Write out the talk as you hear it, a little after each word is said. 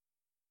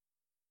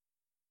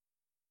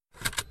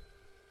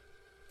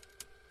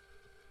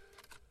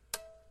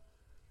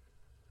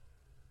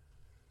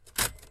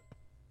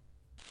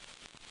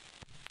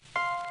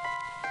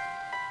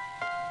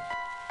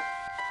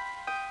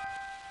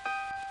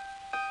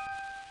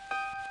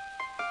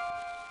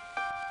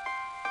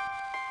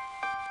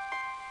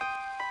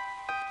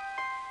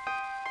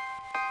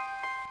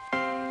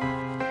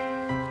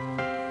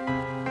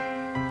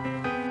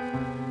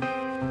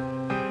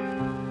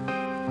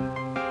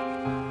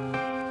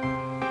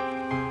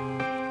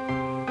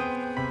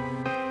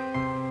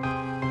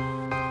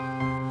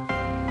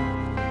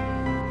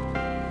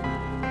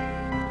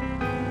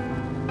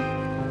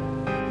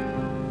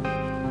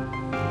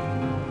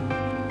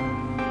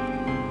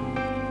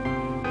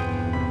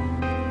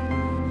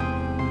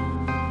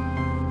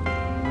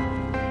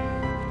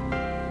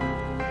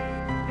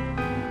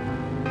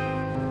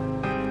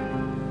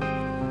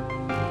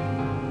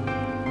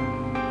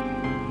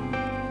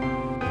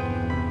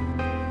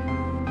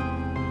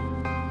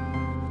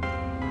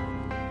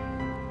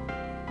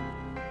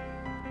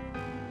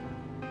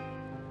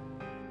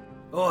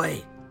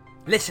Oi,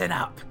 listen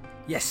up,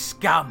 you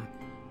scum.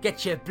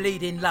 Get your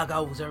bleeding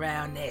lugholes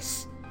around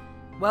this.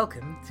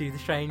 Welcome to the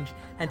Strange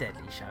and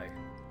Deadly Show,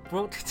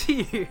 brought to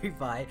you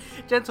by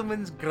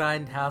Gentleman's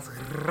Grindhouse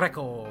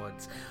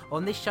Records.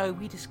 On this show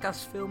we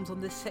discuss films on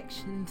the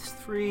Section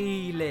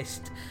 3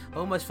 list. I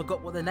almost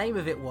forgot what the name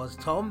of it was,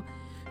 Tom.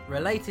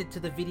 Related to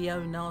the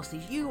video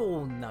nasties, you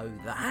all know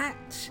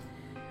that.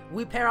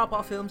 We pair up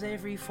our films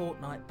every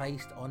fortnight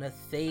based on a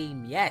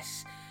theme,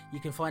 yes. You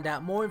can find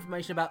out more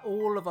information about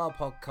all of our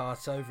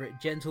podcasts over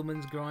at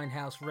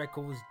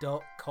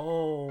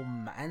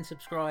gentlemansgrindhouserecords.com and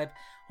subscribe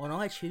on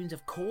iTunes,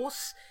 of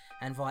course,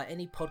 and via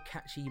any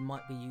podcatcher you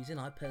might be using.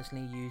 I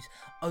personally use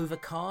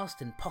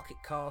Overcast and Pocket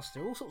Cast.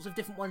 There are all sorts of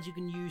different ones you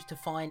can use to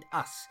find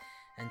us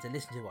and to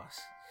listen to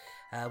us.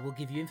 We'll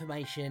give you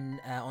information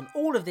on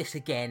all of this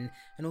again,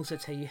 and also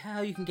tell you how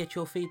you can get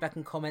your feedback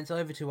and comments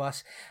over to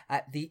us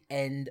at the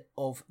end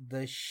of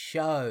the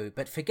show.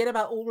 But forget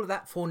about all of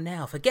that for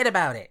now. Forget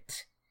about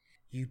it.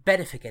 You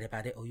better forget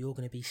about it, or you're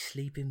going to be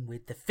sleeping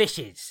with the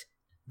fishes.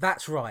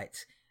 That's right.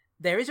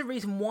 There is a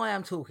reason why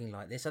I'm talking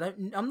like this.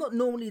 I'm not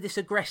normally this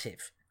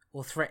aggressive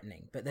or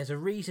threatening, but there's a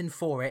reason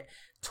for it.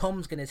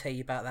 Tom's going to tell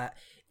you about that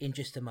in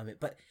just a moment.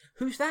 But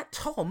who's that,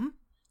 Tom?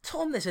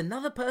 Tom, there's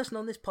another person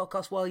on this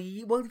podcast. Well,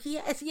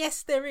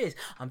 yes, there is.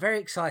 I'm very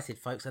excited,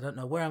 folks. I don't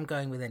know where I'm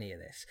going with any of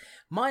this.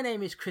 My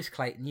name is Chris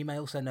Clayton. You may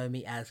also know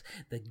me as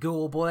the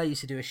Gore Boy. I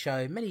used to do a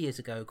show many years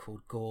ago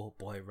called Gore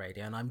Boy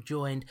Radio, and I'm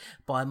joined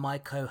by my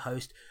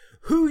co-host,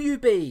 Who You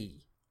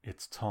Be?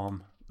 It's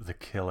Tom, the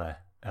Killer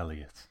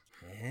Elliot.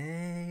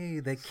 Hey,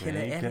 the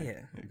Killer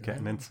Elliot.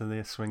 Getting into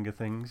the swing of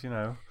things, you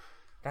know.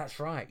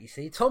 That's right, you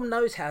see. Tom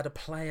knows how to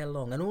play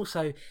along, and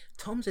also,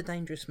 Tom's a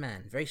dangerous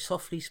man. Very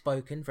softly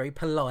spoken, very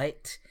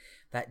polite,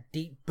 that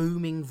deep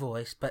booming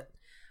voice, but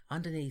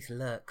underneath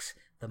lurks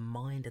the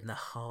mind and the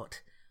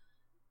heart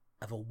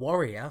of a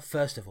warrior,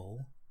 first of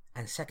all,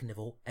 and second of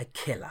all, a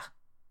killer.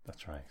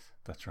 That's right.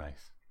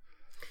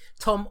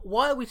 Tom,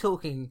 why are we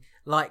talking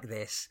like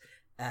this?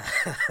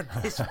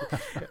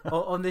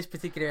 On this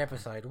particular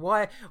episode,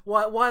 why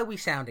are we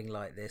sounding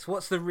like this?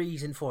 What's the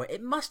reason for it?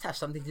 It must have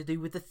something to do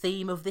with the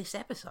theme of this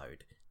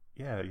episode.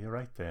 Yeah, you're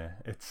right there.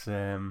 It's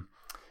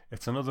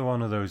another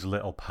one of those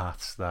little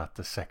paths that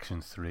the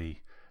Section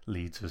 3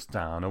 leads us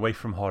down, away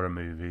from horror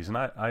movies, and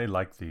I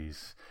like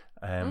these.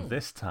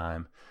 This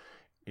time,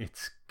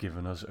 it's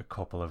given us a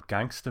couple of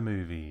gangster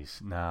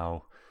movies.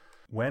 Now,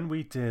 when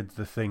we did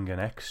The Thing and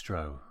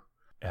Extra,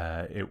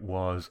 it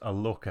was a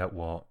look at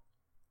what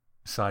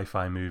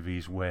sci-fi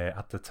movies were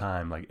at the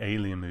time, like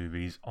alien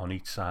movies on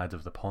each side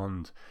of the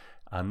pond,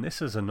 and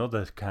this is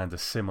another kind of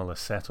similar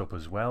setup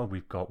as well.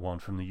 We've got one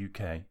from the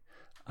UK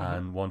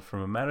and one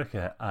from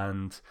America,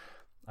 and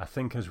I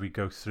think as we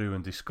go through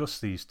and discuss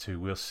these two,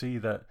 we'll see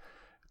that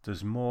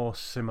there's more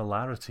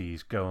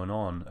similarities going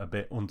on a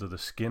bit under the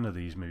skin of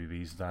these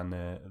movies than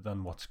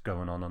what's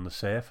going on the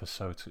surface.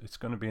 So it's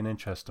going to be an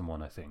interesting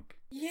one, I think.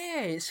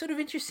 Yeah, it's sort of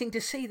interesting to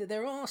see that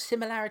there are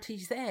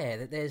similarities there,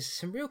 that there's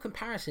some real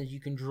comparisons you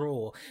can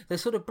draw that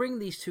sort of bring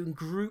these two and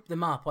group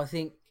them up, I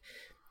think,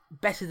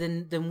 better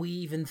than we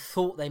even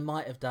thought they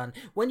might have done.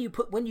 When you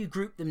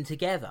group them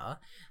together,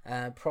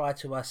 prior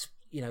to us,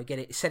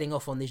 setting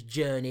off on this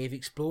journey of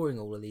exploring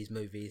all of these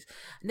movies,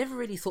 I never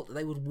really thought that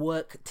they would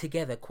work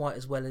together quite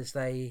as well as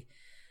they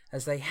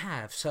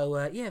have.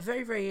 So,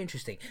 very, very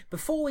interesting.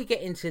 Before we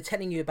get into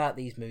telling you about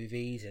these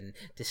movies and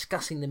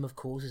discussing them, of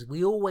course, as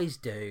we always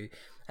do,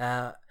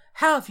 how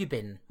have you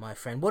been, my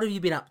friend? What have you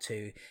been up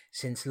to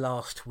since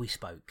last we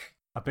spoke?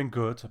 I've been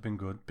good,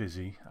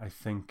 busy. I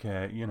think,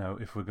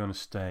 if we're going to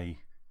stay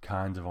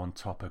kind of on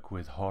topic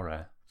with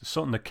horror, there's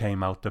something that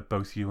came out that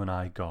both you and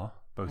I got.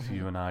 Both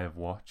you and I have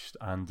watched,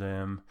 and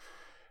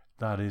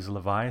that is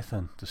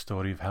Leviathan, the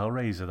story of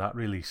Hellraiser. That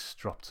really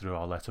dropped through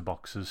our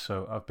letterboxes,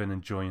 so I've been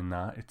enjoying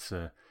that. It's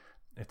a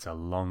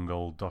long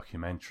old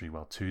documentary,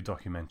 well, 2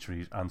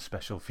 documentaries and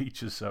special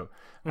features, so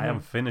I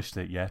haven't finished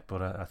it yet,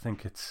 but I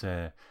think it's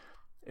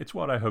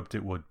what I hoped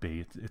it would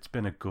be. It's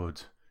been a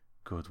good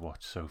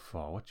watch so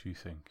far. What do you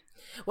think?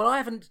 Well, I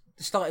haven't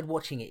started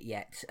watching it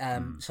yet,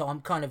 so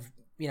I'm kind of...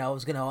 I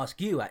was going to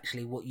ask you,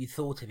 actually, what you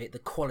thought of it, the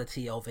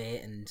quality of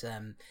it,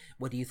 and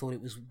whether you thought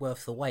it was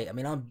worth the wait. I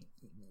mean, I'm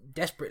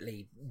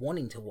desperately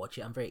wanting to watch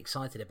it. I'm very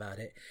excited about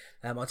it.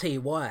 I'll tell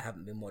you why I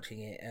haven't been watching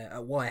it,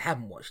 why I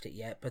haven't watched it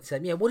yet. But,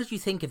 what did you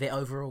think of it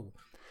overall?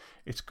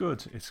 It's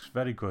good. It's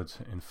very good,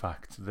 in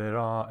fact. There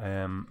are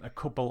a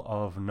couple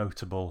of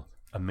notable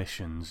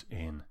omissions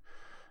in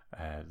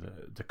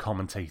the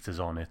commentators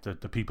on it,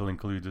 the people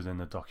included in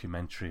the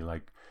documentary,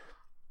 like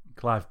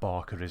Clive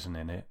Barker isn't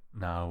in it.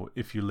 Now,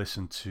 if you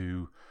listen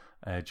to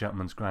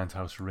Gentleman's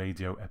Grindhouse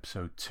Radio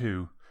episode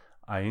 2,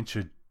 I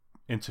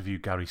interview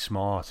Gary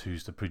Smart,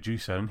 who's the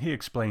producer, and he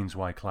explains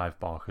why Clive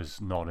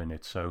Barker's not in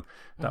it, so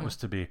that was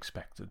to be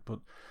expected. But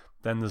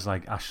then there's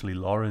like Ashley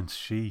Lawrence.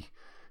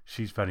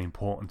 She's very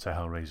important to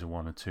Hellraiser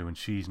 1 and 2, and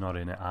she's not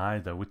in it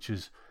either, which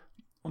is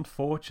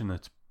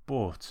unfortunate.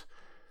 But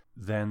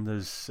then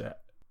there's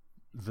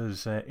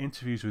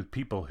interviews with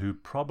people who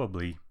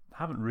probably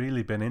haven't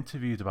really been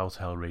interviewed about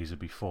Hellraiser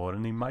before,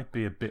 and he might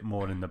be a bit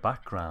more in the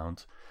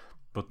background,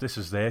 but this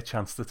is their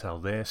chance to tell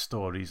their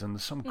stories, and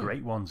there's some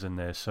great ones in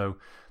there. So,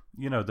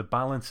 the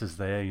balance is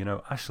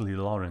there. Ashley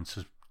Lawrence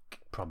has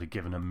probably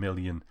given 1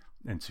 million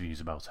interviews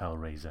about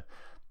Hellraiser,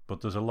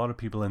 but there's a lot of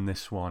people in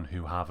this one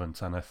who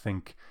haven't, and I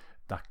think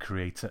that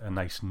creates a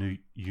nice, new,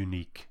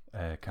 unique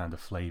kind of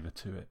flavour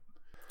to it.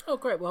 Oh,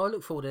 great. Well, I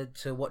look forward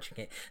to watching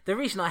it. The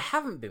reason I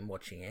haven't been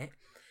watching it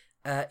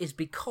is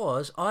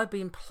because I've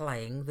been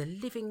playing the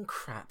living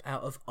crap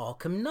out of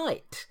Arkham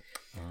Knight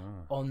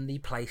on the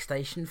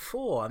PlayStation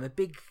 4. I'm a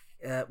big...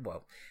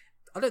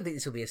 I don't think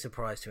this will be a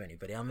surprise to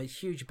anybody. I'm a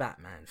huge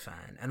Batman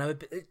fan, and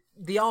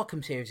the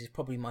Arkham series is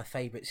probably my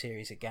favourite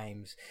series of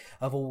games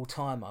of all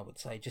time, I would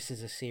say, just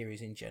as a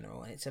series in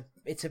general. And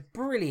it's a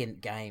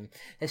brilliant game.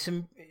 There's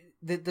some...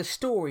 The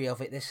story of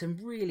it, there's some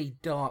really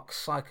dark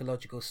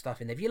psychological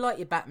stuff in there. If you like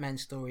your Batman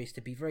stories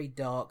to be very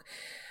dark,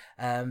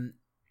 and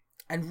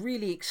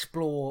really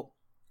explore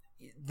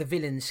the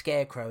villain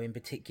Scarecrow in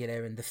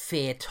particular, and the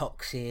fear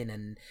toxin,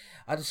 and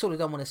I just sort of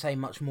don't want to say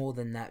much more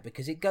than that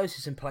because it goes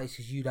to some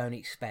places you don't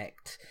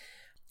expect.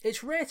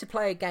 It's rare to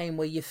play a game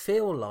where you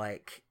feel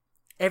like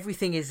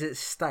everything is at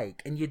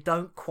stake and you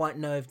don't quite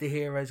know if the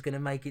hero's going to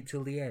make it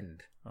till the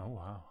end. Oh,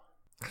 wow.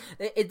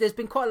 There's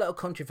been quite a lot of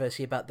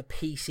controversy about the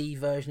PC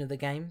version of the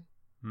game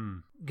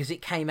because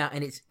it came out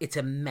and it's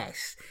a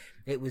mess.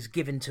 It was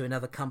given to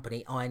another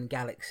company, Iron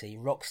Galaxy.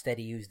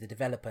 Rocksteady, who's the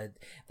developer,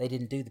 they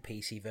didn't do the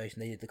PC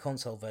version, they did the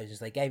console versions.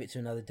 They gave it to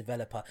another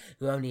developer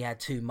who only had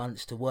 2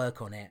 months to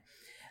work on it,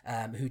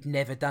 who'd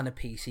never done a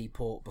PC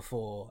port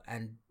before,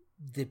 and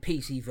the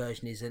PC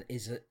version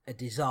is a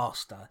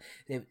disaster.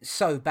 It's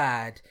so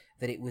bad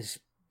that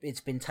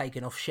it's been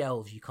taken off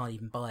shelves. You can't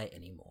even buy it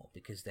anymore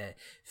because they're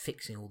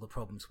fixing all the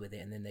problems with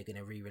it, and then they're going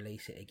to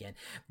re-release it again.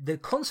 The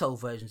console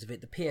versions of it,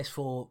 the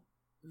PS4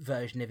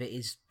 version of it,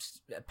 is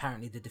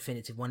apparently the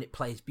definitive one. It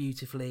plays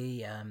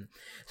beautifully.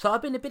 So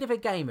I've been a bit of a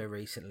gamer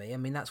recently. I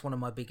mean, that's one of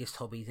my biggest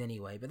hobbies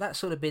anyway, but that's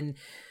sort of been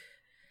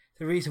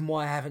the reason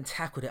why I haven't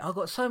tackled it. I've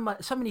got so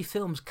many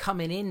films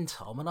coming in,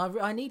 Tom, and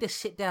I need to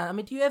sit down. I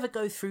mean, do you ever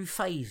go through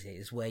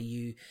phases where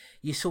you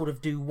sort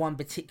of do one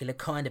particular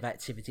kind of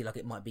activity, like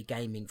it might be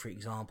gaming, for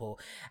example,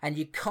 and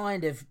you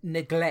kind of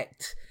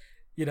neglect,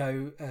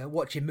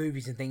 watching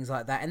movies and things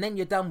like that, and then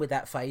you're done with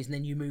that phase, and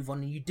then you move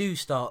on and you do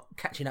start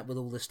catching up with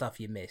all the stuff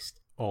you missed?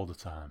 All the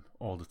time.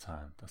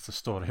 That's the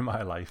story of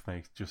my life,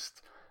 mate.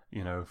 Just,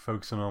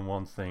 focusing on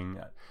one thing.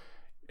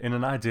 In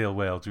an ideal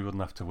world, we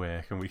wouldn't have to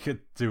work, and we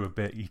could do a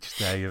bit each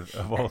day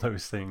of all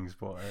those things.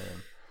 But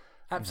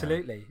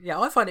absolutely, yeah,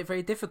 I find it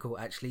very difficult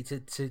actually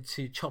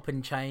to chop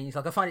and change.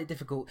 Like, I find it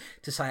difficult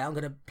to say I'm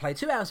going to play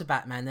 2 hours of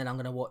Batman, then I'm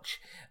going to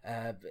watch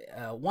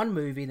one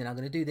movie, then I'm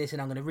going to do this,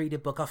 and I'm going to read a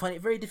book. I find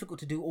it very difficult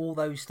to do all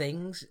those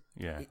things.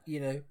 Yeah,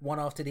 one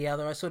after the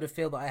other. I sort of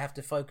feel that I have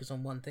to focus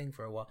on one thing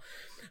for a while.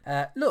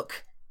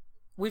 Look,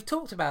 we've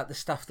talked about the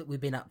stuff that we've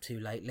been up to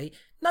lately.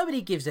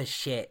 Nobody gives a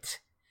shit.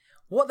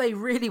 What they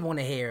really want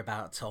to hear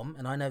about, Tom,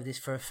 and I know this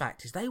for a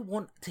fact, is they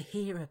want to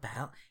hear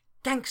about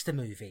gangster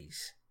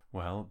movies.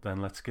 Well, then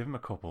let's give them a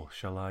couple.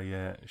 Shall I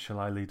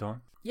lead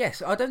on?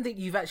 Yes, I don't think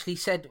you've actually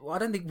said... I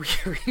don't think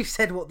we've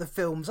said what the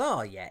films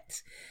are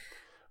yet.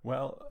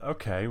 Well,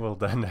 okay, well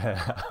then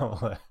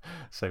I'll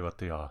say what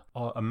they are.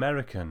 Our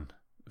American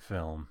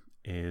film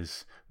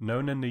is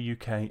known in the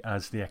UK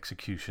as The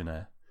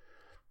Executioner.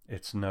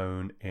 It's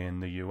known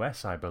in the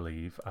US, I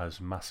believe, as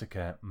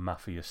Massacre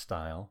Mafia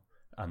Style.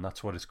 And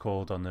that's what it's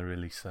called on the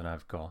release that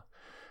I've got.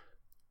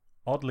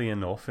 Oddly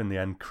enough, in the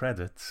end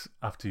credits,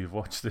 after you've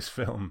watched this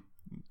film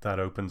that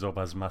opens up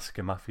as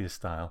Massacre Mafia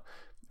Style,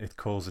 it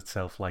calls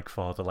itself Like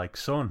Father, Like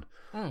Son.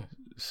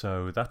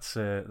 So that's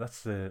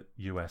the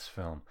US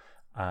film.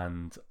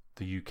 And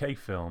the UK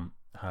film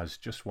has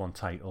just one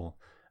title,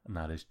 and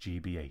that is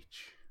GBH.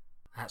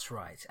 That's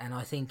right. And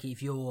I think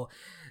if you're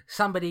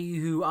somebody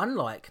who,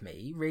 unlike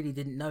me, really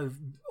didn't know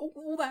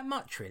all that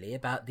much really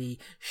about the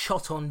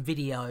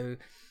shot-on-video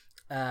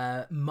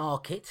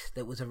market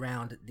that was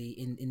around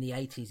in the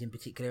 80s in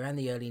particular, and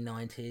the early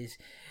 90s,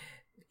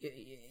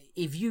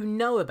 if you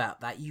know about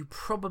that, you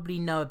probably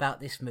know about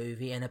this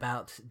movie and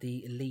about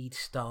the lead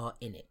star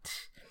in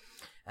it.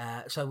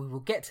 So we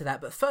will get to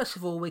that, but first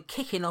of all, we're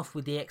kicking off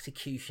with The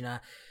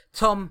Executioner.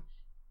 Tom,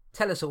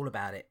 tell us all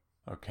about it.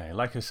 Okay,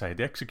 like I say,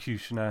 The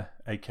Executioner,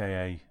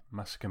 aka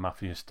Massacre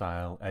Mafia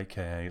Style,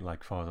 aka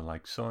Like Father,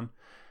 Like Son,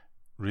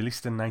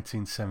 released in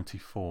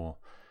 1974,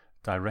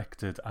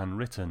 directed and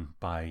written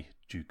by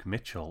Duke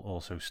Mitchell,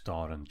 also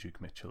starring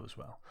Duke Mitchell as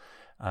well.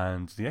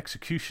 And The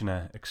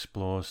Executioner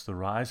explores the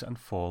rise and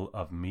fall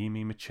of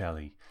Mimi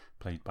Michelli,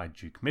 played by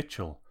Duke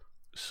Mitchell,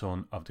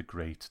 son of the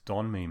great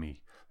Don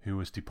Mimi, who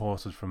was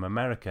deported from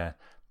America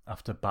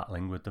after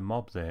battling with the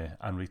mob there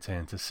and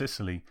returned to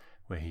Sicily,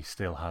 where he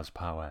still has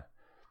power.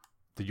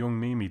 The young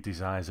Mimi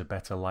desires a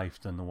better life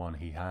than the one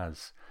he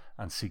has,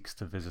 and seeks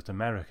to visit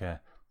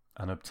America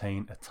and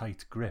obtain a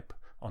tight grip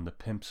on the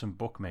pimps and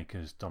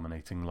bookmakers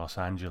dominating Los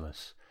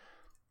Angeles.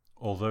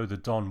 Although the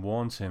Don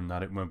warns him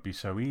that it won't be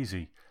so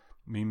easy,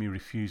 Mimi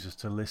refuses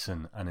to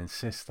listen and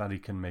insists that he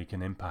can make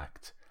an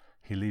impact.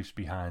 He leaves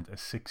behind a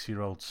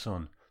 6-year-old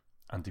son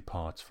and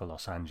departs for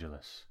Los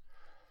Angeles.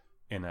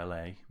 In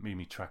LA,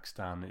 Mimi tracks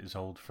down his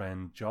old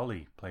friend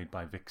Jolly, played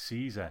by Vic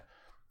Caesar,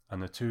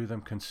 and the two of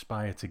them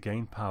conspire to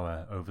gain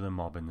power over the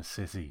mob in the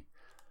city.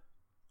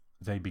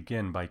 They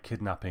begin by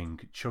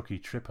kidnapping Chucky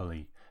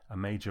Tripoli, a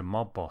major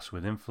mob boss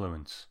with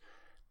influence.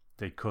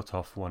 They cut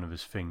off one of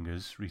his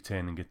fingers,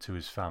 retaining it to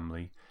his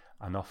family,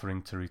 and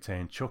offering to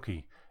retain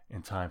Chucky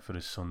in time for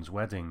his son's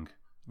wedding,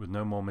 with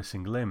no more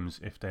missing limbs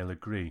if they'll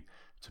agree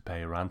to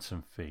pay a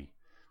ransom fee.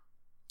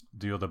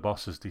 The other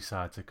bosses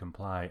decide to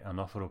comply and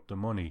offer up the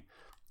money,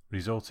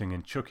 resulting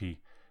in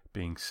Chucky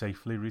being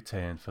safely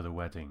retained for the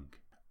wedding.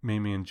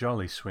 Mimi and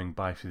Jolly swing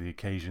by for the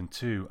occasion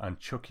too, and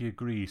Chucky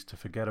agrees to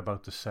forget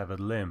about the severed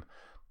limb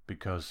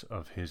because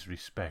of his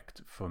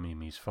respect for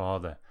Mimi's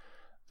father.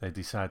 They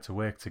decide to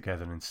work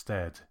together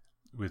instead,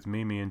 with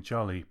Mimi and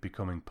Jolly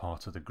becoming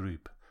part of the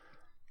group.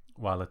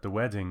 While at the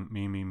wedding,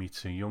 Mimi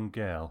meets a young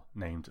girl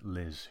named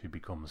Liz who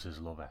becomes his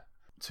lover.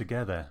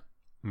 Together,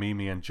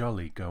 Mimi and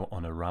Jolly go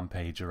on a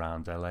rampage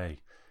around LA,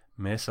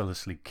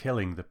 mercilessly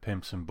killing the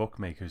pimps and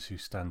bookmakers who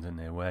stand in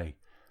their way.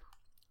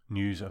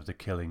 News of the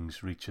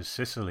killings reaches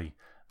Sicily,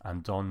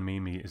 and Don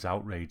Mimi is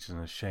outraged and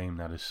ashamed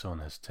that his son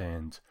has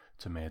turned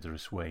to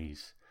murderous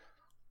ways.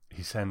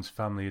 He sends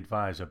family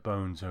advisor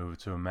Bones over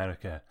to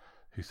America,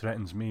 who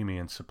threatens Mimi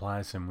and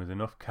supplies him with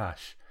enough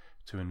cash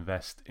to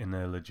invest in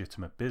a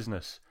legitimate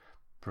business,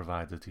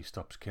 provided he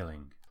stops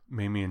killing.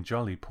 Mimi and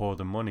Jolly pour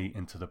the money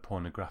into the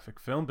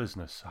pornographic film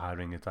business,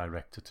 hiring a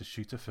director to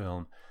shoot a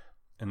film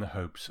in the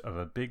hopes of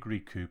a big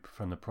recoup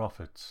from the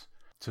profits.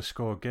 To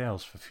score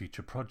girls for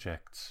future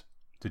projects,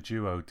 the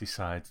duo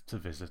decide to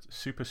visit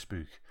Super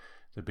Spook,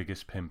 the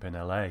biggest pimp in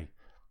LA,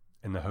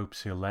 in the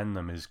hopes he'll lend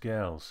them his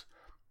girls.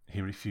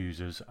 He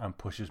refuses and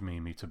pushes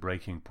Mimi to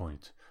breaking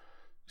point.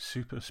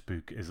 Super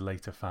Spook is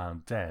later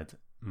found dead,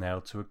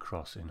 nailed to a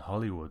cross in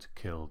Hollywood,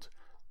 killed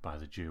by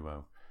the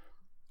duo.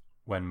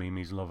 When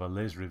Mimi's lover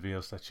Liz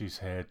reveals that she's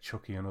heard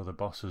Chucky and other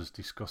bosses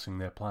discussing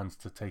their plans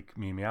to take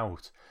Mimi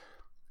out,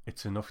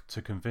 it's enough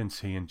to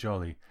convince he and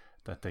Jolly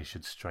that they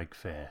should strike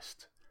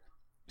first.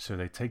 So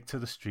they take to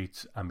the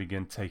streets and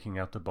begin taking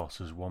out the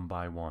bosses one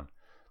by one.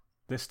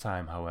 This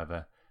time,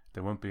 however,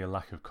 there won't be a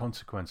lack of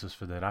consequences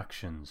for their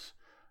actions.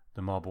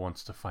 The mob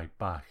wants to fight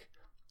back,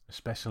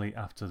 especially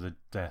after the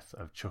death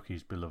of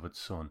Chucky's beloved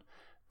son,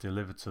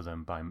 delivered to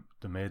them by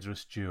the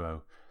murderous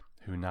duo,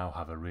 who now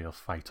have a real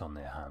fight on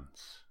their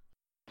hands.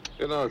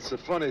 You know, it's a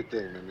funny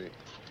thing, Mimi,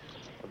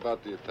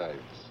 about the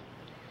Italians.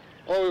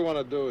 All we want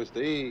to do is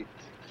to eat,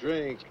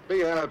 drink,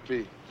 be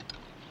happy.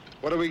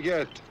 What do we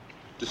get?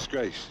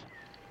 Disgrace.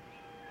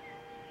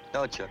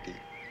 No, Chucky.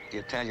 The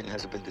Italian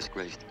hasn't been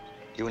disgraced.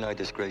 You and I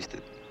disgraced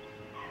it.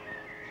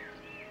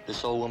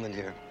 This old woman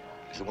here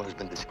is the one who's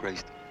been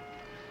disgraced.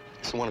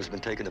 It's the one who's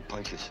been taking the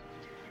punches.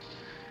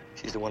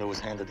 She's the one who was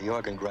handed the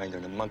organ grinder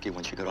and the monkey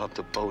when she got off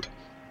the boat.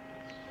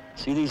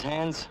 See these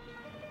hands?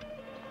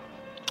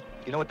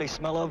 You know what they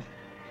smell of?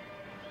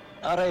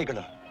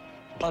 Oregano,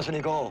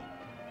 basilico,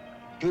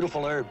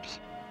 beautiful herbs.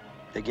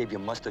 They gave you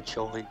mustard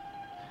choli,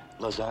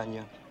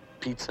 lasagna,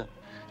 pizza,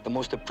 the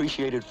most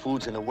appreciated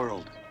foods in the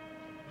world.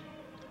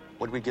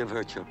 What did we give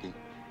her, Chucky?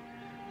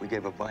 We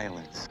gave her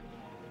violence.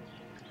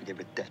 We gave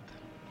her death.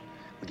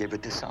 We gave her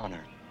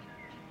dishonor.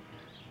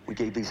 We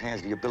gave these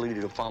hands the ability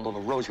to fondle the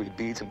rosary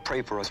beads and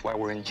pray for us while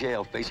we're in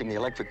jail facing the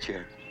electric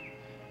chair.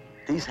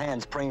 These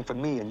hands praying for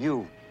me and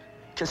you,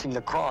 kissing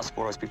the cross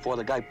for us before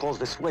the guy pulls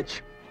the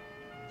switch.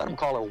 Let him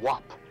call her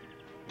Wop,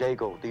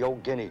 Dago, the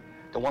old guinea,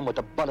 the one with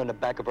the bun in the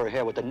back of her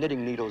hair with the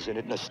knitting needles in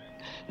it and the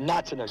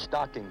knots in her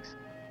stockings.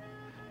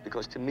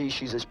 Because to me,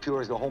 she's as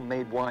pure as the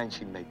homemade wine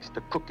she makes,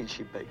 the cookies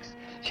she bakes.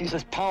 She's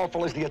as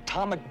powerful as the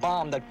atomic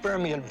bomb that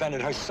Fermi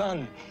invented, her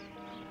son.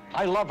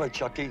 I love her,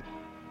 Chucky.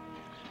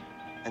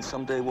 And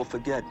someday we'll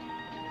forget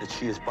that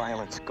she is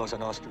violence, Cosa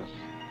Nostra.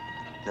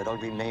 That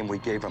ugly name we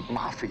gave her,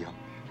 Mafia.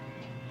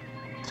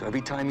 So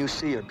every time you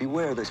see her,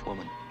 beware of this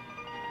woman.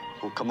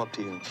 Who'll come up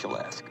to you and she'll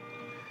ask,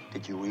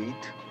 did you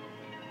eat?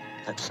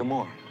 Have some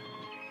more.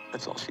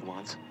 That's all she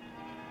wants.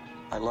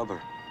 I love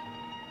her.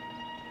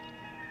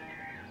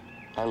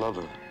 I love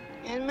her.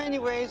 In many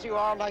ways, you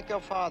are like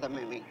your father,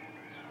 Mimi.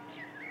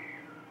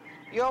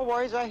 Your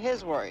words are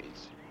his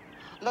words.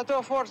 La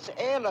tua forza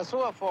è la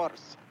sua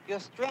forza. Your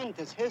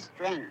strength is his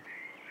strength.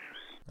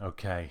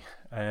 Okay.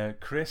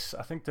 Chris,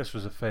 I think this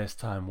was a first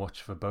time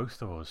watch for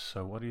both of us,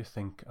 so what do you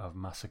think of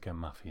Massacre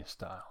Mafia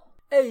Style?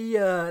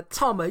 Hey,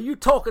 Tom, are you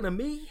talking to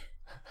me?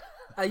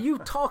 Are you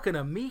talking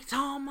to me,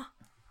 Tom?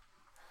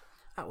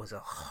 That was a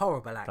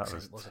horrible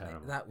accent, wasn't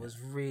it? That was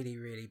really,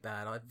 really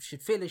bad. I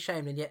should feel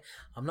ashamed, and yet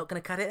I'm not going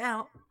to cut it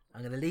out.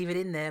 I'm going to leave it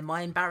in there,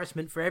 my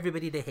embarrassment for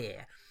everybody to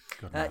hear.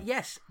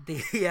 Yes, the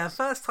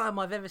first time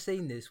I've ever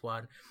seen this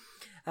one,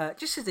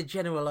 just as a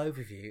general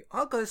overview,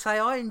 I've got to say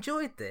I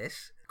enjoyed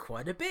this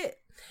quite a bit.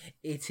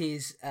 It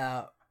is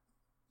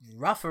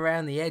rough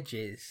around the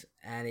edges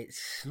and it's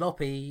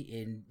sloppy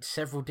in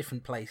several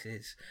different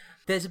places.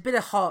 There's a bit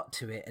of heart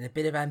to it and a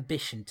bit of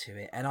ambition to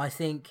it, and I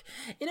think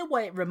in a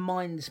way it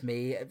reminds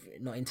me,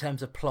 not in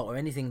terms of plot or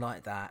anything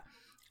like that,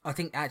 I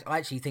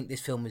actually think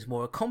this film is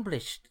more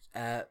accomplished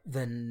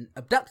than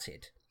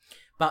Abducted,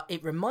 but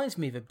it reminds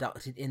me of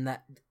Abducted in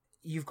that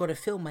you've got a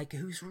filmmaker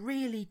who's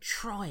really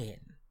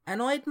trying.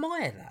 And I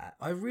admire that.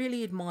 I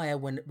really admire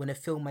when a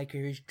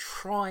filmmaker is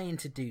trying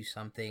to do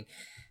something.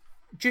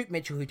 Duke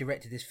Mitchell, who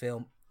directed this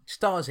film,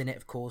 stars in it,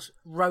 of course,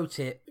 wrote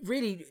it.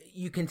 Really,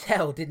 you can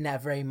tell, didn't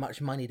have very much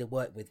money to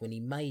work with when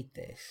he made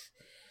this.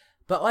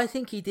 But I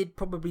think he did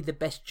probably the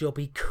best job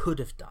he could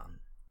have done.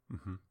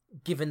 Mm-hmm.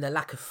 Given the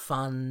lack of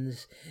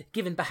funds,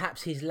 given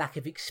perhaps his lack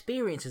of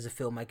experience as a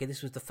filmmaker.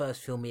 This was the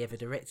first film he ever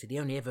directed. He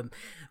only ever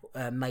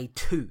made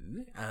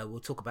 2.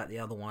 We'll talk about the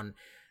other one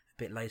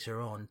bit later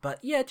on, but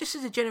yeah, just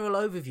as a general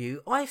overview,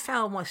 I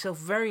found myself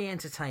very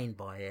entertained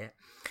by it,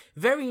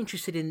 very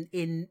interested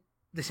in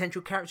the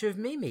central character of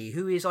Mimi,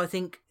 who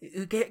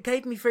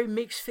gave me very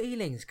mixed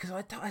feelings,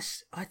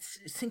 because I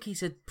think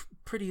he's a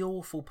pretty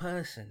awful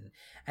person,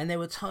 and there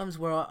were times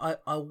where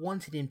I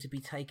wanted him to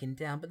be taken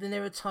down, but then there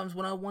were times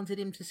when I wanted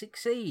him to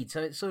succeed,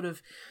 so it's sort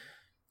of,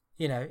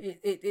 you know,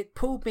 it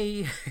pulled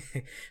me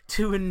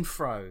to and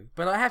fro.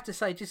 But I have to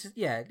say, just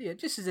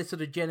as a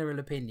sort of general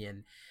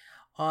opinion,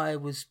 I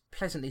was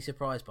pleasantly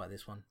surprised by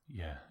this one.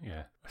 Yeah.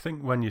 I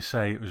think when you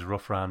say it was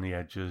rough around the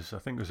edges, I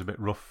think it was a bit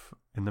rough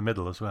in the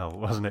middle as well,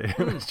 wasn't it?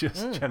 It was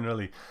just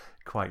generally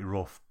quite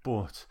rough.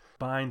 But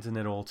binding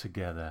it all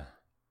together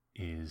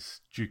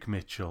is Duke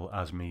Mitchell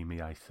as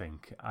Mimi, I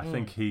think. I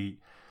think he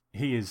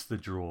is the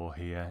draw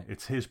here.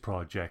 It's his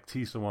project.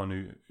 He's the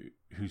one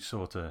who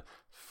sort of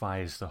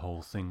fires the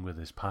whole thing with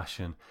his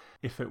passion.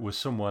 If it was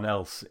someone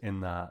else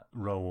in that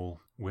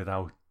role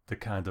without the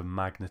kind of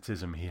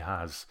magnetism he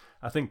has,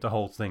 I think the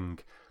whole thing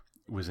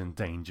was in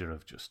danger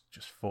of just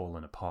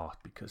falling apart,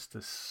 because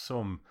there's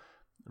some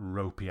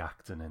ropey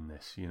acting in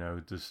this, you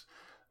know, there's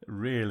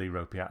really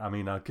ropey. I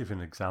mean, I'll give you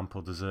an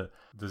example. There's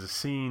a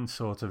scene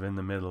sort of in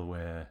the middle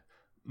where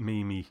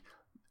Mimi,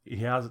 he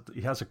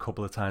has a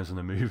couple of times in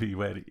the movie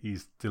where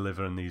he's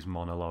delivering these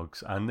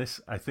monologues, and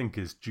this, I think,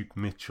 is Duke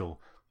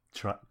Mitchell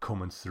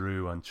coming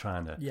through and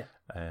trying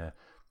to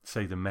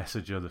say the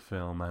message of the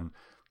film. And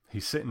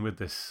he's sitting with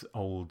this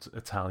old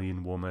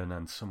Italian woman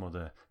and some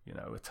other, you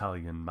know,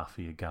 Italian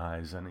mafia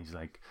guys, and he's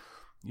like,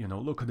 you know,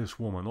 look at this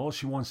woman. All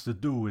she wants to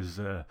do is,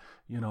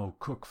 you know,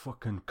 cook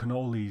fucking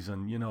cannolis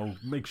and, you know,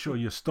 make sure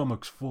your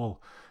stomach's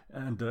full.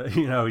 And,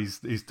 you know, he's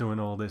doing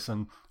all this.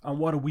 And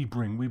what do we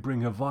bring? We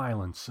bring her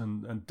violence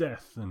and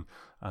death.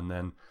 And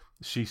then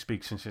she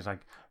speaks and she's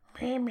like,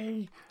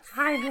 Mimi,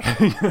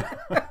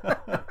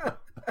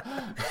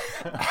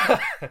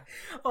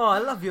 Oh, I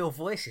love your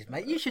voices,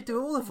 mate. You should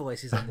do all the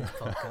voices on this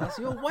podcast.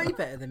 You're way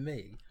better than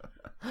me.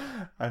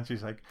 And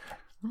she's like,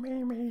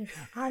 Mimi,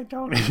 I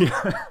don't...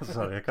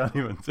 Sorry, I can't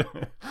even do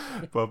it.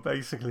 But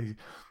basically,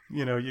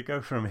 you know, you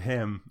go from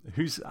him,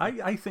 who's...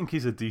 I think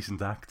he's a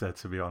decent actor,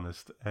 to be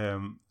honest.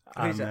 And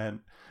then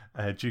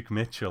Duke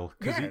Mitchell,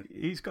 because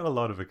he's got a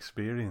lot of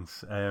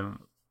experience. But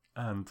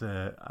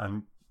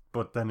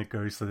then it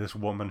goes to this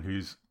woman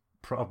who's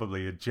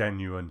probably a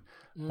genuine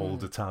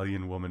old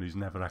Italian woman who's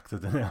never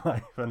acted in her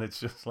life, and it's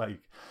just like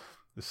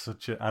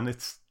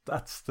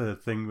that's the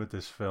thing with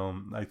this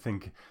film. I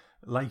think,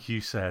 like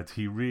you said,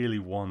 he really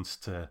wants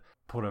to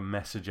put a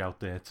message out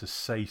there, to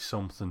say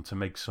something, to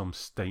make some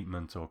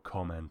statement or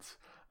comment,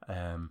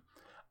 and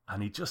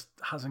he just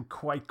hasn't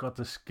quite got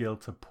the skill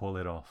to pull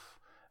it off.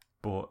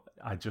 But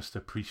I just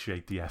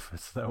appreciate the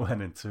efforts that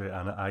went into it,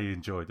 and I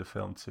enjoyed the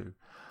film too.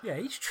 Yeah,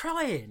 he's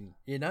trying,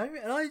 you know,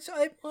 and I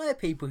admire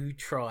people who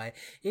try,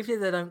 even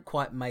if they don't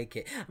quite make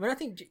it. I mean, I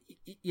think,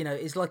 you know,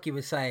 it's like you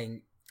were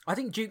saying, I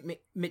think Duke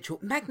Mitchell,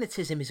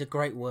 magnetism is a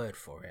great word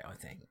for it, I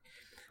think,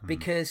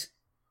 because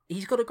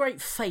he's got a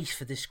great face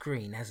for the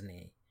screen, hasn't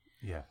he?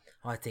 Yeah.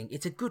 I think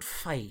it's a good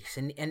face,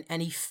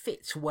 and he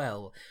fits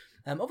well.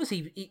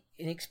 Obviously,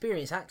 an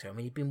experienced actor. I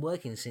mean, he's been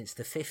working since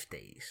the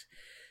 50s.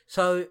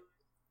 So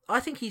I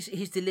think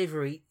his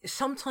delivery,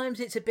 sometimes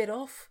it's a bit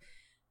off,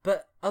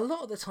 but a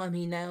lot of the time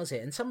he nails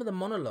it. And some of the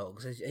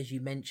monologues, as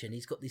you mentioned,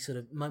 he's got these sort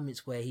of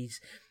moments where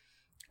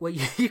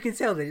you can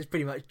tell that it's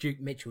pretty much Duke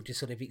Mitchell just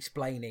sort of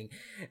explaining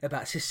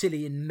about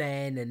Sicilian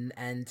men,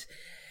 and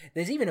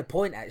there's even a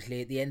point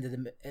actually at the end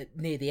of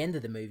near the end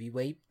of the movie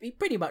where he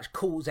pretty much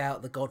calls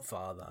out The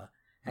Godfather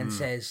and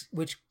says,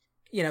 which,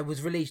 you know,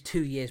 was released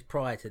 2 years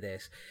prior to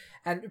this,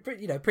 and,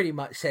 you know, pretty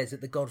much says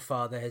that The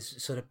Godfather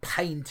has sort of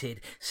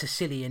painted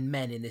Sicilian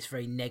men in this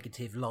very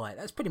negative light.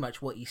 That's pretty much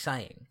what he's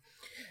saying.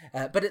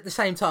 But at the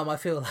same time, I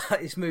feel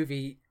like this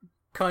movie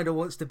kind of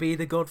wants to be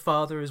The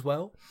Godfather as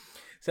well.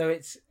 So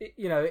it's,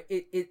 you know,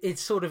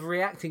 it's sort of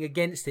reacting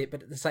against it,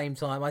 but at the same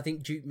time, I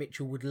think Duke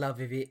Mitchell would love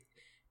if it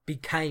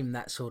became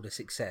that sort of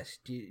success.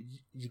 Do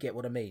you get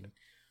what I mean?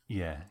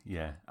 Yeah.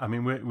 I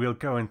mean, we'll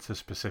go into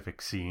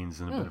specific scenes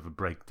and a bit of a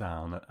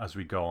breakdown as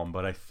we go on,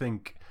 but I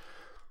think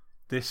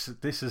this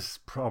is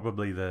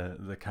probably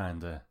the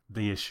kind of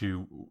the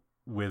issue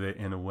with it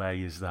in a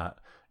way, is that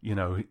you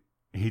know,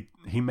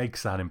 he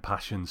makes that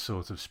impassioned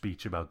sort of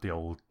speech about the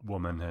old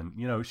woman, and,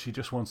 you know, she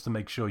just wants to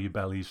make sure your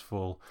belly's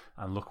full,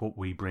 and look what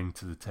we bring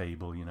to the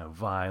table, you know,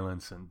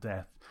 violence and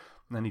death.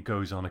 And then he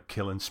goes on a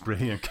killing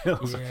spree and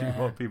kills a few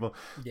more people.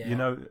 Yeah. You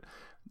know,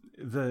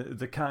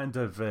 the kind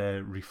of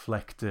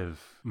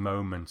reflective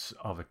moments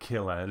of a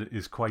killer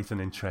is quite an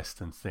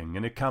interesting thing,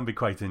 and it can be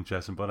quite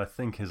interesting, but I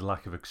think his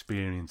lack of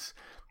experience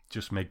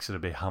just makes it a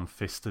bit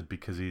ham-fisted,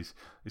 because he's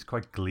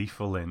quite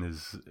gleeful in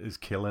his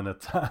killing at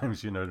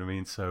times, you know what I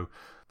mean? So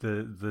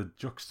the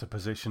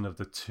juxtaposition of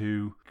the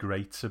two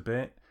grates a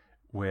bit,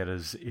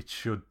 whereas it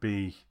should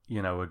be,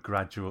 you know, a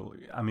gradual.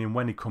 I mean,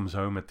 when he comes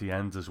home at the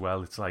end as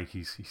well, it's like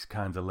he's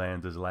kind of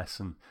learned his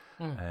lesson,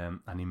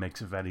 and he makes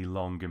a very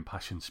long,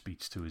 impassioned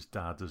speech to his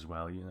dad as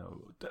well. You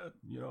know, Dad,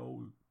 you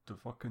know, the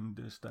fucking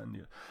this, then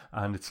you,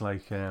 and it's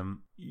like,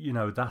 you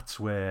know, that's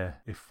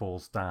where it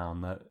falls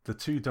down. That the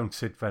two don't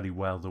sit very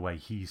well the way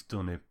he's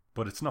done it,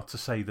 but it's not to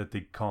say that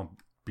they can't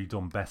be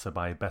done better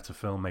by a better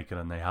filmmaker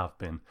than they have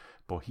been.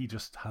 But he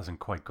just hasn't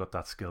quite got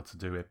that skill to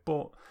do it.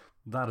 But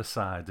that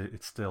aside,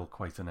 it's still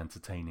quite an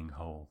entertaining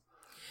whole.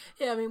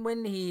 Yeah, I mean,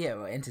 when he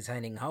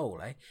entertaining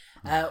whole,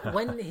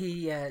 when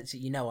he, so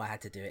you know, I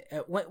had to do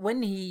it.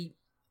 When he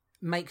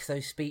makes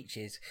those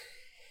speeches,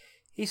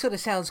 he sort of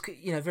sounds,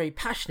 you know, very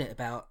passionate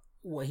about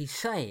what he's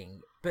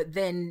saying, but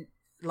then,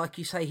 like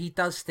you say, he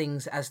does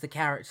things as the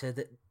character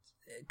that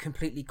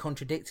completely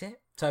contradict it.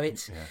 So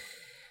it's,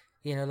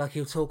 you know, like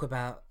he'll talk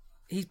about.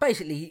 He's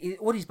basically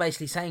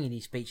saying in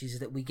these speeches is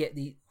that we get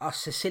us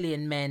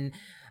Sicilian men,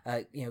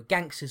 you know,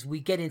 gangsters,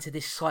 we get into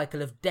this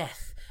cycle of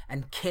death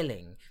and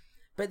killing,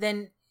 but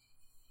then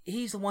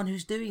he's the one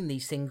who's doing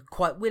these things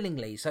quite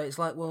willingly. So it's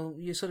like, well,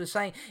 you're sort of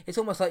saying, it's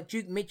almost like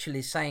Duke Mitchell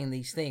is saying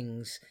these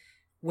things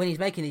when he's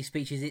making these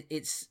speeches.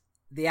 It's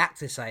the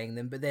actor saying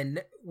them, but then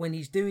when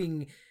he's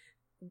doing,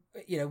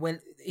 you know, when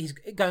he's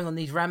going on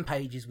these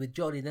rampages with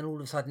Jolly, then all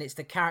of a sudden it's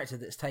the character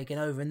that's taken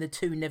over, and the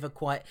two never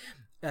quite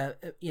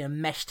you know,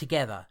 mesh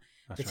together.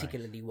 That's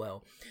particularly right.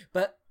 Well.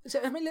 But so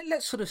I mean,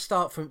 let's sort of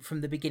start from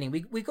the beginning.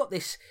 We got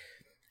this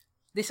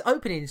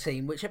opening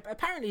scene, which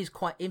apparently is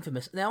quite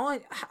infamous. Now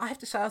I have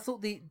to say, I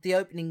thought the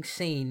opening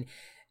scene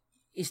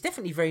is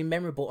definitely very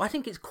memorable. I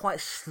think it's quite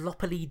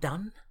sloppily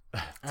done.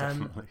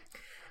 Definitely.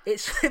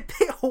 It's a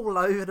bit all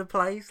over the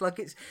place. Like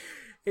it's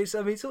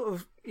I mean, sort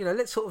of, you know,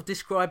 let's sort of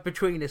describe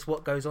between us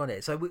what goes on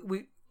here. So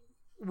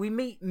we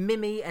meet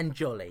Mimi and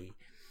Jolly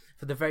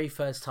for the very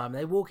first time.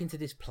 They walk into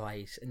this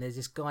place, and there's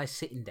this guy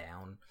sitting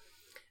down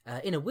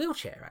in a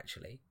wheelchair,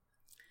 actually,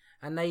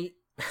 and they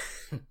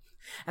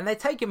and they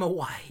take him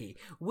away,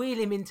 wheel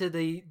him into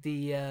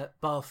the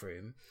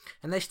bathroom,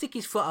 and they stick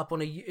his foot up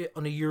on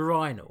a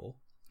urinal.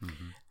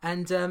 Mm-hmm.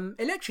 And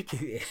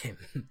electrocute him.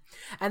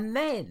 And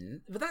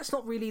then, but that's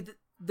not really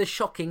the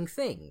shocking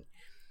thing.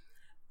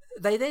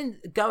 They then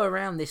go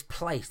around this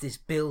place, this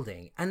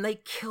building, and they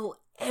kill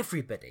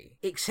everybody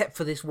except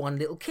for this one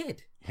little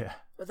kid. Yeah.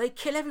 But they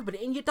kill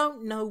everybody, and you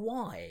don't know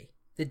why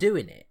they're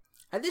doing it.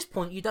 At this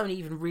point, you don't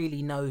even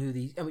really know who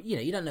these. I mean, you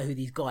know, you don't know who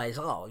these guys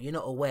are. You're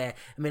not aware.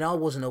 I mean, I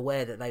wasn't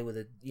aware that they were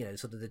the, you know,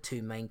 sort of the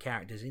two main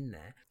characters in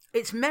there.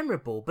 It's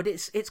memorable, but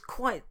it's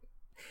quite.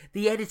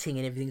 The editing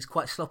and everything's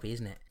quite sloppy,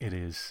 isn't it? It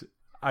is.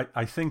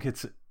 I think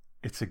it's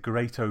a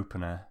great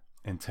opener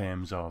in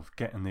terms of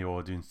getting the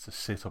audience to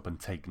sit up and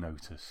take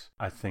notice.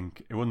 I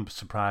think it wouldn't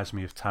surprise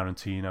me if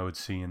Tarantino had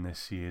seen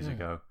this years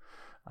ago,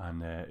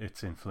 and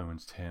it's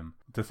influenced him.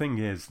 The thing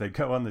is, they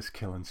go on this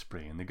killing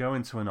spree, and they go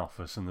into an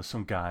office, and there's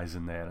some guys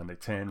in there, and they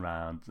turn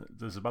around.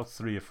 There's about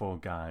 3 or 4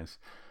 guys,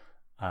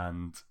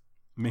 and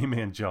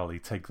Mimi and Jolly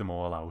take them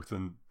all out,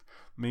 and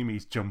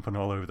Mimi's jumping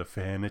all over the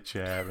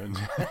furniture and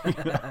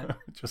you know,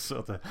 just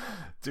sort of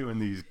doing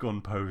these gun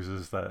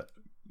poses that,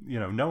 you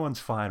know, no one's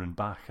firing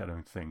back, I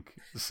don't think.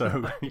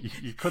 So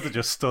you could have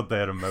just stood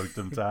there and mowed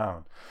them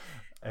down.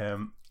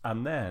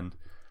 And then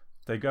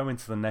they go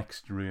into the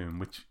next room,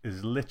 which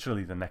is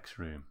literally the next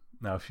room.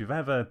 Now, if you've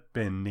ever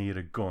been near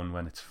a gun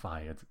when it's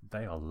fired,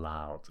 they are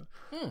loud.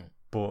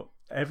 But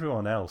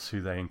everyone else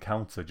who they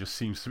encounter just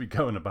seems to be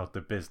going about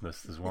their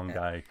business. There's one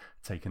guy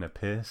taking a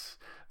piss.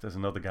 There's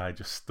another guy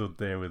just stood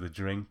there with a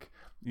drink.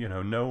 You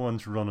know, no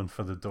one's running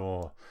for the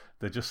door.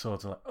 They're just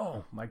sort of like,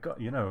 oh my God,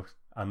 you know,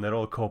 and they're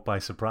all caught by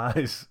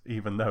surprise,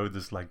 even though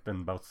there's like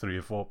been about 3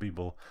 or 4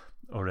 people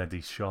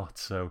already shot.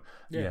 So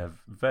yeah,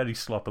 very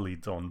sloppily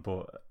done,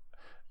 but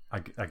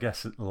I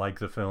guess like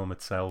the film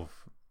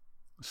itself,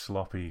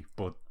 sloppy,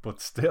 but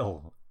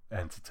still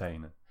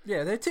entertaining.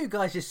 Yeah, there are 2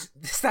 guys just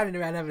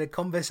standing around having a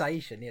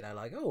conversation, you know,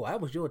 like, oh, how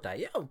was your day?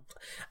 Yeah, oh,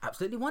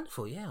 absolutely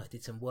wonderful. Yeah, I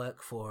did some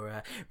work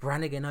for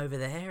Brannigan over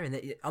there.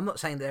 And I'm not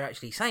saying they're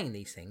actually saying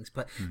these things,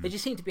 but they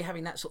just seem to be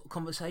having that sort of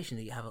conversation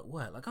that you have at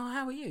work. Like, oh,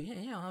 how are you?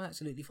 Yeah, I'm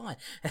absolutely fine.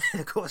 And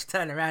of course,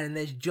 turn around and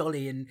there's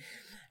Jolly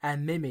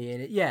and Mimi.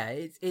 And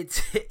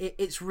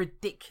it's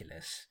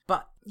ridiculous.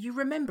 But you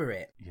remember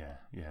it.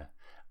 Yeah.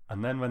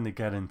 And then when they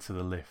get into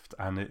the lift,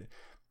 and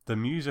the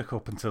music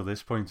up until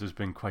this point has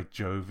been quite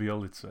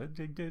jovial. It's,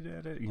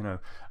 you know,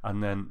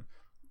 and then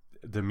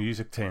the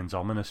music turns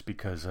ominous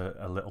because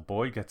a little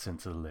boy gets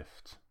into the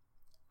lift,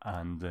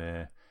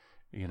 and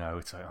you know,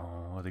 it's like,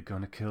 oh, are they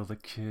going to kill the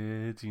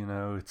kid? You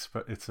know,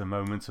 it's a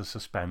moment of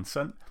suspense,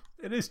 and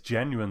it is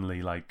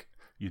genuinely like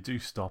you do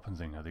stop and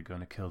think, are they going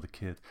to kill the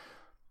kid?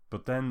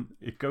 But then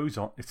it goes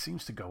on. It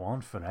seems to go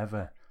on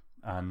forever,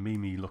 and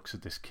Mimi looks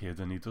at this kid,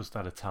 and he does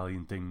that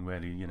Italian thing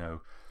where he, you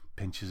know,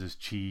 pinches his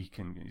cheek,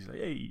 and he's like,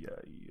 hey,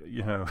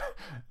 you know,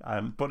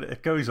 but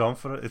it goes on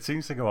it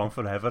seems to go on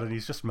forever, and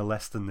he's just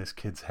molesting this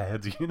kid's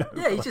head, you know.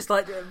 Yeah, he's just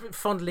like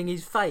fondling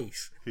his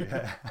face.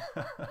 Yeah.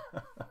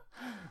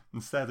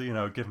 Instead of, you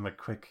know, give him a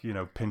quick, you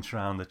know, pinch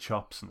around the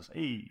chops and say,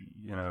 hey,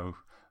 you know,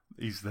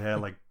 he's there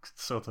like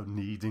sort of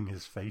kneading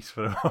his face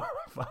for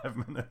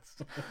 5 minutes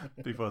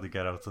before they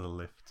get out of the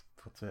lift.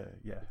 But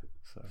yeah,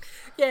 so.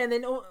 Yeah, and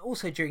then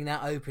also during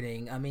that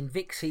opening, I mean,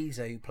 Vic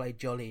Caesar, who played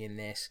Jolly in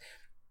this,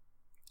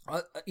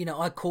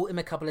 I caught him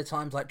a couple of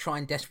times, like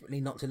trying desperately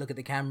not to look at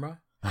the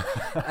camera.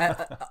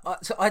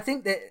 So I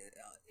think that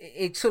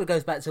it sort of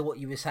goes back to what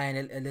you were saying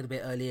a little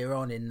bit earlier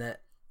on, in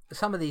that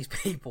some of these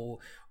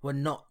people were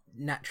not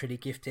naturally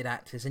gifted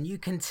actors, and you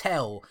can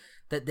tell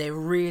that they're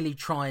really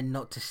trying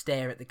not to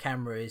stare at the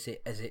camera as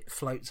it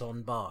floats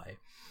on by.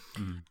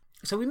 Mm.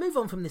 So we move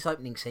on from this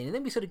opening scene, and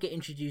then we sort of get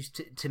introduced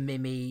to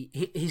Mimi,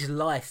 his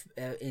life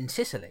in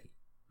Sicily.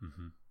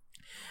 Mm-hmm.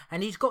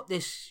 And he's got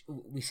this,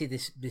 we see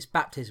this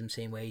baptism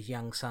scene where his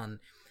young son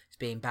is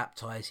being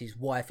baptized. His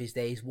wife is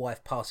there. His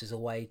wife passes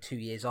away 2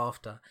 years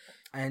after,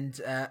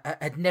 and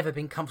had never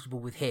been comfortable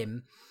with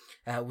him,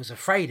 was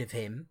afraid of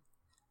him.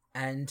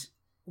 And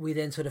we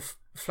then sort of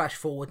flash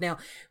forward. Now,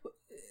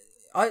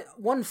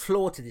 one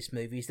flaw to this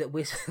movie is that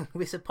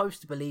we're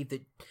supposed to believe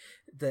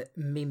that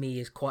Mimi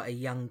is quite a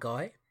young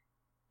guy.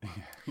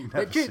 He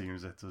never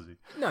seems it, does he?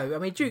 No, I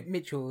mean, Duke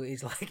Mitchell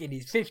is like in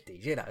his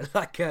 50s, you know,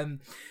 like,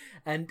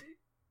 and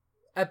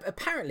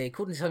apparently,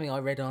 according to something I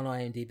read on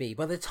IMDb,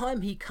 by the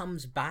time he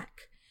comes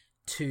back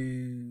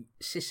to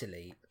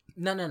Sicily,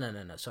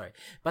 sorry.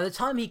 By the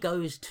time he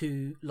goes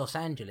to Los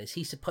Angeles,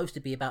 he's supposed to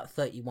be about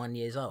 31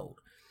 years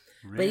old.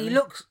 Really?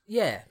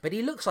 But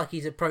he looks like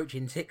he's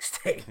approaching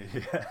 60.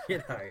 Yeah.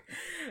 You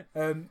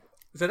know,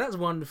 so that's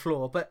one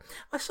flaw. But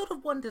I sort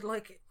of wondered,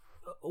 like,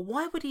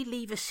 why would he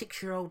leave a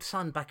 6-year-old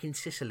son back in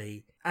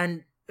Sicily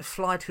and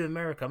fly to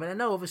America? I mean, I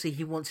know obviously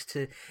he wants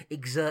to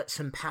exert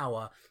some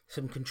power,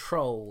 some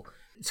control.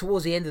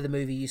 Towards the end of the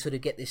movie, you sort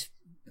of get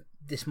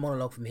this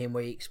monologue from him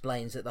where he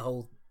explains that the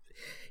whole,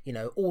 you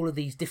know, all of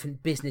these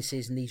different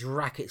businesses and these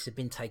rackets have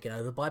been taken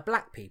over by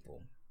black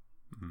people.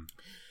 Mm-hmm.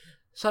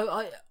 So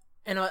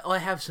I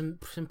have some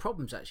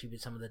problems actually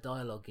with some of the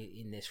dialogue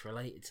in this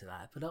related to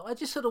that. But I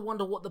just sort of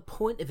wonder what the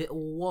point of it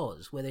all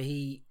was. Whether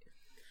he,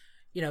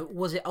 you know,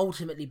 was it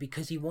ultimately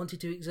because he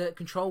wanted to exert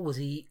control? Was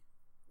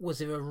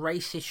there a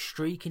racist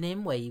streak in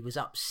him where he was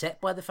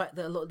upset by the fact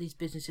that a lot of these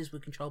businesses were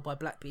controlled by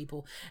black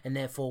people and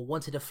therefore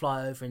wanted to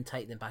fly over and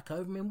take them back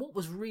over? I mean, what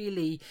was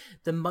really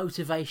the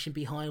motivation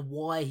behind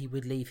why he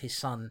would leave his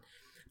son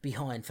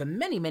behind for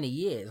many, many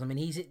years? I mean,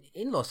 he's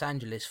in Los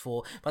Angeles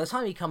by the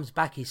time he comes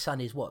back, his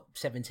son is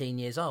 17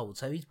 years old.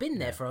 So he's been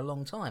there for a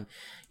long time.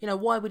 You know,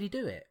 why would he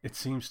do it? It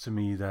seems to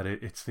me that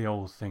it's the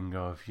old thing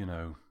of, you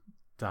know,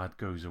 dad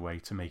goes away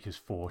to make his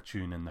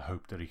fortune in the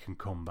hope that he can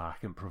come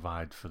back and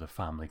provide for the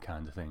family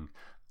kind of thing.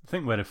 I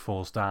think where it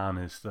falls down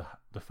is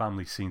the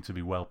family seem to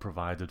be well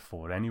provided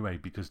for anyway,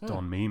 because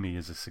Don Mimi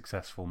is a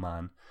successful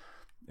man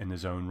in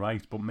his own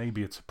right, but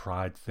maybe it's a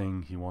pride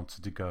thing. He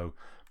wanted to go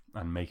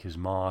and make his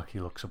mark. He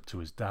looks up to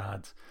his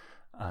dad,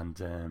 and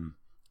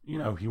you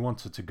know, he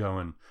wanted to go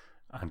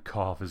and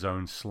carve his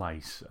own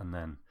slice and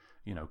then,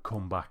 you know,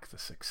 come back to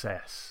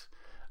success.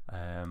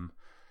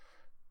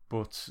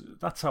 But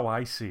that's how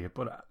I see it.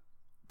 But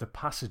the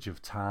passage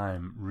of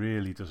time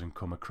really doesn't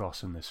come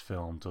across in this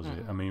film, does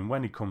it? I mean,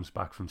 when he comes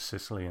back from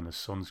Sicily and his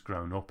son's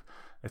grown up,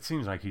 it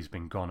seems like he's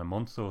been gone a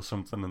month or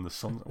something, and the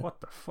son, what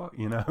the fuck,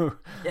 you know?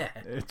 Yeah.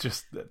 It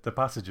just, the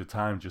passage of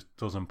time just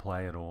doesn't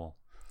play at all.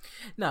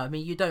 No, I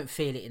mean, you don't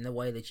feel it in the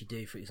way that you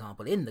do, for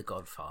example, in The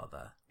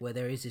Godfather, where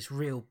there is this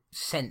real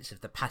sense of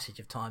the passage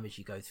of time as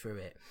you go through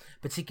it,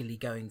 particularly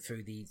going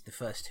through the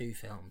first two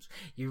films.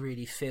 You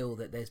really feel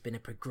that there's been a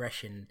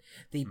progression,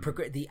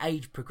 the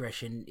age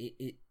progression,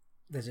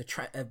 there's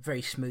a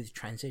very smooth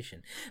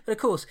transition. But of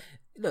course,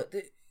 look,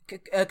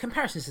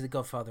 comparisons to The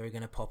Godfather are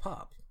going to pop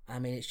up. I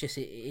mean, it's just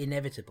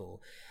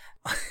inevitable.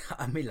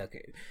 I mean, look,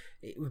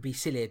 it would be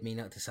silly of me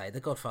not to say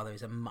The Godfather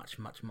is a much,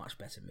 much, much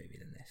better movie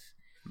than this.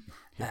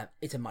 Yeah.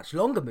 It's a much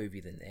longer movie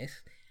than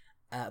this,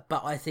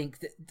 but I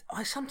think that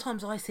I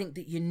think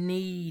that you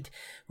need,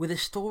 with a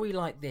story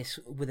like this,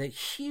 with a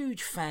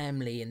huge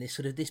family and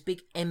this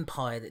big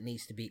empire that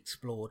needs to be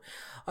explored,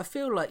 I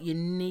feel like you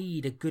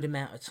need a good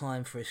amount of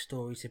time for a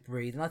story to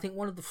breathe. And I think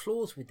one of the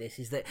flaws with this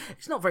is that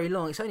it's not very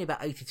long. It's only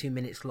about 82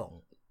 minutes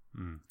long,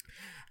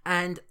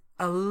 and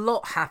a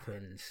lot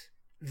happens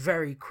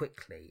very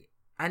quickly,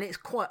 and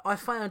I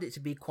found it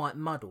to be quite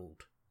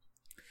muddled.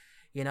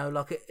 You know,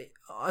 like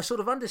I sort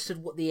of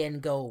understood what the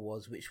end goal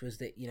was, which was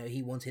that, you know,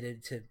 he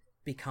wanted to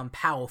become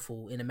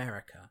powerful in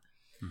America.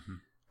 Mm-hmm.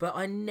 But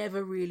I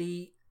never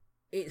really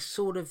it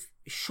sort of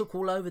shook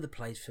all over the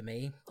place for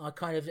me. I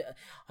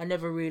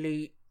never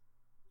really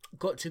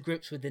got to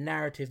grips with the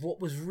narrative. What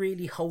was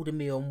really holding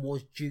me on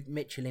was Duke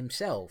Mitchell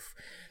himself.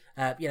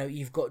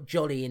 You've got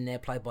Jolly in there,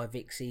 played by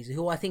Vic Caesar,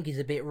 who I think is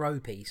a bit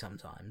ropey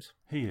sometimes.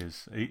 He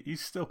is.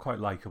 He's still quite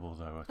likeable,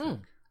 though, I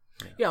think.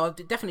 Yeah,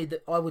 definitely.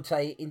 I would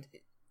say,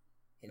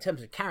 in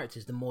terms of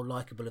characters, the more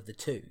likeable of the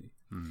two.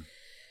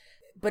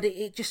 But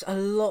it just, a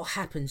lot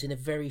happens in a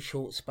very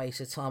short space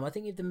of time. I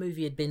think if the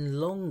movie had been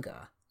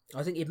longer,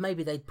 I think if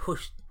maybe they'd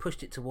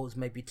pushed it towards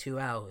maybe 2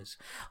 hours,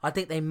 I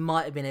think they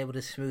might have been able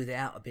to smooth it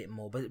out a bit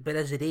more. But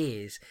as it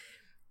is,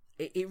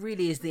 it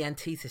really is the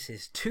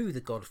antithesis to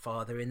The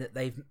Godfather, in that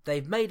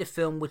they've made a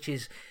film which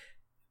is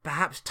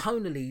perhaps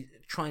tonally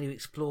trying to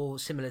explore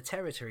similar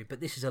territory, but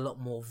this is a lot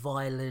more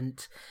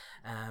violent,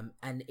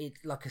 and it,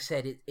 like I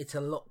said, it's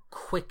a lot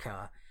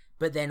quicker.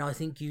 But then I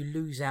think you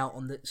lose out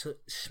on the sort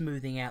of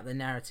smoothing out the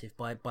narrative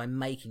by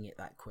making it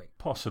that quick.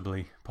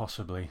 Possibly.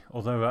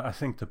 Although I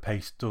think the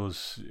pace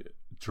does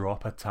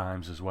drop at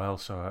times as well.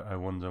 So I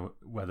wonder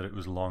whether it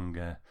was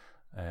longer,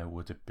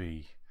 would it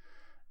be,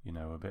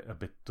 a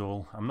bit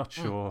dull? I'm not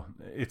sure.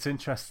 It's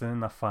interesting in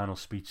that final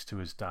speech to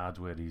his dad,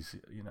 where he's,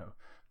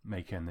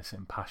 making this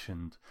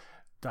impassioned,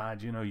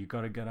 "Dad, you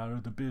got to get out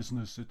of the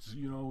business. It's,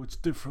 it's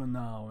different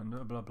now," and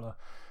blah blah.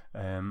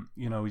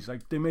 He's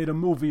like, "They made a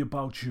movie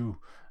about you,"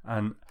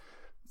 and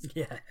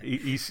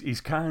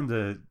he's kind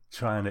of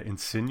trying to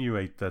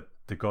insinuate that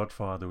The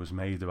Godfather was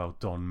made about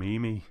Don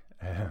Mimi.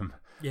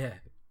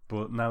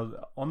 But now,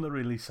 on the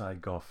release I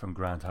got from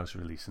Grindhouse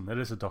Releasing, there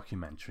is a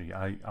documentary.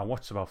 I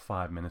watched about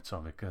 5 minutes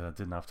of it because I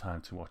didn't have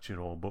time to watch it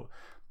all. But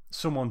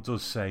someone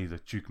does say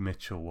that Duke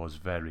Mitchell was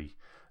very,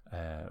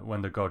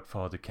 when The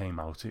Godfather came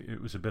out,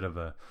 it was a bit of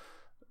a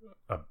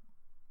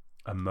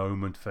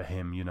moment for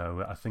him.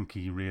 I think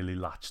he really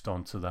latched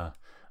onto that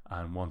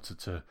and wanted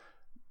to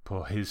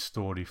put his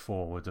story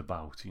forward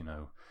about,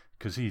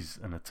 because he's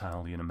an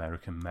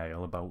Italian-American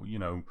male, about,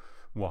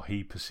 what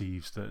he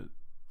perceives the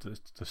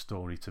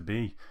story to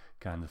be,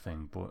 kind of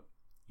thing. But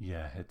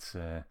yeah,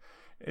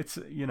 it's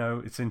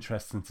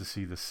interesting to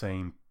see the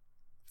same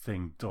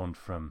thing done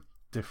from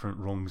different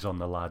rungs on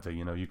the ladder.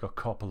 You've got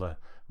Coppola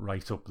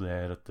right up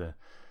there at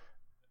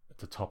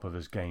the top of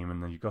his game,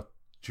 and then you've got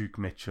Duke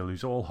Mitchell,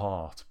 who's all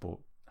heart but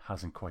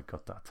hasn't quite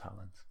got that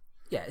talent.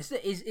 Yeah,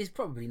 it's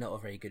probably not a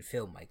very good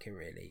filmmaker,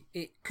 really.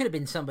 It could have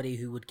been somebody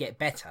who would get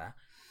better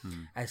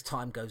as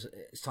time goes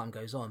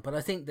on. But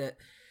I think that,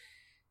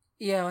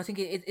 I think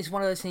it's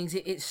one of those things.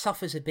 It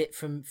suffers a bit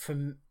from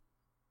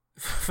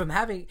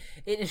having,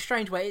 in a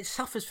strange way, it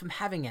suffers from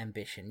having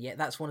ambition. Yet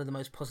that's one of the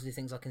most positive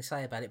things I can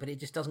say about it. But it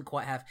just doesn't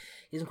quite have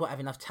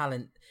enough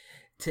talent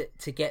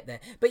to get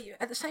there. But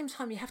at the same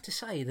time, you have to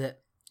say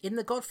that in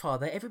The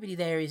Godfather, everybody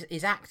there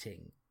is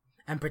acting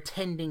and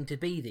pretending to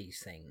be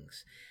these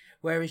things.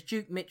 Whereas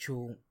Duke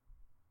Mitchell,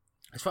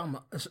 as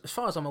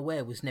far as I'm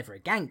aware, was never a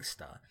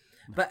gangster,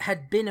 but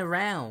had been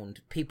around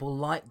people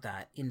like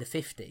that in the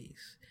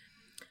 50s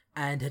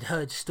and had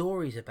heard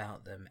stories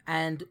about them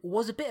and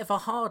was a bit of a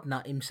hard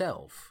nut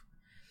himself.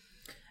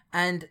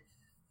 And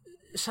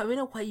so in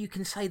a way you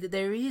can say that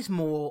there is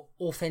more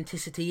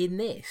authenticity in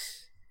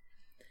this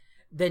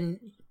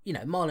than,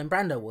 Marlon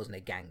Brando wasn't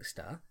a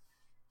gangster.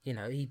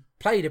 He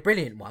played a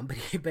brilliant one, but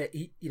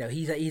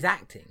he's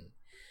acting.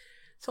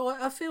 So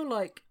I feel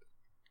like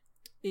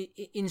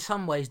in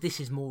some ways this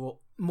is more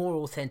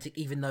authentic,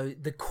 even though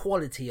the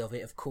quality of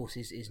it, of course,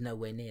 is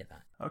nowhere near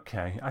that.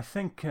 Okay, I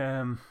think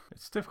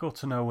it's difficult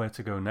to know where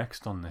to go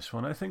next on this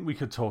one. I think we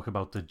could talk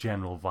about the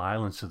general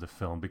violence of the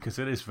film, because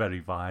it is very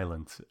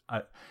violent.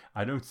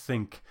 I don't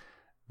think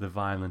the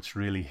violence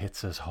really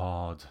hits as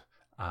hard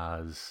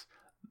as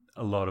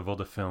a lot of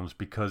other films,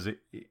 because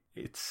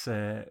it's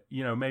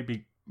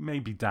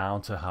maybe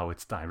down to how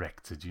it's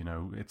directed.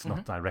 It's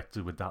not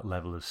directed with that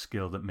level of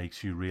skill that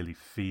makes you really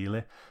feel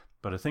it.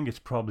 But I think it's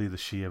probably the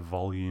sheer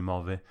volume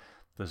of it.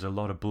 There's a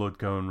lot of blood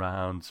going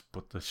round,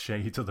 but the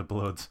shade of the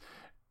blood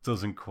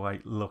doesn't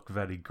quite look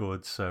very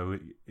good, so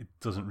it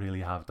doesn't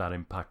really have that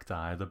impact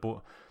either.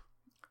 But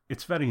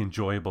it's very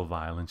enjoyable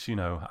violence.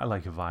 I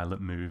like a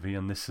violent movie,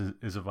 and this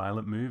is a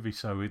violent movie,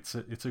 so it's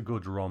a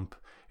good romp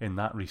in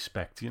that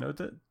respect.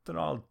 There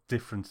are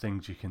different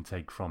things you can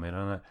take from it,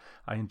 and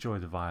I enjoy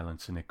the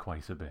violence in it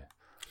quite a bit.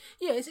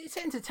 Yeah, it's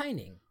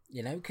entertaining,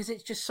 because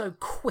it's just so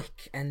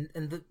quick, and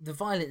the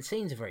violent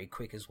scenes are very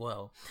quick as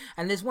well.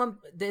 And there's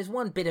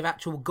one bit of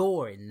actual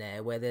gore in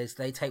there where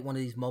they take one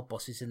of these mob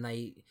bosses and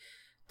they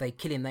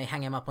kill him. They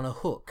hang him up on a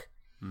hook,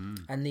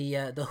 and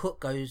the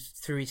hook goes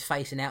through his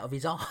face and out of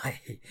his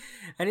eye,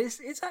 and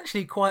it's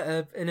actually quite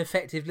an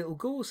effective little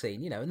gore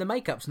scene, and the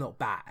makeup's not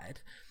bad.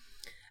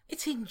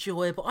 It's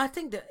enjoyable. I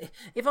think that,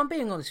 if I'm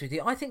being honest with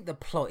you, I think the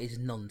plot is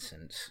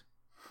nonsense.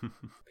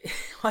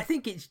 I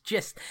think it's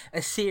just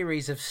a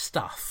series of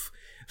stuff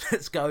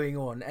that's going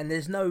on, and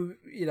there's no,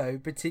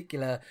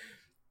 particular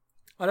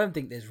I don't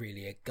think there's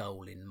really a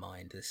goal in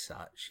mind as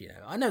such. You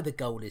know, I know the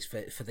goal is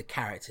for the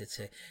character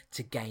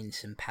to gain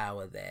some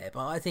power there,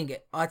 but I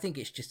think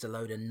it's just a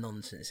load of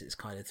nonsense that's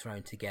kind of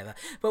thrown together.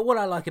 But what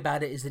I like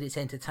about it is that it's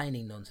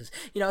entertaining nonsense.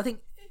 You know, I think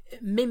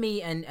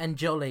Mimi and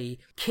Jolly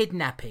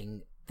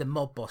kidnapping the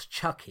mob boss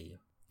Chucky.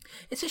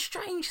 It's a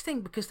strange thing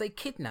because they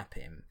kidnap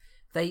him.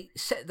 They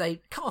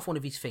cut off one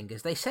of his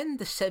fingers. They send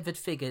the severed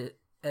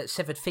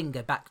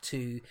finger back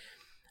to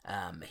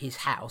his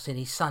house, and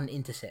his son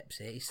intercepts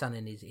it. His son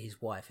and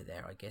his wife are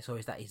there, I guess, or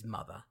is that his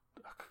mother?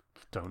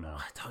 Don't know.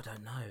 I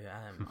don't know.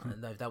 I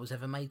don't know if that was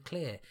ever made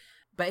clear.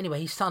 But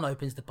anyway, his son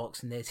opens the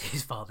box, and there's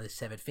his father's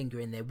severed finger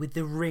in there with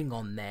the ring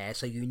on there,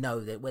 so you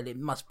know that, well, it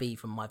must be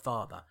from my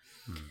father.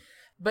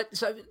 But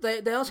so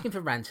they're asking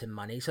for ransom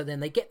money, so then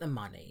they get the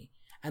money,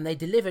 and they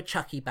deliver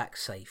Chucky back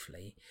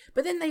safely.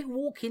 But then they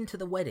walk into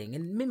the wedding,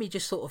 and Mimi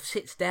just sort of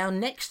sits down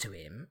next to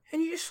him,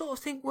 and you just sort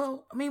of think,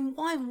 well, I mean,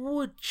 why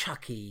would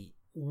Chucky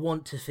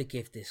want to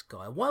forgive this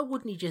guy? Why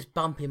wouldn't he just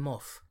bump him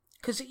off?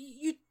 Because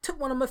you took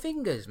one of my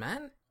fingers,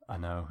 man. I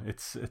know.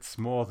 It's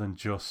more than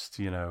just,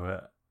 you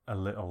know, a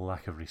little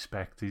lack of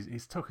respect.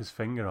 He's took his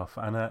finger off,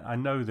 and I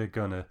know they're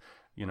gonna,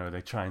 you know,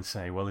 they try and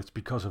say, well, it's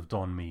because of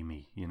Don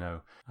Mimi, you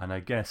know. And I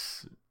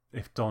guess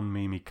if Don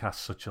Mimi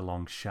casts such a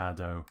long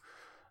shadow,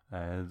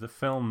 the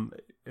film,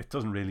 it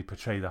doesn't really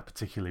portray that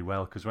particularly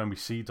well, because when we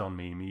see Don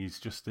Mimi, he's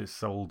just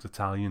this old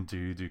Italian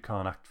dude who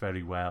can't act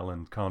very well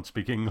and can't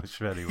speak English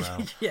very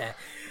well. Yeah,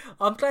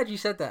 I'm glad you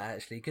said that,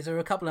 actually, because there were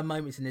a couple of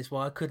moments in this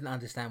where I couldn't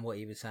understand what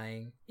he was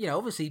saying. You know,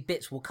 obviously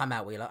bits will come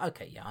out where you're like,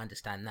 okay, yeah, I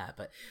understand that,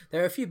 but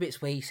there are a few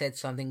bits where he said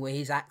something where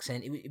his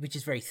accent, which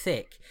is very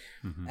thick,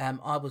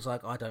 I was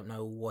like, I don't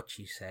know what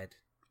you said.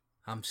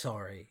 I'm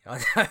sorry.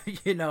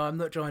 You know, I'm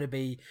not trying to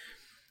be,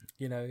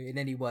 you know, in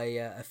any way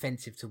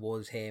offensive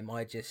towards him.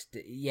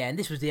 And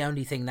this was the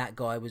only thing that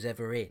guy was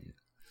ever in.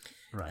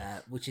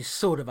 Right. Which is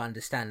sort of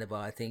understandable,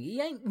 I think.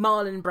 He ain't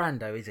Marlon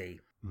Brando, is he?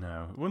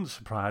 No, it wouldn't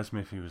surprise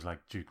me if he was like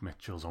Duke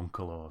Mitchell's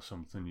uncle or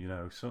something, you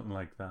know, something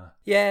like that.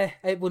 Yeah,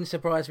 it wouldn't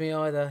surprise me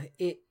either.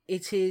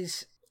 It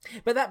is...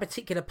 But that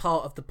particular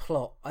part of the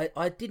plot,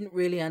 I didn't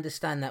really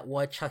understand that,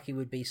 why Chucky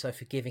would be so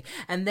forgiving.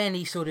 And then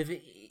he sort of...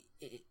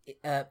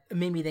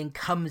 Mimi then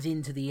comes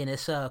into the inner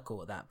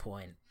circle at that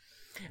point.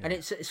 Yeah. And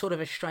it's sort of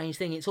a strange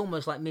thing. It's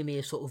almost like Mimi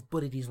has sort of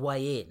bullied his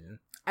way in.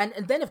 And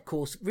then, of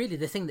course, really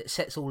the thing that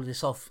sets all of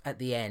this off at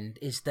the end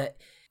is that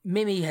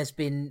Mimi has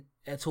been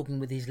talking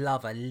with his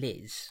lover,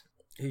 Liz,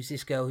 who's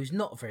this girl who's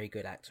not a very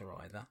good actor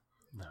either.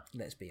 No.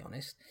 Let's be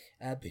honest.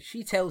 But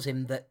she tells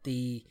him that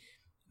the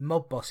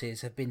mob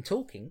bosses have been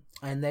talking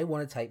and they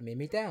want to take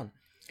Mimi down.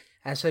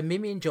 And so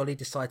Mimi and Jolly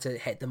decide to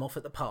head them off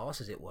at the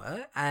pass, as it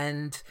were,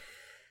 and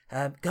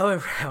go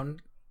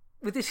around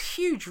with this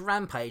huge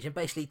rampage and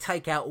basically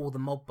take out all the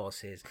mob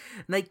bosses.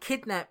 And they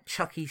kidnap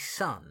Chucky's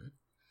son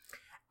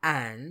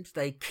and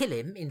they kill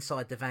him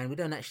inside the van. We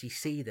don't actually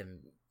see them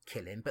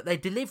kill him, but they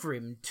deliver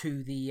him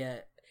to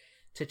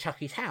to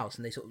Chucky's house,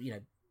 and they sort of, you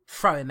know,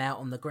 throw him out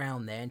on the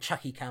ground there, and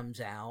Chucky comes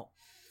out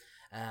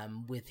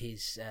with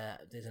his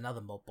there's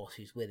another mob boss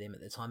who's with him at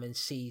the time, and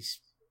sees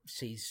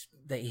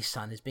that his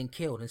son has been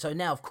killed. And so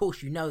now, of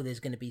course, you know there's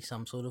going to be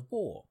some sort of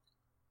war.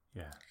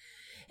 Yeah.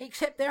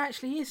 Except there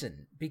actually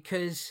isn't,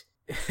 because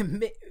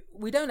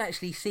we don't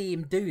actually see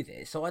him do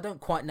this, so I don't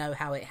quite know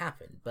how it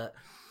happened, but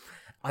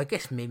I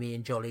guess Mimi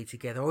and Jolly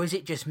together, or is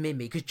it just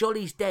Mimi? Because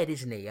Jolly's dead,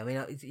 isn't he? I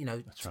mean, you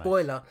know, that's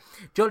spoiler,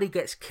 right. Jolly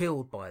gets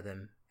killed by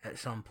them at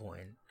some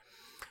point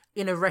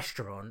in a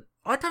restaurant.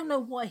 I don't know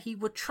why he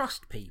would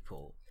trust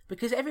people,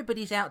 because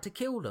everybody's out to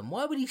kill them.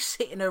 Why would he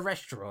sit in a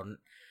restaurant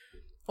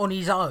on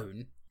his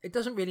own? It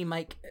doesn't really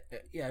make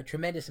a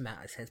tremendous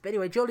amount of sense. But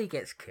anyway, Jolly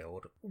gets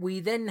killed. We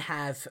then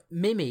have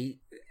Mimi,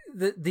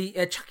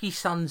 the Chucky's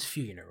son's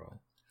funeral.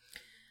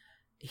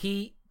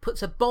 He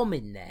puts a bomb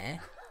in there.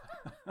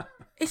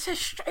 It's a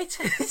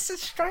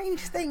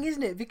strange thing,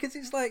 isn't it? Because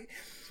it's like...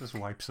 Just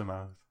wipes them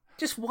out.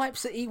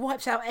 He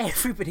wipes out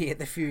everybody at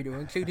the funeral,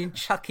 including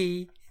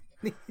Chucky,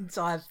 the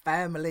entire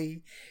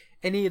family,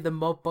 any of the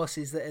mob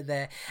bosses that are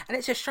there. And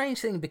it's a strange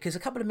thing because a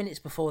couple of minutes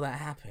before that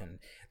happened,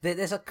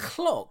 there's a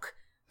clock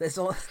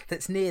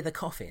that's near the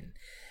coffin.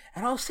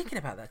 And I was thinking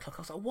about that clock.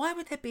 I was like, why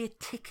would there be a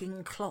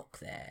ticking clock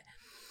there?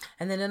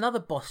 And then another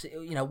boss,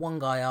 you know, one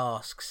guy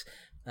asks,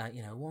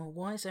 you know, well,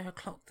 why is there a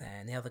clock there?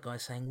 And the other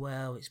guy's saying,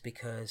 well, it's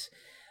because,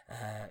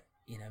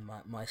 you know,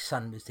 my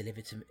son was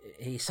delivered to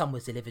his son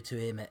was delivered to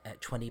him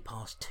at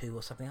 2:20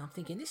 or something. I'm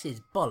thinking, this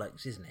is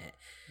bollocks, isn't it?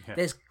 Yeah.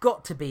 There's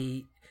got to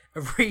be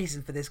a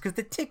reason for this, because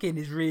the ticking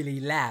is really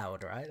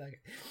loud, right?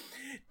 Like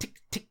tick,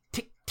 tick,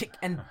 tick, tick,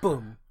 and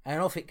boom,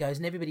 and off it goes,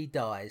 and everybody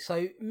dies.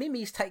 So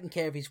Mimi's taking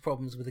care of his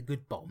problems with a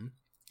good bomb.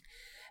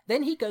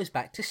 Then he goes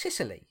back to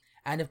Sicily.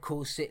 And of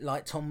course,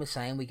 like Tom was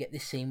saying, we get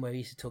this scene where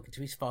he's talking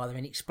to his father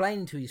and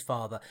explaining to his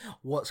father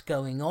what's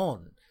going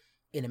on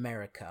in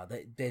America,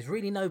 that there's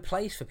really no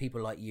place for people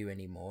like you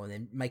anymore, and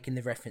then making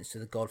the reference to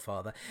The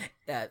Godfather.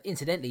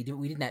 Incidentally,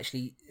 we didn't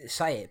actually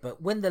say it,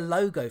 but when the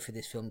logo for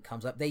this film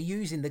comes up, they're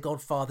using The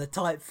Godfather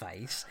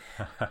typeface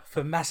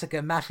for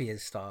Massacre Mafia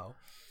Style.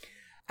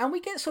 And we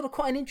get sort of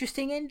quite an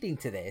interesting ending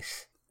to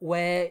this,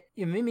 where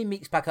Mimi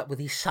meets back up with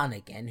his son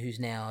again, who's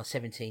now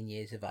 17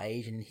 years of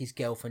age, and his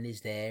girlfriend is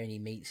there, and he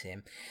meets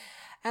him.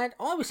 And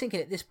I was thinking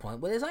at this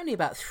point, well, there's only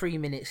about 3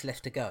 minutes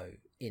left to go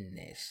in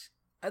this.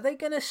 Are they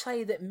going to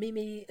say that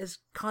Mimi has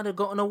kind of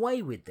gotten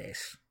away with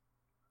this?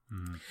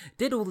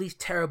 Did all these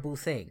terrible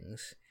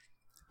things,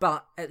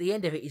 but at the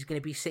end of it, he's going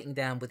to be sitting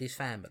down with his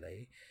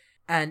family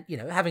and,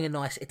 having a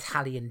nice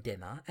Italian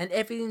dinner, and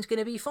everything's going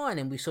to be fine.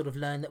 And we sort of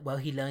learn that, well,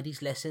 he learned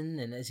his lesson,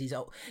 and as he's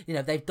old,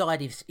 they've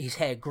dyed his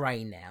hair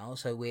grey now,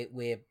 so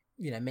we're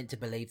meant to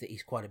believe that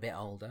he's quite a bit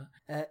older.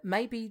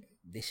 Maybe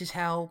this is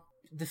how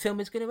the film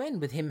is going to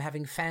end, with him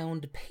having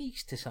found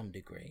peace to some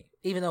degree.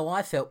 Even though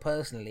I felt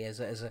personally, as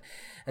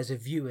a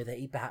viewer, that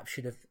he perhaps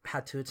should have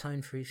had to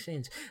atone for his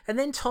sins. And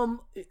then,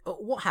 Tom,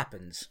 what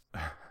happens?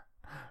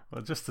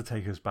 Well, just to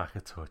take us back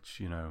a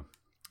touch,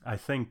 I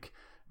think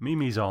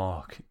Mimi's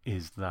arc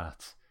is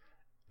that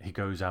he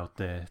goes out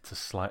there to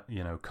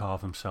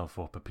carve himself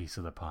up a piece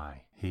of the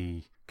pie.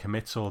 He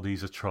commits all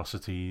these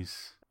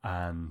atrocities,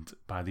 and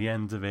by the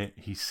end of it,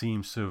 he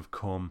seems to have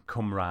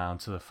come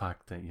round to the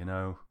fact that,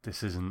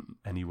 this isn't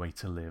any way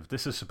to live.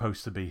 This is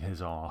supposed to be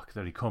his arc,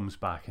 that he comes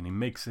back and he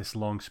makes this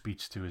long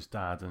speech to his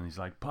dad, and he's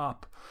like,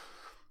 Pop,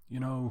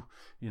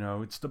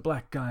 it's the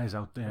black guys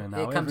out there now.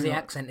 Here comes the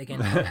accent again.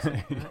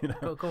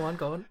 Go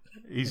on.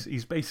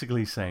 He's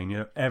basically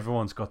saying,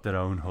 everyone's got their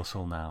own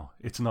hustle now.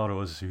 It's not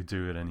us who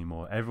do it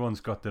anymore.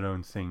 Everyone's got their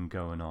own thing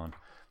going on.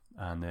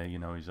 And,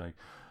 he's like,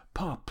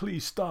 Pop,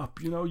 please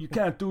stop. You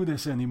can't do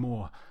this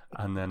anymore.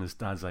 And then his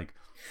dad's like,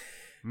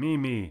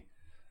 Mimi,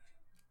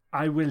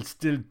 I will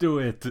still do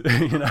it.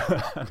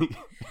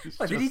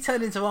 Did he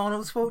turn into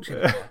Arnold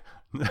Schwarzenegger?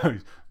 No,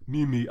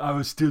 Mimi, I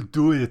will still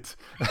do it.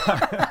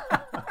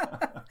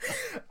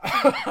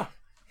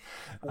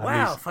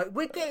 Wow,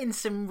 we're getting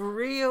some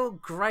real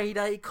grade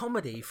A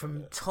comedy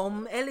from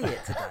Tom Elliott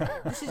today.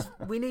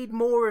 We need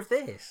more of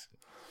this.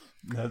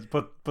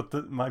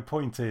 My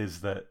point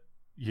is that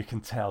you can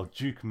tell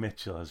Duke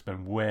Mitchell has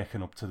been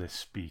working up to this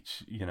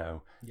speech,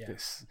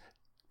 this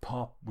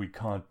Pop, we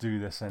can't do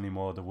this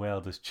anymore, the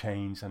world has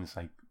changed, and it's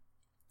like,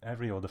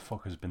 every other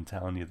fucker's been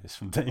telling you this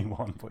from day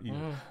one, but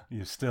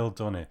you've still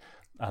done it.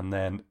 And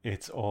then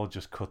it's all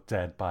just cut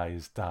dead by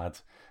his dad,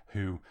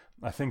 who,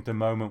 I think the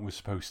moment was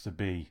supposed to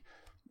be,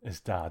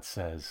 his dad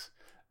says,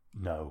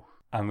 no,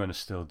 I'm going to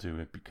still do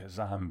it because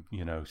I'm,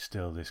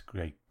 still this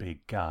great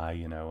big guy,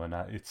 and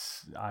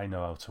I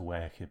know how to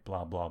work it,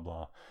 blah, blah,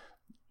 blah.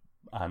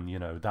 And,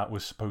 that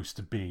was supposed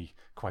to be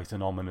quite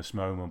an ominous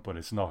moment, but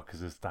it's not,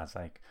 because his dad's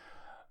like,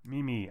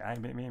 Mimi,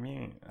 and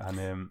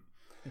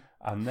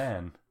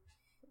then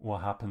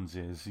what happens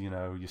is,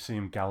 you see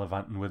him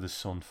gallivanting with his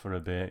son for a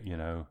bit,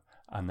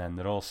 and then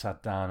they're all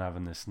sat down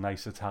having this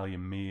nice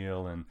Italian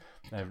meal, and,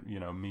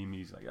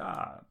 Mimi's like,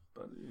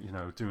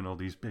 doing all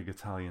these big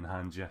Italian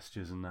hand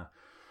gestures and that.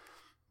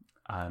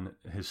 And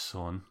his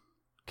son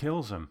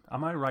kills him.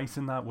 Am I right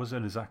in that? Was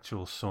it his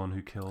actual son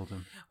who killed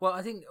him? Well,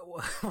 I think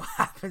what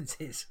happens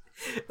is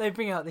they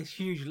bring out this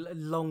huge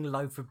long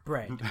loaf of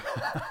bread.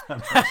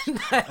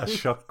 A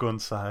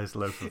shotgun-sized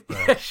loaf of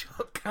bread.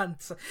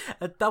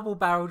 A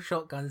double-barreled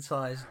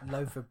shotgun-sized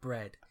loaf of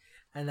bread.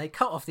 And they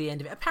cut off the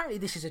end of it. Apparently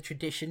this is a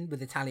tradition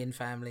with Italian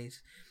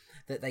families,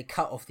 that they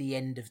cut off the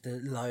end of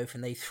the loaf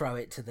and they throw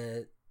it to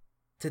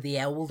the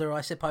elder,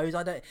 I suppose.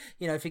 I don't,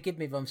 forgive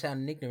me if I'm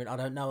sounding ignorant. I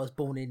don't know. I was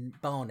born in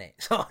Barnet,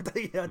 so I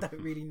don't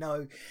really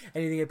know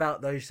anything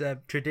about those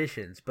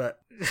traditions. But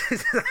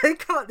they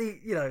cut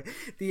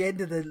the end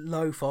of the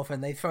loaf off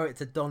and they throw it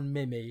to Don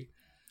Mimi,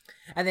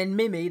 and then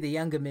Mimi, the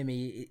younger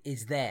Mimi,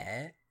 is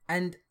there,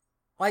 and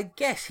I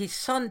guess his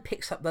son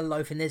picks up the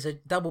loaf and there's a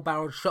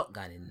double-barreled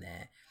shotgun in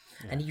there,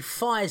 and he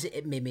fires it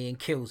at Mimi and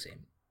kills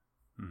him.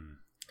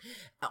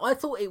 I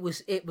thought it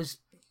was.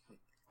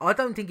 I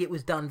don't think it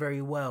was done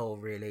very well,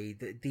 really.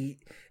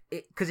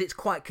 Because it's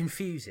quite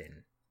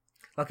confusing.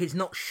 Like, it's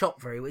not shot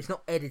very well. It's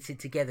not edited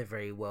together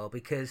very well,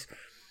 because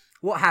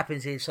what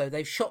happens is, so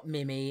they've shot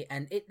Mimi,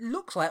 and it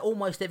looks like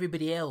almost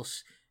everybody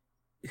else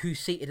who's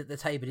seated at the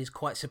table is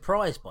quite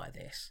surprised by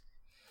this.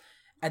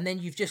 And then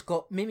you've just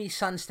got Mimi's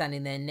son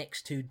standing there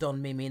next to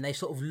Don Mimi, and they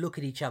sort of look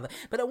at each other.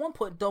 But at one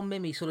point, Don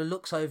Mimi sort of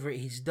looks over at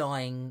his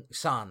dying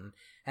son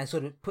and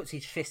sort of puts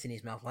his fist in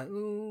his mouth like,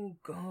 oh,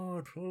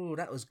 God, oh,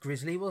 that was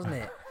grisly, wasn't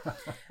it?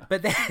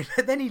 but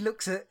then he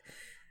looks at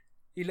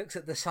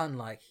the son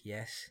like,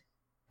 yes.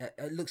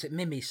 Looks at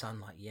Mimi's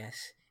son like,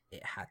 yes,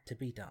 it had to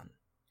be done.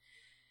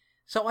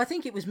 So I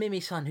think it was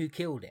Mimi's son who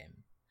killed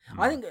him.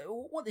 I think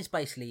what this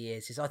basically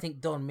is I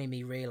think Don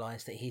Mimi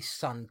realised that his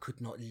son could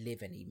not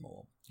live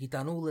anymore. He'd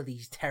done all of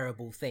these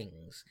terrible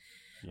things.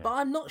 Yeah. But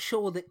I'm not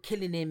sure that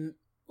killing him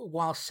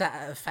while sat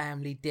at a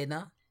family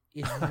dinner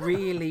is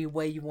really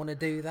where you want to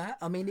do that.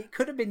 I mean, it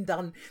could have been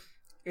done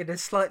in a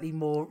slightly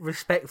more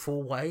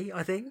respectful way,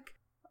 I think.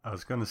 I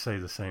was going to say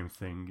the same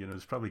thing.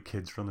 There's probably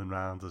kids running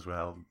around as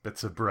well,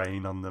 bits of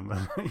brain on them.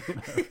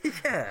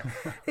 Yeah,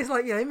 it's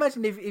like,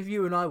 imagine if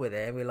you and I were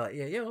there and we're like,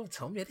 oh,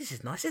 Tom, this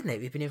is nice, isn't it?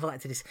 We've been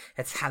invited to this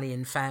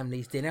Italian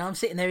family's dinner. I'm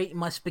sitting there eating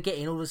my spaghetti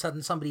and all of a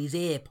sudden somebody's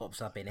ear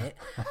pops up in it.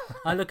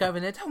 I look over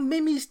and they're, oh,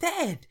 Mimi's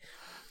dead.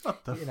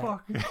 What the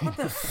fuck? What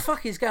the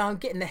fuck is going on? I'm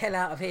getting the hell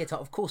out of here.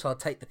 Of course, I'll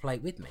take the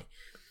plate with me.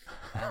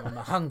 I'm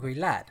a hungry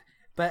lad.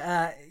 But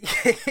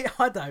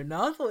I don't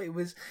know. I thought it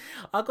was...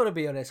 I've got to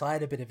be honest, I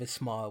had a bit of a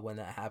smile when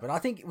that happened. I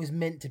think it was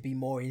meant to be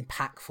more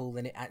impactful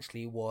than it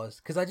actually was,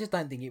 because I just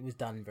don't think it was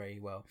done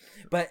very well.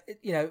 But,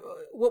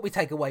 what we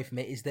take away from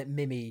it is that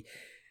Mimi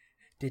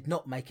did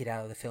not make it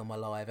out of the film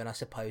alive, and I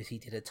suppose he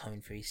did atone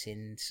for his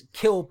sins,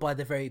 killed by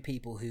the very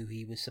people who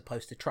he was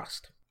supposed to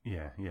trust.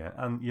 Yeah.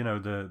 And,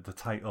 the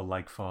title,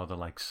 Like Father,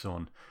 Like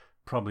Son,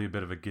 probably a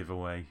bit of a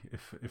giveaway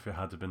if it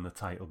had been the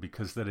title,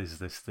 because there is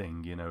this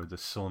thing, the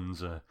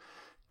sons are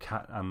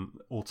cat, and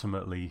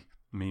ultimately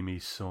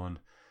Mimi's son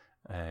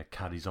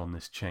carries on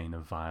this chain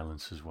of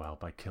violence as well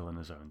by killing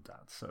his own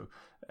dad. So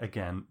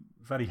again,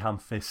 very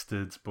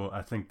ham-fisted, but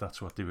I think that's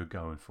what they were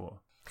going for.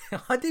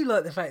 I do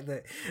like the fact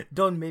that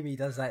Don Mimi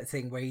does that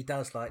thing where he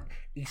does, like,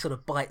 he sort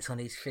of bites on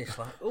his fist,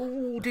 like,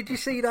 oh, did you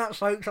see that,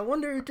 folks? I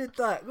wonder who did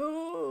that.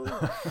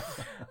 Oh.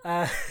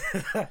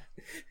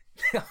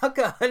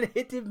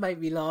 It did make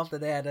me laugh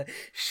that they had a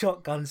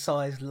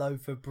shotgun-sized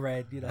loaf of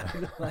bread,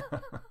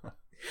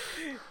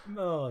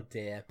 Oh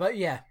dear. But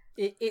yeah,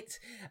 it's.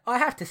 I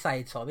have to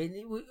say, Tom,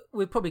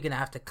 we're probably going to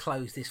have to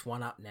close this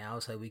one up now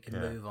so we can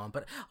move on.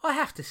 But I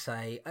have to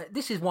say,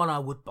 this is one I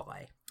would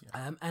buy,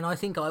 and I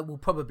think I will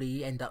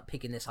probably end up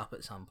picking this up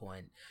at some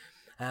point.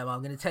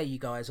 I'm going to tell you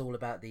guys all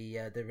about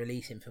the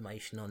release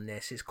information on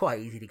this. It's quite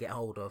easy to get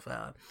hold of.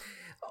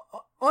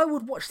 I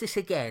would watch this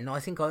again. I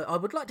think I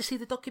would like to see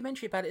the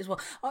documentary about it as well.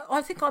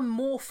 I think I'm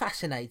more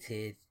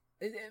fascinated.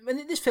 And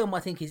this film, I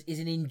think, is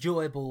an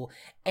enjoyable,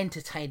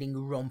 entertaining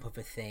romp of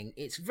a thing.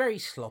 It's very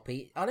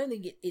sloppy. I don't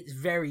think it's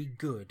very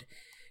good,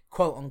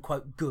 quote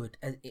unquote good,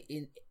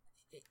 in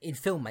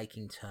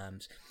filmmaking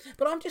terms.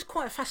 But I'm just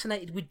quite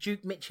fascinated with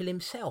Duke Mitchell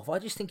himself. I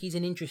just think he's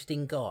an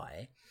interesting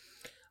guy.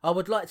 I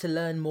would like to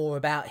learn more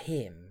about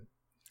him.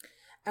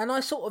 And I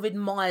sort of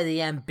admire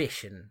the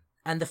ambition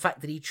and the fact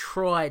that he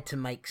tried to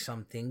make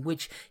something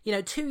which,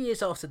 2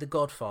 years after The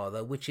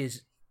Godfather, which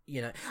is,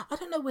 I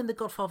don't know when The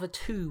Godfather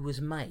 2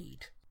 was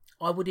made.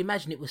 I would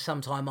imagine it was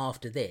sometime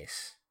after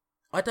this.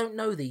 I don't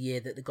know the year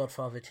that The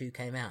Godfather 2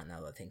 came out,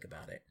 now that I think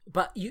about it.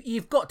 But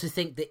you've got to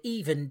think that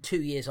even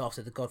 2 years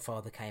after The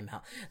Godfather came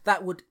out,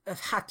 that would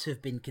have had to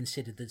have been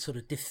considered the sort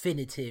of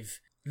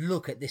definitive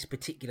look at this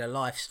particular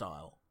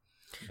lifestyle.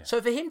 Yeah.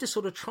 So for him to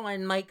sort of try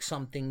and make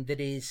something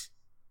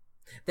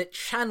that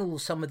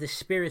channels some of the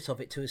spirit of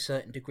it to a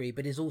certain degree,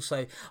 but is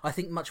also, I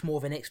think, much more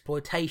of an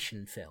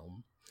exploitation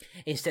film,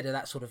 instead of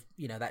that sort of,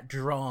 that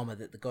drama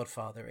that The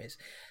Godfather is.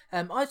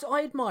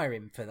 I admire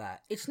him for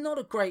that. It's not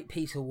a great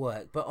piece of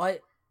work, but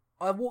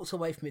I walked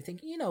away from it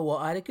thinking, you know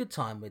what, I had a good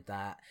time with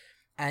that.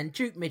 And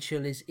Duke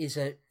Mitchell is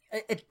a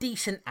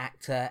decent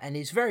actor and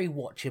is very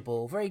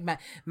watchable, very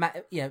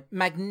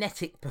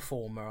magnetic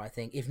performer, I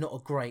think, if not a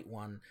great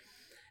one.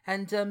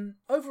 And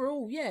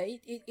overall, yeah,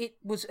 it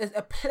was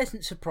a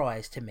pleasant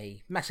surprise to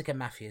me, Massacre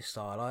Mafia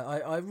Style.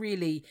 I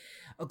really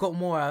got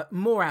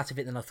more out of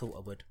it than I thought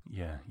I would.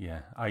 Yeah.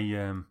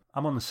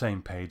 I'm on the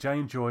same page. I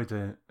enjoyed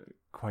it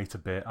quite a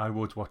bit. I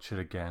would watch it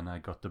again. I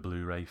got the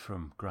Blu-ray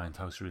from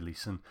Grindhouse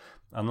Releasing.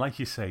 And like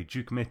you say,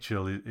 Duke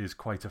Mitchell is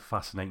quite a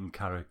fascinating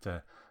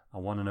character. I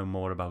want to know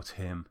more about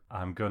him.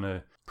 I'm going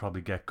to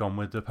probably get Gone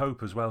with the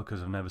Pope as well,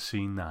 because I've never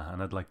seen that,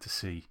 and I'd like to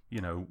see,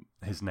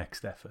 his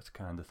next effort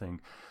kind of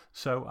thing.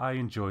 So I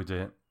enjoyed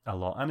it a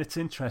lot. And it's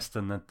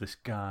interesting that this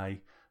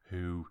guy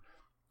who,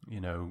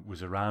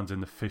 was around in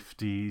the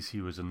 50s,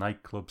 he was a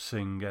nightclub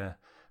singer.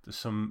 There's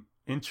some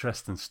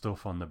interesting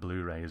stuff on the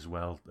Blu-ray as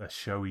well. A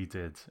show he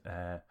did,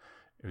 it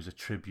was a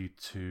tribute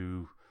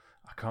to,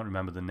 I can't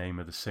remember the name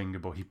of the singer,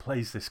 but he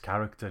plays this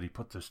character. He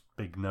put this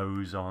big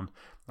nose on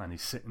and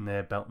he's sitting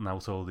there belting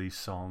out all these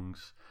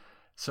songs.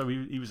 So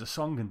he was a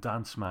song and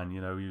dance man, he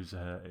was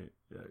a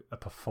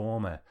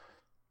performer.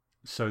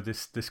 So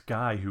this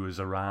guy who was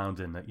around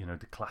in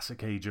the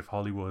classic age of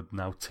Hollywood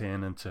now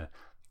turned into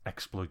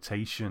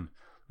exploitation.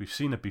 We've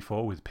seen it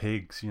before with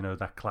Pigs,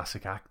 that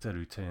classic actor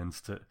who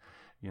turns to,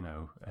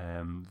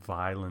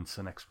 violence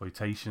and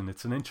exploitation.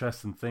 It's an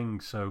interesting thing.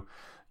 So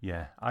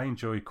yeah, I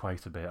enjoy it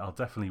quite a bit. I'll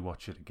definitely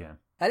watch it again.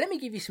 Let me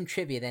give you some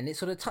trivia then. It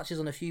sort of touches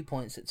on a few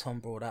points that Tom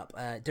brought up.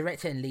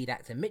 Director and lead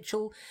actor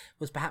Mitchell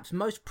was perhaps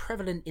most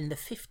prevalent in the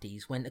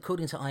 50s when,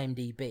 according to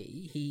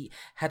IMDb, he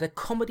had a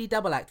comedy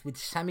double act with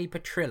Sammy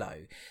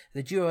Petrillo.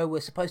 The duo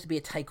were supposed to be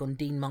a take on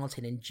Dean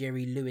Martin and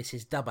Jerry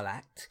Lewis's double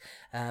act,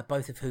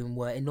 both of whom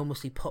were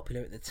enormously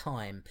popular at the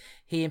time.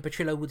 He and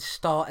Petrillo would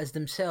star as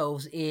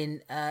themselves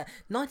in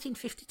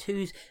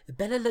 1952's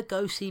Bela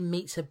Lugosi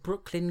Meets a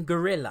Brooklyn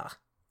Gorilla,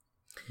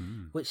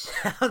 which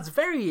sounds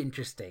very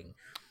interesting.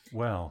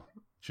 Well,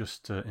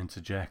 just to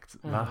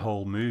interject, that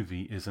whole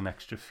movie is an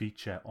extra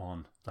feature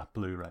on that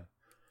Blu-ray.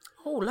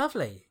 Oh,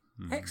 lovely.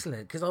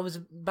 Excellent, because I was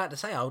about to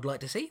say I would like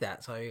to see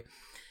that. So,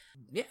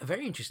 yeah,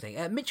 very interesting.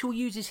 Mitchell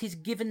uses his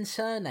given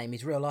surname,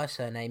 his real life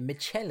surname,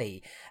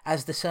 Michelli,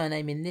 as the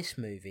surname in this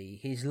movie.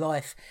 His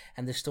life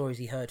and the stories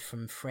he heard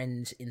from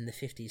friends in the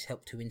 50s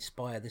helped to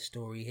inspire the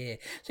story here.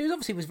 So he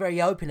obviously was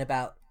very open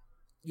about,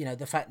 you know,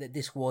 the fact that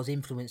this was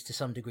influenced to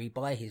some degree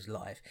by his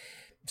life.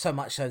 So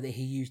much so that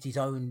he used his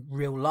own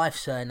real life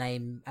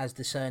surname as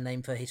the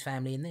surname for his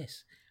family in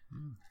this.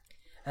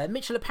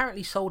 Mitchell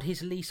apparently sold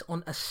his lease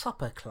on a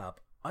supper club.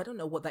 I don't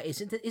know what that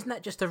is. Isn't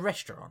that just a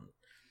restaurant?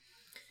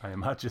 I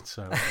imagine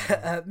so.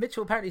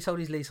 Mitchell apparently sold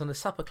his lease on a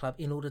supper club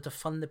in order to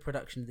fund the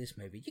production of this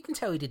movie. You can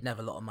tell he didn't have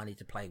a lot of money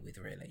to play with,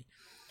 really.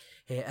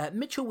 Here,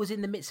 Mitchell was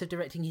in the midst of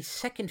directing his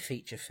second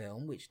feature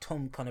film, which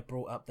Tom kind of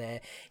brought up there,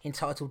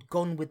 entitled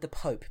Gone with the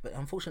Pope, but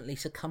unfortunately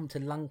succumbed to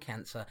lung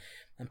cancer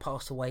and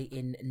passed away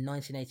in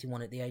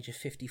 1981 at the age of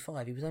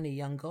 55. He was only a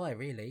young guy,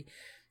 really.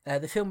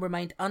 The film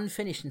remained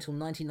unfinished until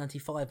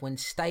 1995 when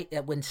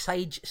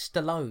Sage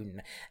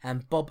Stallone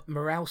and Bob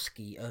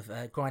Murawski of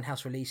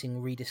Grindhouse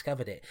Releasing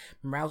rediscovered it.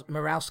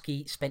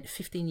 Murawski spent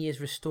 15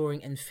 years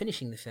restoring and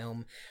finishing the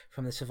film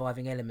from the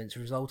surviving elements,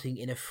 resulting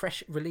in a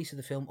fresh release of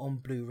the film on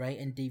Blu-ray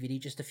and DVD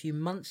just a few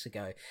months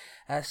ago.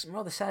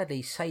 Rather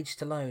sadly, Sage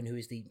Stallone, who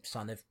is the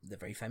son of the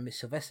very famous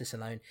Sylvester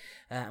Stallone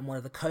and one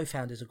of the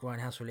co-founders of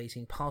Grindhouse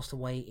Releasing, passed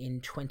away in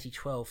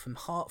 2012 from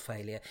heart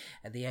failure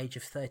at the age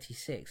of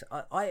 36.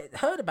 I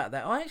heard about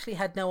that. I actually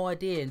had no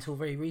idea until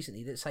very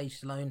recently that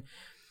Sage Stallone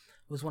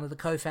was one of the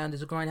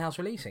co-founders of Grindhouse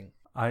Releasing.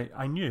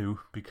 I knew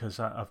because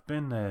I've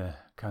been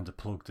kind of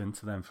plugged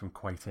into them from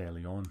quite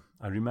early on.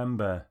 I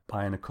remember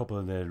buying a couple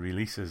of their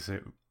releases.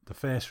 The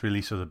first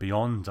release of The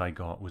Beyond I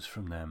got was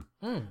from them.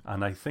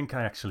 And I think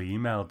I actually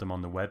emailed them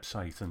on the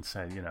website and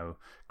said, you know,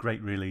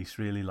 great release,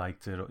 really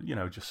liked it, or, you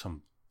know, just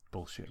some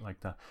bullshit like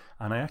that.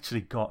 And I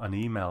actually got an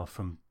email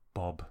from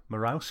Bob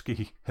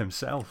Murawski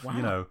himself,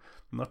 you know,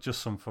 not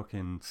just some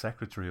fucking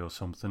secretary or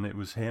something. It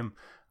was him.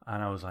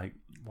 And I was like,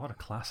 what a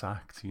class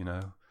act, you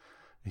know.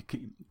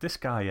 This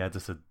guy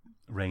edited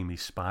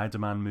Raimi's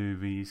Spider-Man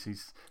movies.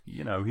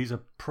 He's a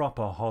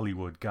proper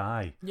Hollywood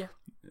guy. Yeah.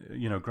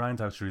 You know,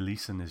 Grindhouse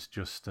Releasing is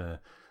just,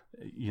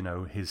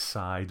 his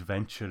side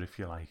venture, if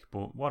you like.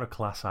 But what a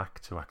class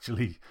act to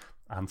actually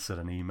answer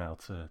an email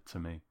to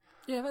me.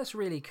 Yeah, that's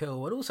really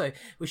cool. And also,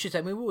 we should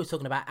say, we're always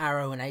talking about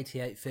Arrow and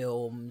 88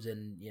 Films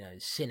and, you know,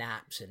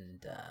 Synapse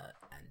and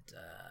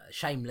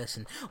Shameless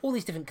and all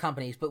these different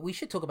companies, but we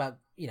should talk about,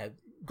 you know,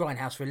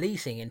 Grindhouse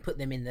Releasing and put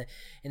them in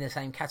the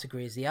same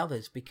category as the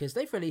others, because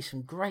they've released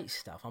some great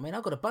stuff. I mean,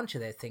 I've got a bunch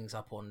of their things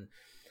up on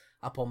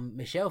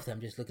my shelf there.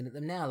 I'm just looking at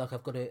them now. Like,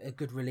 I've got a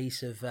good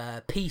release of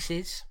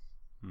Pieces,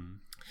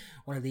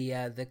 one of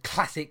the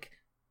classic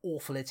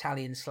awful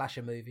Italian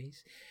slasher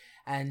movies,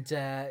 and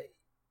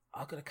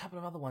I've got a couple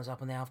of other ones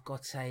up on there. I've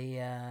got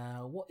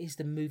what is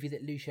the movie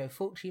that Lucio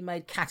Fulci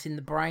made? Cat in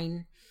the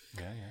Brain.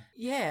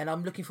 Yeah, and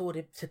I'm looking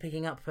forward to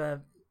picking up,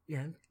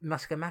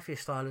 Massacre Mafia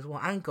Style as well,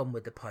 and Gone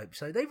with the Pope.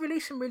 So they've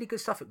released some really good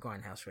stuff at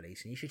Grindhouse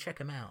Release, and you should check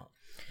them out.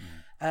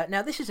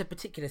 Now, this is a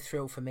particular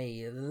thrill for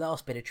me. The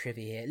last bit of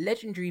trivia here.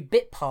 Legendary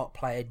bit part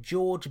player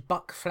George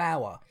Buck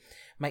Flower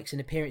makes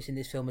an appearance in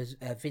this film as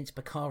Vince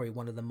Beccari,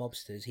 one of the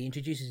mobsters. He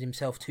introduces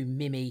himself to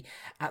Mimi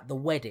at the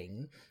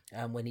wedding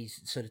when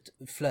he's sort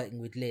of flirting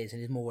with Liz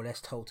and is more or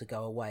less told to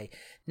go away.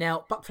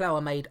 Now, Buck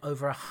Flower made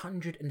over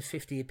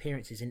 150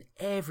 appearances in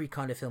every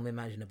kind of film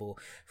imaginable,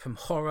 from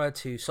horror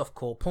to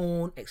softcore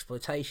porn,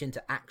 exploitation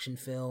to action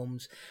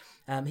films.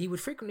 He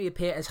would frequently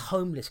appear as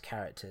homeless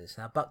characters.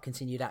 Now, Buck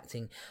continued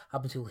acting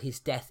up until his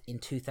death in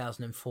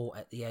 2004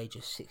 at the age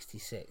of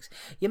 66.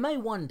 You may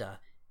wonder,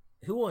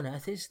 who on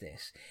earth is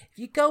this? If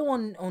you go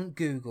on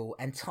Google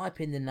and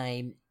type in the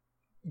name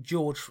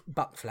George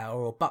Buckflower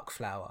or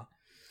Buckflower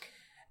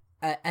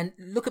and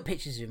look at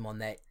pictures of him on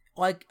there,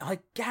 I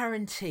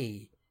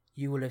guarantee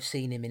you will have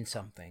seen him in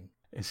something.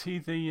 Is he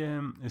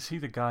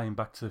the guy in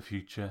Back to the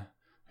Future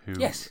who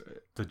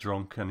the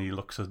drunk and he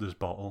looks at his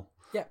bottle?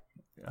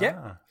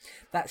 Yeah,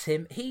 that's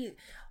him.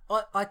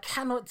 I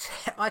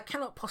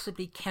cannot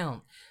possibly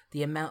count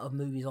the amount of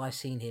movies I've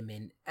seen him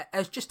in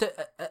as just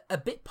a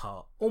bit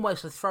part,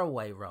 almost a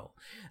throwaway role.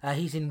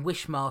 He's in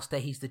Wishmaster.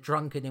 He's the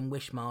drunkard in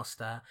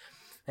Wishmaster.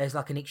 There's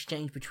like an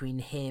exchange between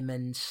him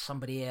and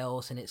somebody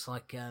else, and it's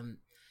like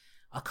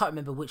I can't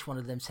remember which one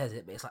of them says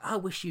it, but it's like, I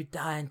wish you'd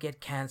die and get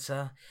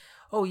cancer.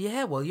 Oh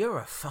yeah, well you're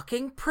a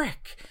fucking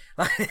prick.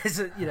 Like,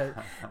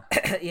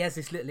 he has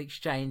this little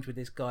exchange with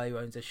this guy who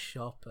owns a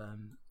shop.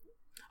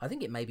 I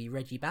think it may be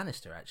Reggie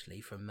Bannister, actually,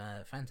 from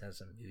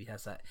Phantasm, who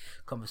has that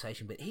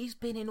conversation. But he's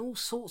been in all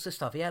sorts of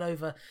stuff. He had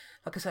over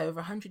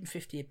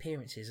 150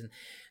 appearances. And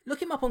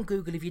look him up on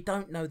Google if you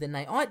don't know the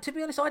name. To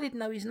be honest, I didn't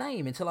know his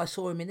name until I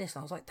saw him in this.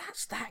 And I was like,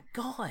 that's that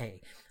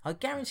guy. I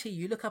guarantee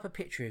you look up a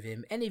picture of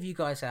him. Any of you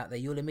guys out there,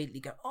 you'll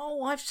immediately go,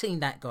 oh, I've seen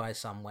that guy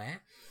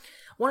somewhere.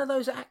 One of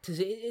those actors.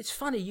 It's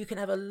funny, you can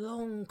have a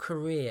long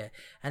career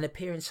and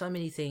appear in so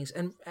many things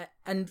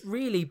and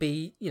really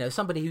be,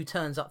 somebody who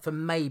turns up for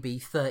maybe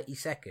 30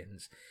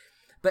 seconds,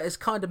 but has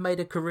kind of made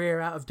a career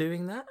out of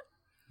doing that.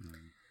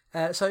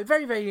 So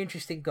very, very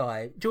interesting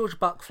guy. George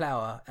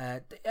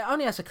Buckflower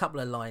only has a couple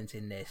of lines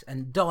in this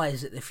and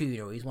dies at the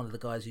funeral. He's one of the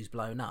guys who's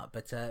blown up,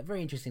 but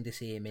very interesting to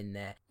see him in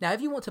there. Now,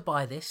 if you want to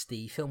buy this,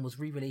 the film was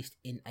re-released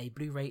in a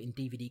Blu-ray and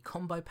DVD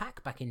combo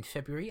pack back in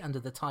February under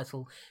the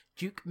title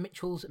Duke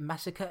Mitchell's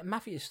Massacre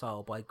Mafia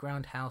Style by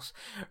Groundhouse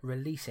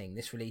Releasing.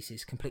 This release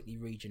is completely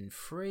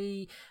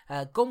region-free.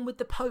 Gone with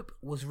the Pope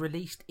was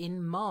released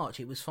in March.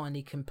 It was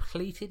finally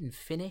completed and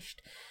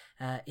finished.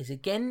 Is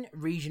again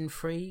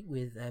region-free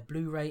with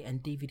Blu-ray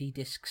and DVD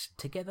discs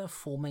together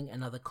forming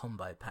another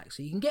combo pack.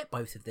 So you can get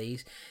both of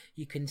these.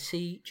 You can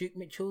see Duke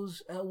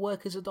Mitchell's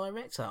work as a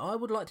director. I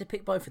would like to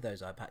pick both of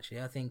those up,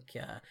 actually. I think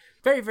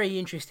very, very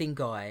interesting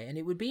guy. And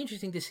it would be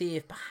interesting to see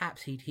if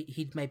perhaps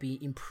he'd maybe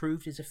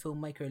improved as a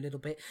filmmaker a little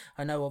bit.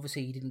 I know,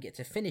 obviously, he didn't get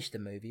to finish the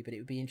movie, but it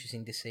would be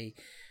interesting to see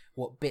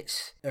what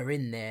bits are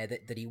in there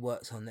that he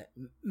works on. That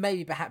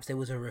maybe perhaps there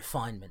was a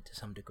refinement to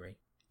some degree.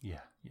 Yeah,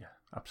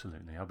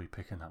 absolutely. I'll be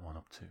picking that one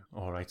up too.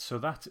 All right, so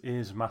that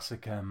is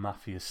Massacre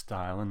Mafia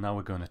Style, and now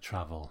we're going to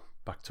travel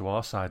back to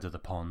our side of the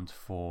pond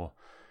for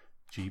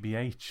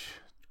GBH.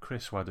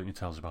 Chris, why don't you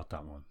tell us about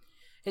that one?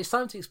 It's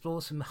time to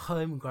explore some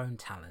homegrown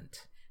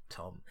talent,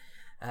 Tom.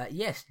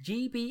 Yes,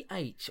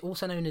 GBH,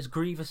 also known as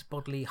Grievous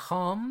Bodily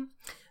Harm,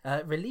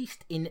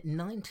 released in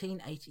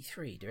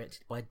 1983,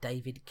 directed by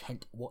David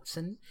Kent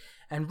Watson,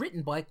 and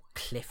written by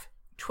Cliff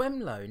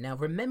Twemlow. Now,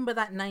 remember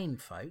that name,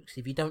 folks,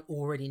 if you don't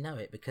already know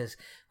it, because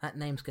that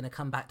name's going to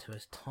come back to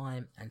us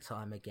time and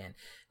time again.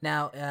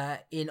 Now,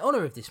 in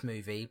honour of this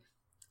movie,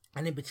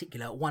 and in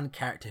particular one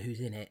character who's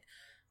in it,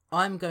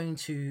 I'm going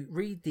to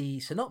read the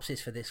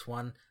synopsis for this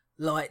one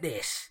like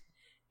this,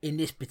 in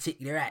this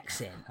particular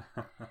accent.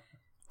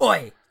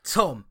 Oi,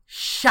 Tom,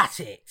 shut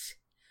it!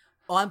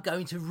 I'm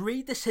going to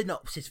read the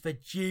synopsis for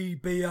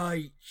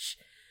GBH.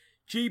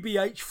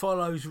 GBH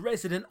follows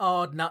resident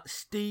hard nut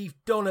Steve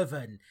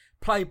Donovan,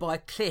 played by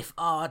Cliff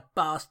Hard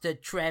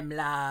Bastard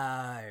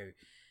Twemlow,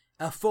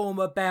 a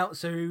former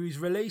bouncer who was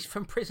released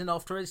from prison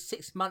after a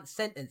 6-month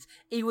sentence.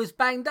 He was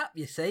banged up,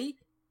 you see.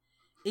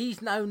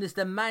 He's known as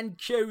the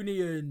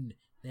Mancunian,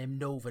 them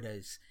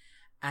Northerners,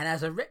 and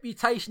has a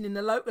reputation in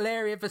the local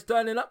area for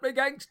stirring up the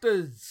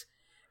gangsters.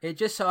 It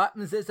just so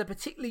happens there's a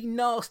particularly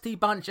nasty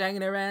bunch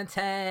hanging around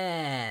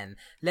town,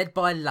 led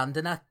by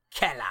Londoner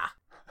Keller.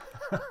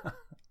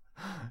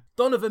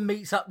 Donovan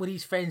meets up with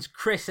his friends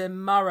Chris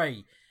and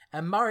Murray,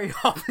 and Murray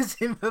offers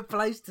him a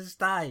place to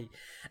stay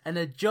and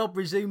a job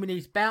resuming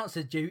his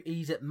bouncer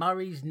duties at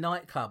Murray's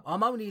nightclub.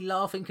 I'm only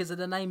laughing because of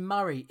the name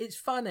Murray. It's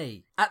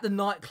funny. At the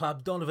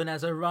nightclub, Donovan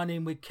has a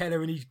run-in with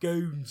Keller and his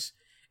goons.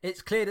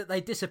 It's clear that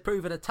they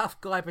disapprove of the tough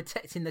guy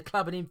protecting the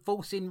club and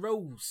enforcing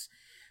rules.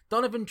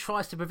 Donovan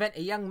tries to prevent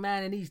a young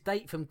man and his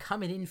date from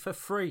coming in for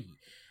free,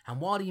 and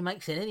while he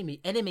makes an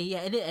enemy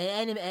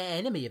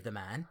of the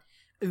man,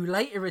 who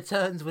later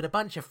returns with a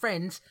bunch of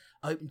friends,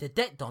 open to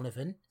debt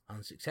Donovan,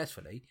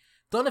 unsuccessfully,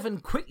 Donovan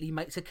quickly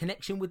makes a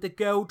connection with the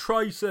girl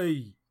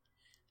Tracy.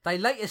 They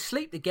later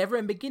sleep together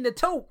and begin to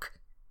talk,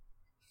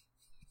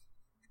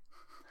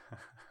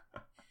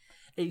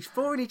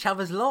 exploring each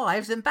other's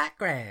lives and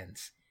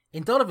backgrounds.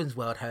 In Donovan's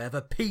world,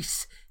 however,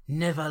 peace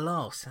never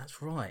lasts.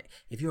 That's right.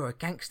 If you're a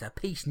gangster,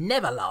 peace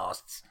never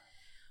lasts.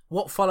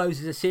 What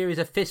follows is a series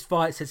of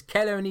fistfights as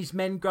Keller and his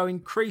men grow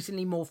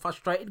increasingly more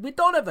frustrated with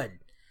Donovan.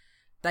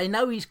 They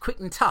know he's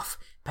quick and tough,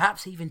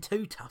 perhaps even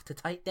too tough to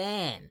take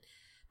down,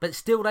 but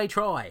still they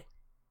try.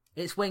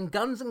 It's when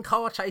guns and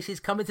car chases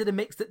come into the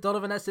mix that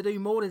Donovan has to do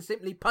more than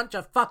simply punch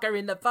a fucker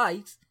in the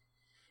face.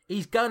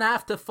 He's gonna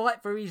have to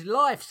fight for his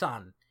life,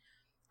 son,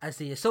 as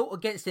the assault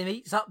against him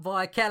eats up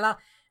via Keller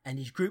and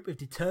his group of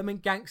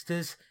determined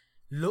gangsters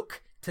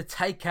look to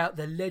take out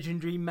the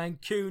legendary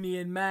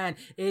Mancunian man.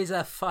 Here's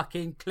a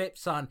fucking clip,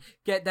 son.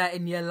 Get that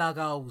in your lug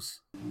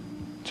holes.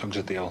 Tugs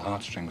at the old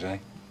heartstrings, eh?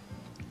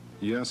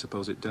 Yeah, I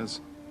suppose it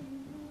does.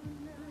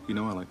 You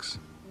know, Alex,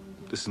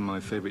 this is my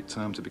favourite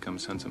time to become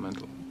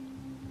sentimental.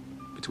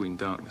 Between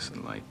darkness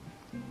and light.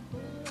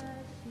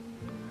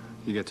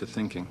 You get to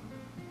thinking.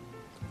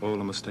 All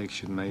the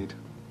mistakes you've made.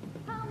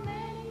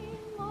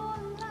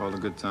 All the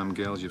good time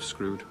girls you've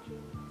screwed.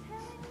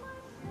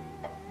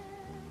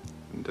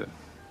 And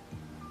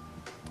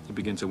you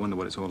begin to wonder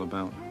what it's all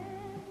about.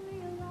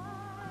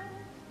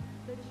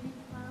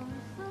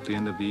 At the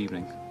end of the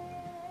evening,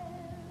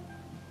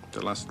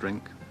 the last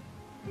drink,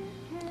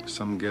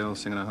 some girl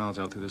singing her heart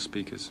out through the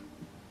speakers.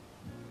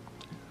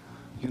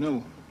 You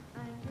know,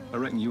 I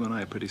reckon you and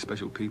I are pretty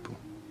special people.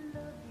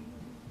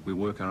 We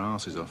work our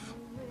asses off,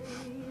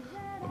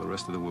 while the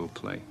rest of the world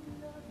play.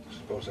 I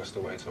suppose that's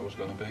the way it's always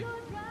going to be.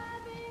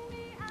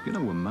 You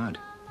know, we're mad.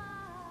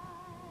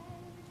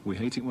 We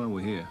hate it while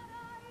we're here.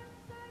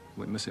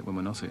 We miss it when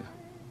we're not here.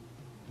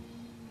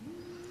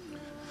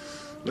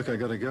 Look, I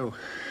gotta go.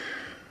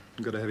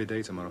 I've got a heavy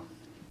day tomorrow.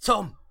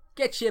 Tom,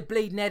 get your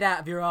bleeding head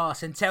out of your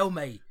arse and tell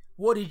me,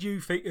 what did you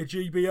think of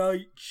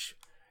GBH?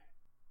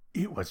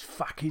 It was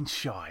fucking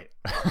shite.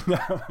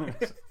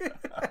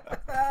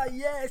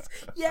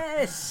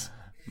 Yes.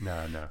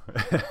 No.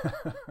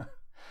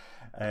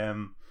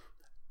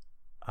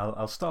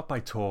 I'll start by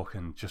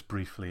talking just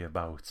briefly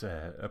about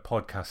a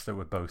podcast that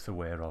we're both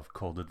aware of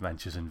called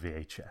Adventures in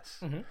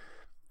VHS.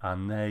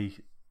 And they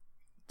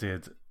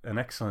did an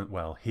excellent,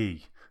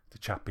 the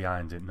chap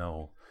behind it,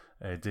 Noel,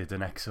 did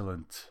an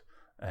excellent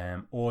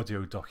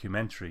audio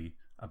documentary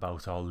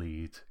about our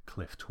lead,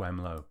 Cliff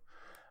Twemlow.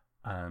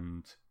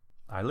 And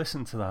I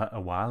listened to that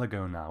a while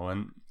ago now,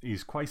 and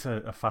he's quite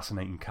a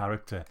fascinating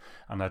character,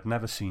 and I'd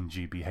never seen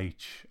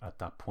GBH at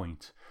that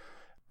point.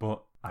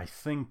 But I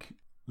think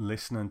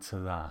listening to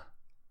that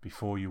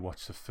before you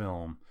watch the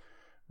film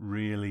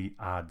really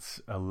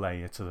adds a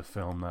layer to the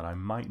film that I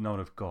might not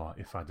have got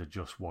if I'd have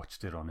just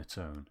watched it on its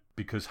own.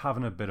 Because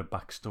having a bit of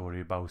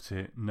backstory about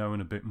it, knowing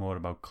a bit more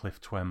about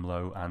Cliff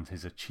Twemlow and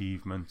his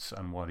achievements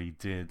and what he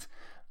did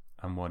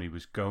and what he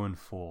was going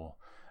for,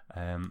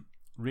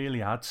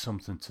 really adds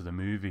something to the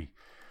movie.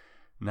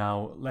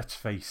 Now, let's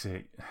face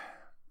it,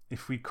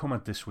 if we come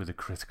at this with a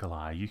critical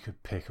eye, you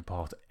could pick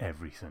apart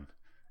everything.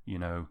 You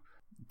know,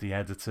 the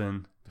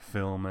editing, the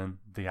filming,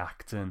 the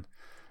acting,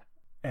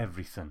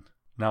 everything.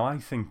 Now, I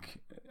think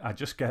I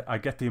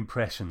get the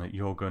impression that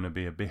you're going to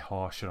be a bit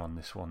harsher on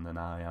this one than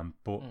I am,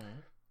 but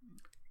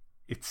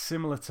it's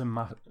similar to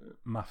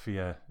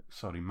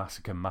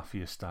Massacre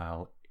Mafia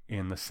Style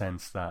in the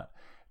sense that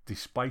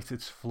despite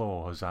its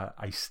flaws,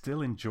 I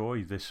still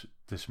enjoy this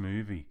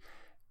movie.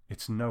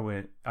 It's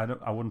nowhere.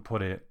 I wouldn't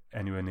put it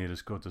anywhere near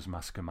as good as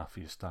Massacre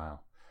Mafia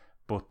Style,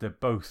 but they're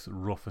both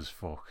rough as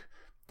fuck.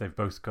 They've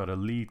both got a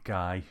lead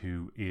guy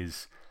who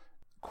is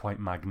quite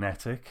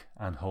magnetic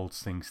and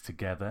holds things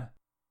together.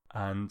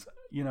 And,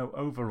 you know,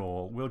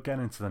 overall, we'll get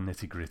into the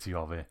nitty-gritty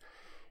of it.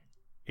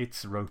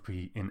 It's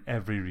ropey in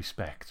every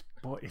respect,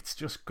 but it's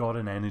just got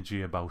an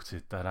energy about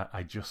it that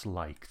I just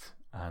liked.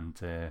 And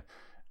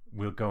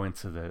we'll go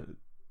into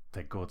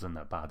the good and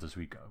the bad as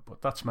we go.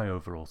 But that's my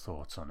overall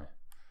thoughts on it.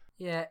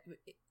 Yeah,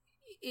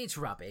 it's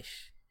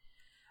rubbish.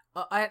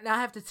 I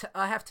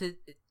have to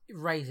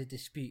raise a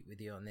dispute with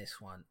you on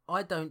this one.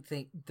 I don't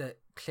think that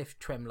Cliff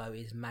Twemlow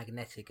is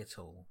magnetic at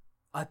all.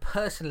 I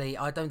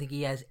don't think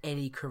he has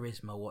any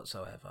charisma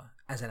whatsoever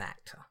as an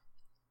actor.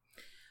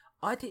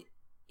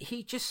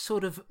 He just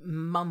sort of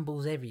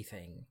mumbles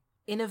everything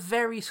in a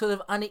very sort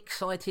of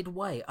unexcited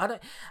way.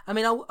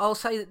 I'll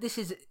say that this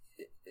is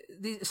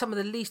some of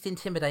the least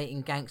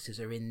intimidating gangsters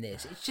are in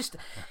this.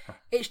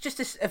 It's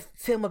just a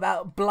film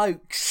about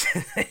blokes.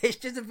 It's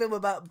just a film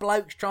about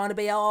blokes trying to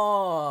be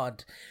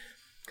hard.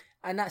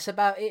 And that's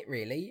about it,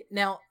 really.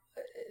 Now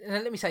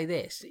let me say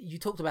this. You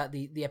talked about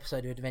the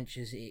episode of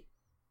Adventures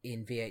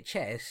in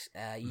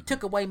VHS. You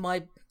took away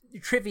my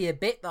trivia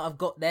bit that I've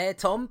got there,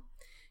 Tom.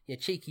 You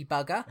cheeky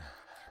bugger.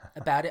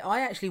 About it.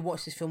 I actually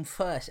watched this film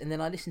first, and then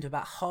I listened to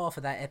about half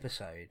of that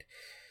episode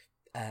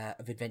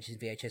of Adventures in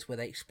VHS where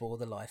they explore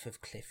the life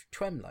of Cliff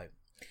Twemlow.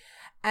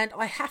 And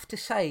I have to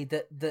say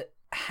that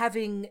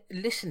having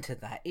listened to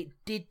that, it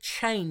did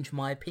change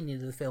my opinion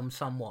of the film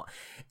somewhat.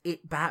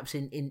 It perhaps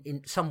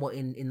in somewhat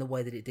in the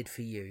way that it did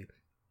for you.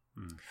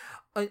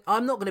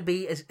 I'm not going to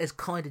be as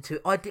kind to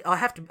it.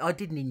 I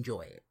didn't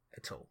enjoy it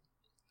at all.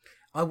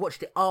 I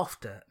watched it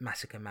after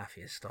Massacre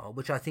Mafia Style,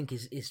 which I think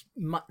is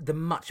the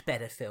much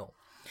better film.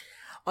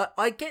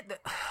 I get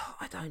that.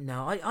 I don't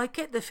know. I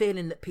get the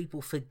feeling that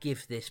people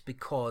forgive this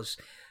because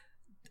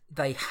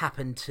they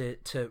happen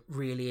to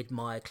really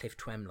admire Cliff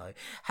Twemlow.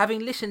 Having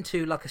listened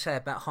to, like I say,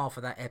 about half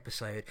of that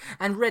episode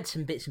and read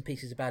some bits and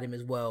pieces about him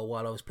as well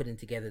while I was putting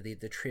together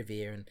the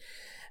trivia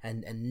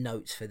and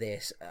notes for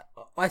this,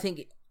 I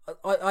think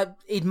I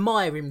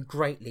admire him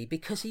greatly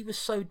because he was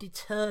so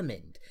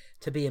determined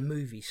to be a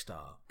movie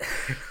star.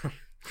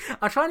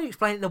 I'm trying to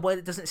explain it in a way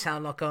that doesn't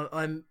sound like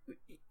I'm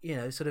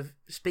sort of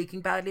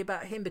speaking badly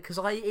about him, because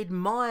I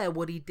admire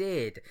what he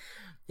did,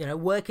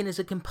 working as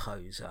a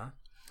composer.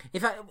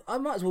 In fact, I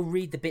might as well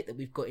read the bit that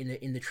we've got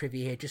in the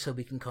trivia here, just so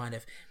we can kind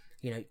of,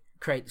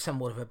 create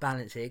somewhat of a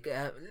balance here.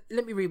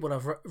 Let me read what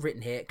I've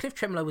written here. Cliff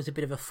Twemlow was a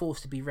bit of a force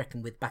to be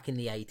reckoned with back in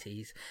the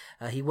 80s.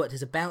 He worked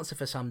as a bouncer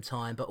for some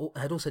time, but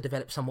had also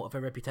developed somewhat of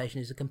a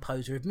reputation as a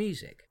composer of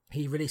music.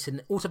 He released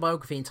an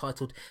autobiography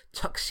entitled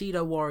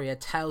Tuxedo Warrior,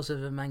 Tales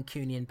of a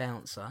Mancunian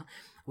Bouncer,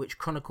 which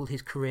chronicled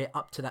his career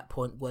up to that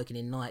point working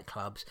in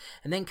nightclubs,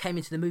 and then came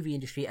into the movie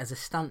industry as a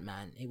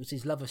stuntman. It was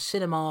his love of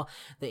cinema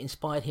that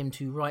inspired him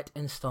to write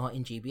and star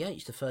in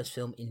GBH, the first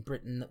film in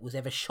Britain that was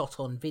ever shot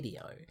on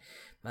video.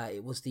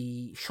 It was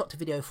the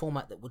shot-to-video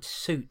format that would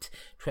suit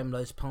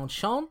Twemlow's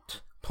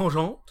penchant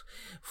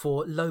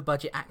for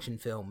low-budget action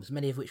films,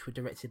 many of which were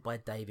directed by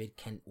David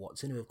Kent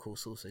Watson, who of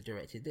course also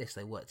directed this.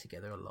 They worked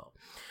together a lot.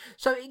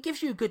 So it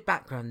gives you a good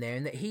background there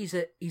in that he's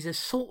a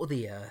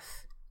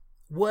salt-of-the-earth,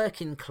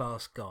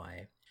 working-class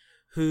guy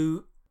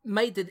who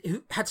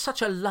had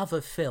such a love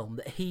of film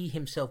that he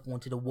himself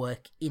wanted to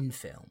work in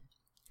film.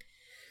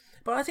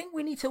 But I think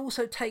we need to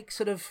also take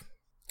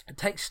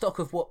stock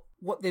of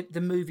what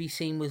the movie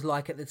scene was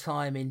like at the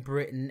time in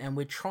Britain, and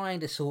we're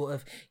trying to sort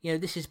of,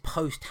 this is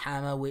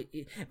post-Hammer,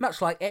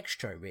 much like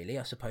Extra, really,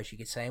 I suppose you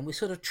could say, and we're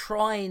sort of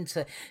trying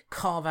to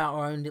carve out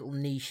our own little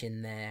niche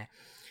in there.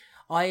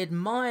 I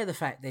admire the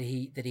fact that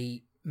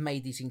he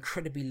made these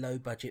incredibly low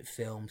budget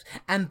films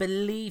and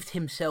believed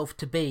himself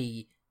to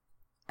be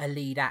a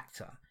lead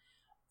actor.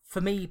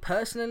 For me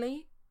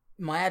personally,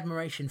 my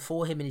admiration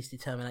for him and his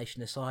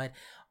determination aside,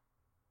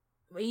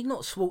 he's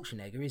not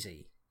Schwarzenegger, is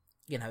he?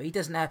 You know, he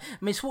doesn't have...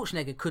 I mean,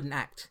 Schwarzenegger couldn't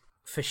act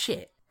for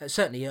shit,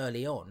 certainly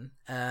early on,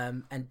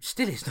 and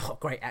still is not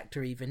a great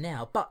actor even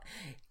now. But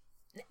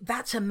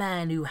that's a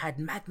man who had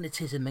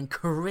magnetism and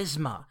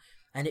charisma,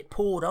 and it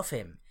poured off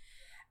him.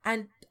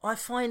 And I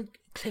find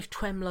Cliff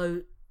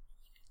Twemlow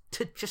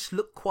to just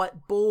look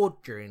quite bored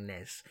during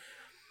this,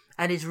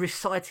 and is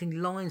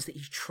reciting lines that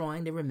he's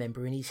trying to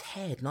remember in his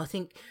head.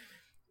 And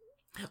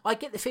I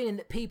get the feeling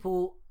that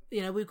people...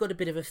 You know, we've got a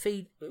bit of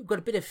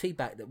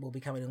feedback that will be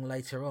coming on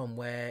later on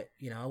where,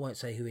 you know, I won't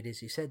say who it is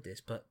who said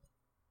this, but,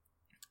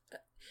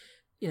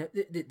 you know,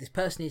 this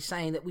person is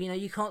saying that, you know,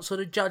 you can't sort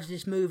of judge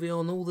this movie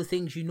on all the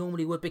things you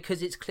normally would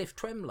because it's Cliff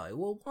Twemlow.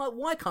 Well,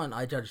 why can't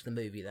I judge the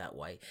movie that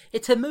way?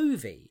 It's a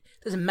movie.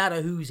 It doesn't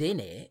matter who's in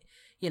it.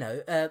 You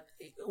know,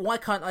 why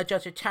can't I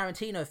judge a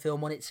Tarantino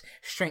film on its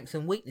strengths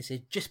and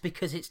weaknesses just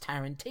because it's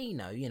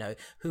Tarantino, you know,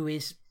 who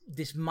is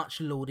this much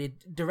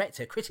lauded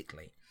director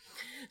critically?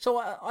 So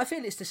I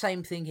feel it's the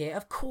same thing here.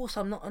 Of course,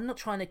 I'm not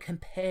trying to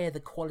compare the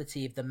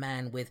quality of the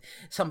man with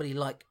somebody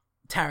like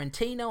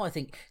Tarantino. I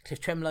think Cliff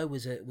Twemlow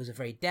was a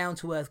very down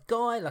to earth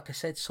guy. Like I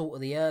said, salt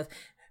of the earth.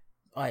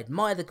 I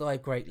admire the guy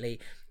greatly.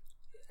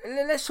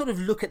 Let's sort of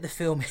look at the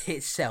film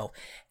itself.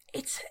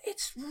 It's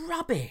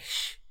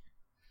rubbish.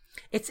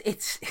 It's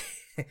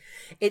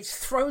it's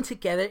thrown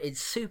together.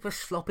 It's super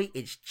sloppy.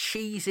 It's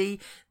cheesy.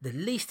 The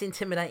least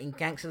intimidating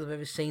gangsters I've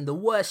ever seen. The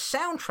worst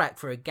soundtrack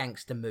for a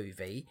gangster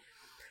movie.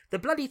 The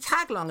bloody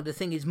tagline of the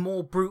thing is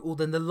more brutal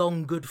than the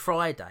Long Good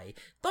Friday.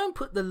 Don't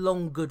put the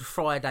Long Good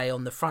Friday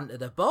on the front of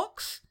the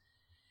box.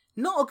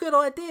 Not a good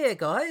idea,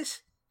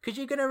 guys. Because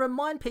you're going to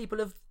remind people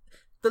of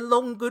the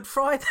Long Good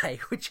Friday,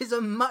 which is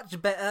a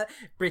much better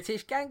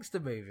British gangster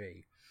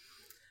movie.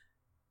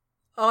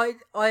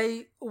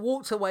 I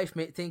walked away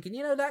from it thinking,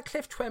 you know, that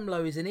Cliff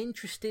Twemlow is an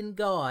interesting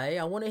guy.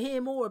 I want to hear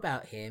more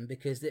about him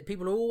because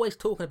people are always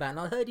talking about him.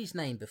 I heard his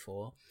name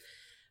before.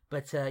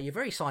 But you're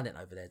very silent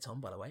over there,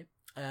 Tom, by the way.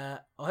 I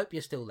hope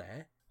you're still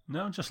there.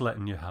 No, I'm just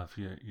letting you have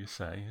your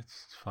say.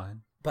 It's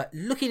fine. But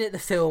looking at the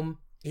film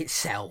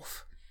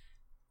itself,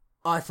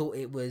 I thought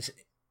it was...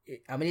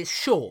 I mean, it's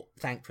short,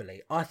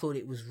 thankfully. I thought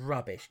it was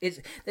rubbish.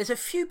 There's a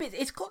few bits...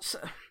 It's got...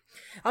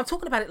 I'm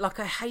talking about it like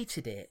I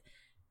hated it.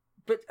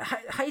 But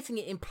hating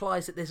it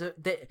implies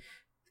that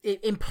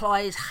it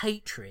implies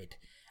hatred.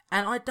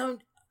 And I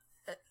don't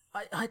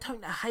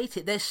hate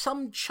it. There's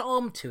some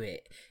charm to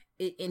it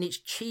in its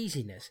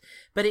cheesiness,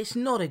 but it's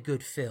not a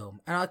good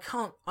film, and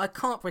I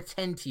can't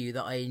pretend to you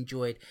that I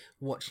enjoyed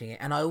watching it,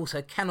 and I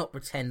also cannot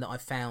pretend that I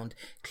found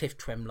Cliff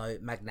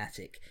Twemlow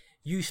magnetic.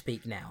 You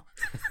speak now.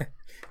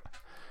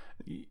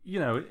 You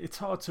know, it's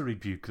hard to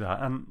rebuke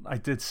that, and I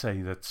did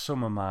say that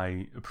some of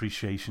my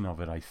appreciation of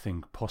it, I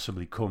think,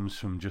 possibly comes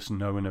from just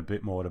knowing a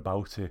bit more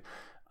about it,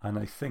 and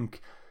I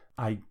think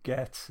I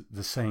get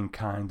the same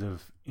kind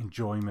of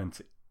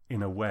enjoyment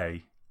in a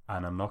way,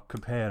 and I'm not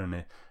comparing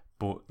it,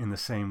 but in the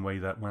same way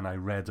that when I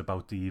read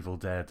about The Evil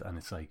Dead, and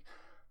it's like,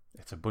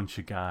 it's a bunch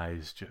of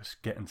guys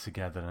just getting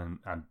together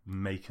and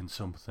making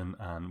something,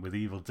 and with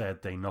Evil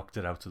Dead, they knocked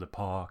it out of the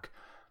park.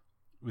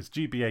 With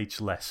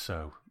GBH, less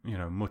so, you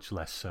know, much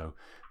less so.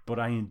 But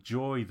I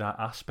enjoy that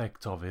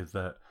aspect of it,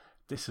 that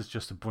this is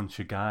just a bunch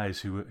of guys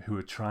who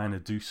are trying to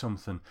do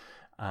something.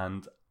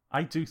 And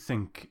I do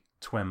think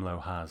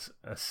Twemlow has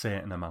a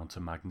certain amount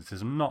of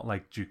magnetism, not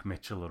like Duke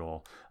Mitchell at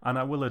all. And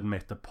I will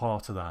admit that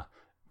part of that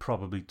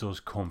probably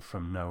does come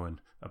from knowing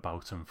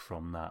about him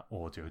from that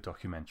audio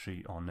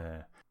documentary on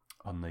the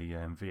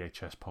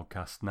VHS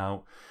podcast.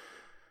 Now,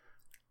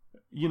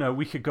 you know,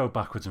 we could go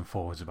backwards and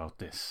forwards about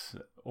this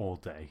all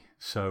day.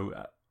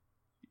 So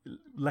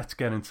let's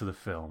get into the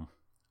film.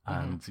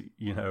 And,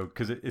 you know,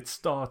 because it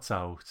starts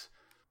out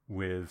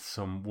with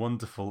some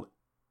wonderful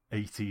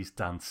 80s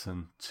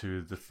dancing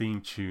to the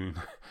theme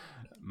tune,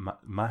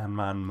 Man,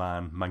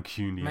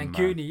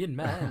 Mancunian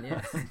Man,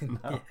 yeah.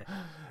 No.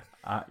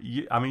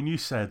 I mean, you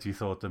said you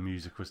thought the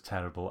music was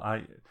terrible.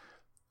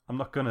 I'm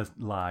not going to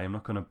lie. I'm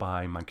not going to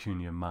buy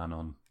Mancunian Man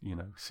on, you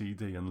know,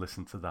 CD and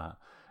listen to that.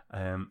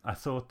 I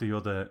thought the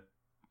other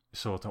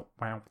sort of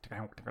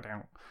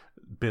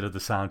bit of the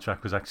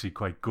soundtrack was actually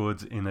quite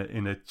good in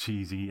a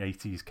cheesy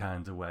 80s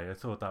kind of way. I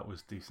thought that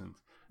was decent.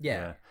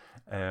 Yeah.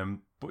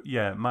 But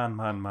yeah, Man,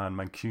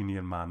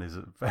 Mancunian Man is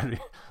a very,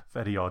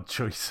 very odd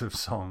choice of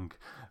song.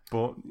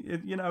 But,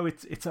 you know,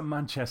 it's a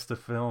Manchester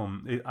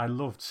film. I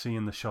loved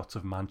seeing the shots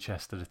of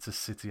Manchester. It's a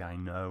city I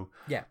know.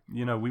 Yeah.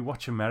 You know, we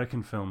watch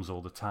American films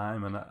all the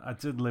time, and I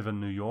did live in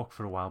New York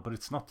for a while, but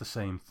it's not the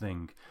same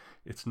thing.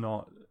 It's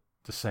not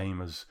the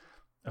same as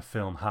a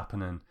film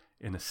happening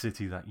in a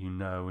city that you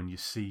know, and you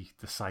see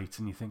the sights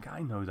and you think,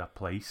 I know that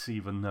place,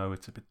 even though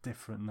it's a bit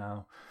different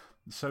now.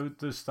 So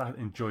there's that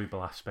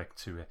enjoyable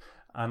aspect to it.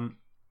 And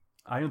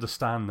I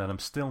understand that I'm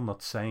still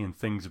not saying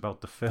things about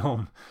the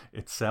film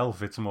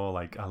itself. It's more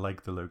like I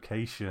like the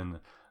location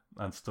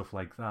and stuff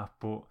like that.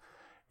 But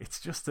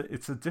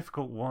it's a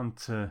difficult one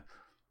to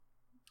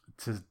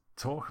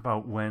talk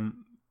about when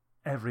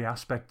every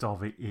aspect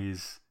of it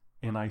is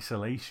in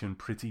isolation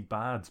pretty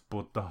bad,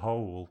 but the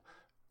whole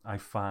I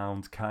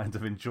found kind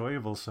of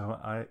enjoyable, so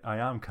I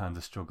am kind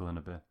of struggling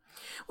a bit.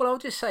 Well, I'll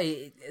just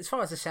say, as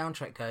far as the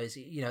soundtrack goes,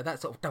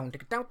 that sort of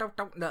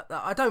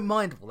I don't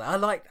mind all that. I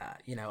like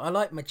that. I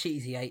like my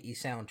cheesy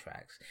 80s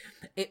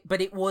soundtracks.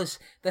 But it was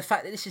the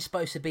fact that this is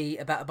supposed to be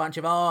about a bunch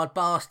of hard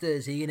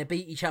bastards who are going to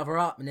beat each other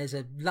up, and there's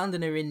a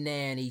Londoner in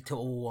there, and he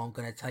thought, "Oh, I'm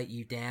going to take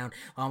you down.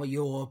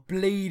 You're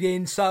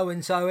bleeding so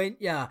and so,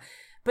 ain't ya?"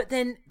 But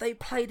then they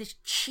play these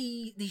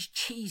cheesy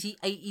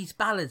 80s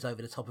ballads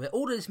over the top of it.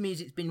 All of this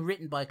music's been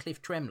written by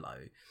Cliff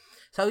Twemlow.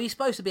 So he's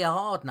supposed to be a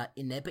hard nut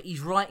in there, but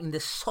he's writing the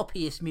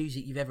soppiest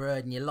music you've ever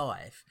heard in your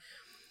life.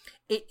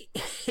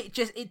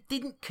 It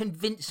didn't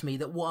convince me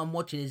that what I'm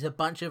watching is a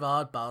bunch of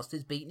hard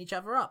bastards beating each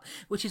other up,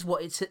 which is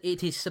what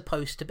it is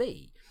supposed to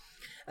be.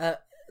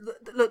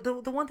 Look,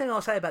 the one thing I'll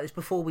say about this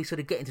before we sort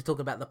of get into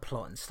talking about the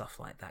plot and stuff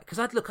like that, because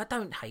I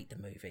don't hate the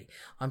movie.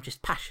 I'm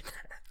just passionate.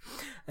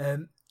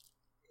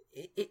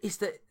 Is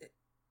that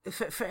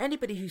for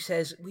anybody who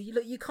says, well,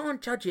 look, you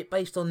can't judge it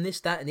based on this,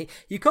 that, and it.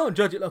 You can't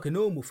judge it like a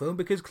normal film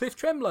because Cliff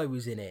Twemlow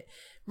was in it.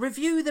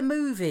 Review the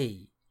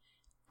movie.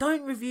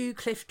 Don't review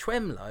Cliff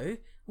Twemlow.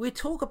 We'll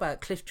talk about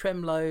Cliff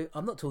Twemlow.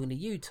 I'm not talking to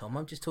you, Tom.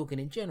 I'm just talking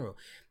in general.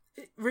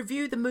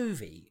 Review the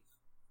movie.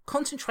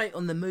 Concentrate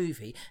on the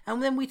movie.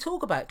 And then we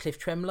talk about Cliff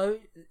Twemlow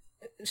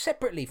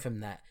separately from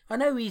that. I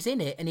know he's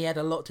in it and he had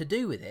a lot to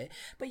do with it,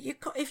 but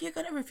if you're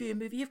going to review a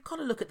movie, you've got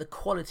to look at the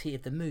quality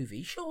of the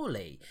movie,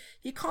 surely.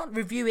 You can't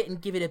review it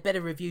and give it a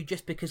better review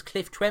just because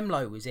Cliff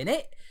Twemlow was in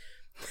it.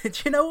 Do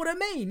you know what I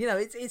mean?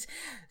 It's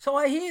so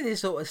I hear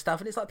this sort of stuff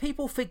and it's like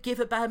people forgive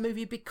a bad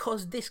movie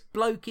because this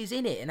bloke is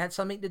in it and had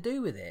something to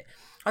do with it.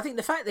 I think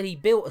the fact that he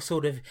built a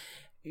sort of,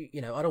 I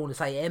don't want to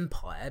say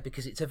empire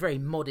because it's a very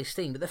modest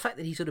thing, but the fact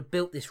that he sort of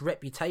built this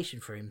reputation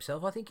for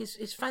himself, I think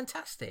is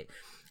fantastic.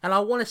 And I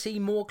want to see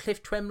more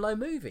Cliff Twemlow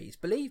movies.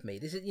 Believe me,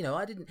 this is,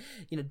 I didn't,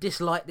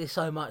 dislike this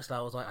so much that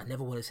I was like, I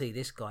never want to see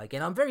this guy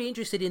again. I'm very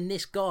interested in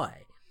this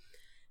guy.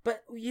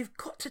 But you've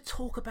got to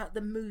talk about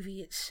the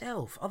movie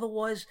itself.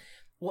 Otherwise,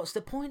 what's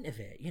the point of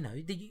it?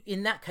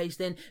 In that case,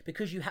 then,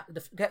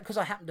 because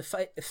I happen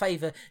to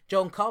favour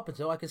John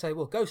Carpenter, I can say,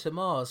 well, Ghost of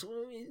Mars,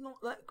 it's not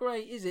that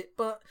great, is it?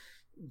 But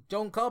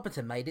John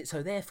Carpenter made it,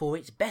 so therefore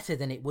it's better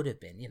than it would have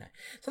been,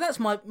 So that's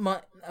my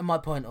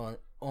point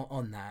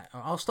on that.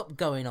 I'll stop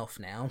going off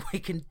now. We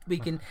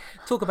can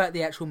talk about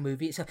the actual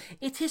movie itself.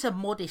 It is a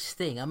modest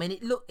thing. I mean,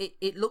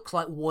 it looks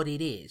like what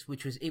it is,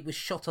 which was it was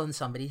shot on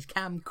somebody's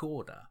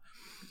camcorder.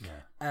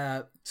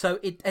 Yeah. So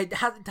it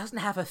doesn't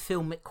have a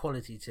filmic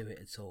quality to it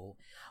at all.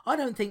 I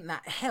don't think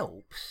that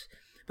helps,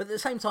 but at the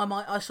same time,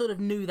 I sort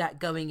of knew that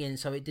going in,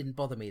 so it didn't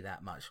bother me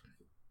that much.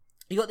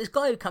 You got this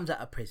guy who comes out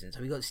of prison.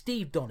 So we got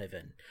Steve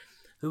Donovan,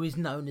 who is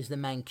known as the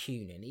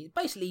Mancunian.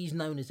 He's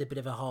known as a bit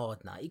of a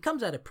hard nut. He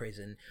comes out of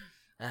prison.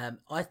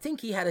 I think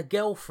he had a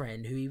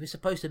girlfriend who he was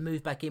supposed to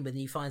move back in with, and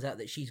he finds out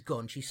that she's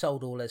gone. She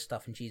sold all her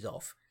stuff and she's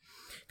off.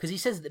 Because he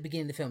says at the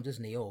beginning of the film,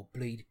 doesn't he? Oh,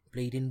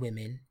 bleeding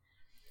women.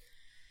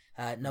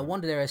 No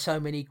wonder there are so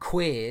many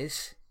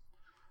queers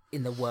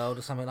in the world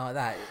or something like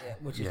that,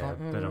 which is like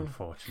a bit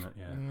unfortunate.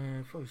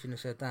 Probably shouldn't have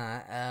said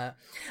that.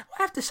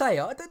 I have to say,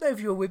 I don't know if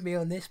you're with me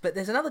on this, but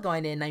there's another guy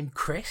in there named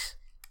Chris,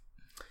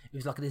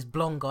 who's like this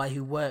blonde guy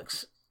who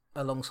works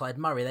alongside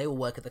Murray. They all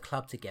work at the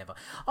club together.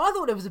 I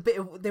thought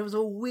there was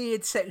a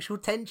weird sexual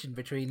tension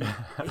between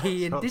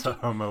he and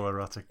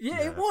homoerotic.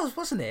 Yeah, it was,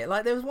 wasn't it?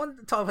 Like there was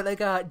one time where they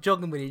go out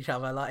jogging with each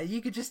other, like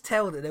you could just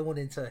tell that they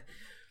wanted to,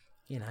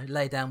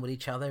 lay down with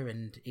each other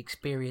and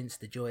experience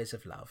the joys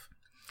of love.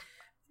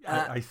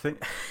 I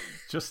think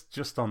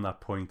just on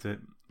that point,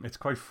 it's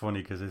quite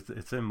funny because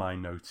it's in my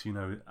notes,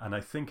 and I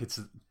think it's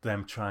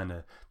them trying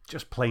to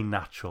just play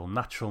natural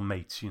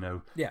mates,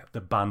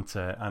 the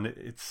banter, and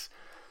it's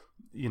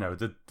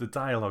the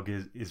dialogue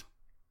is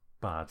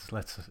bad.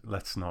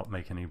 Let's not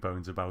make any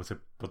bones about it.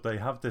 But they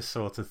have this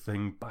sort of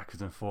thing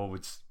backwards and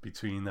forwards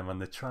between them,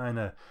 and they're trying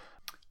to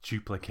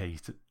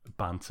duplicate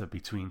banter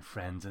between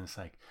friends, and it's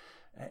like,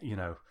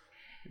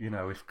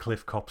 if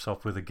Cliff cops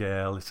up with a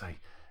girl, it's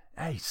like,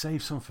 hey,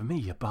 save some for me,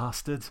 you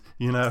bastard,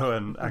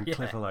 and yeah.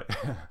 Cliff are like,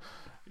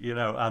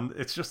 and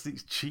it's just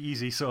these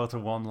cheesy sort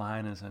of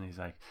one-liners, and he's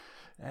like,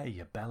 hey,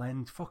 you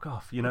bellend, fuck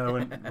off,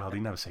 and, well, they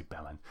never say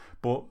bellend,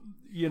 but,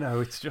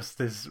 it's just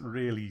this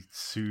really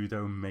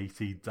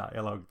pseudo-matey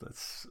dialogue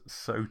that's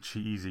so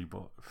cheesy,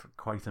 but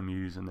quite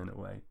amusing in a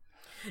way.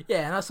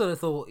 Yeah, and I sort of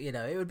thought,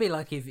 it would be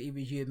like if it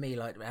was you and me,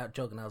 like, out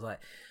jogging, I was like,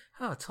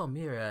 oh, Tom,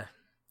 you're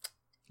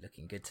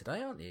looking good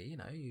today, aren't you?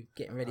 You're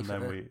getting ready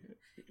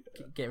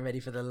getting ready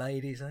for the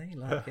ladies, eh?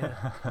 Like,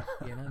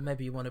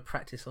 maybe you want to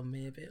practice on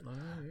me a bit. Like,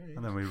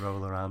 and then we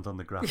roll around on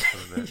the grass for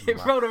a bit. You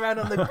roll around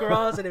on the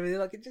grass and everything.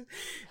 Like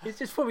it's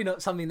just probably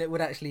not something that would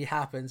actually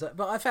happen. So,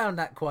 but I found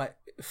that quite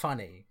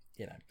funny.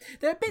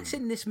 There are bits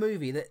in this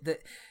movie that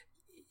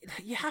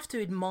you have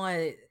to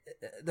admire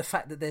the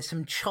fact that there's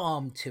some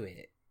charm to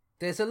it.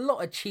 There's a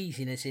lot of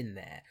cheesiness in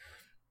there.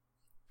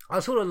 I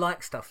sort of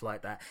like stuff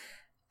like that.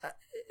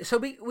 So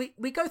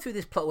we go through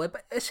this plot where,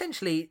 but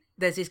essentially,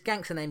 there's this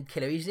gangster named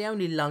Killer. He's the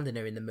only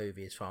Londoner in the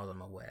movie, as far as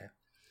I'm aware.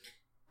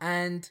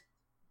 And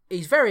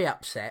he's very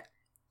upset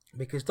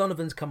because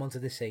Donovan's come onto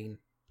the scene.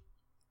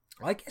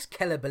 I guess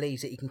Keller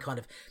believes that he can kind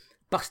of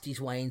bust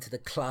his way into the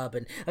club.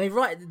 And I mean,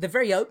 right, the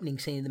very opening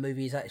scene in the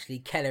movie is actually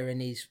Keller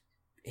and his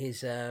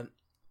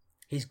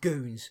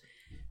goons.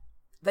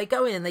 They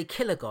go in and they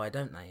kill a guy,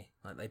 don't they?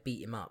 Like, they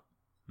beat him up.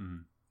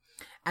 Mm.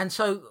 And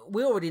so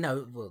we already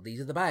know, well, these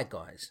are the bad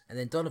guys. And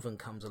then Donovan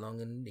comes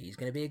along and he's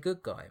going to be a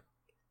good guy.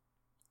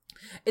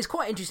 It's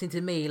quite interesting to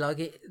me,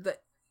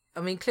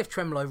 Cliff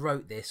Twemlow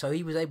wrote this, so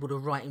he was able to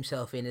write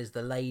himself in as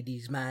the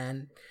ladies'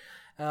 man.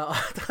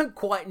 I don't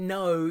quite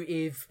know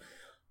if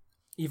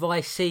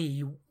I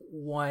see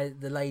why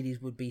the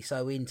ladies would be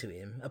so into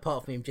him,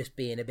 apart from him just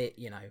being a bit,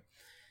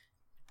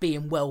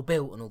 being well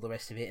built and all the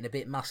rest of it, and a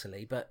bit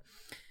muscly. But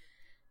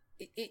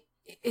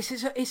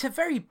it's a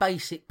very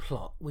basic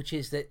plot, which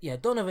is that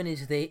Donovan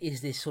is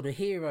this sort of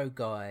hero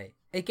guy.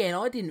 Again,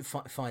 I didn't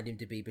find him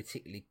to be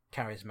particularly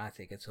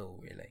charismatic at all,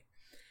 really,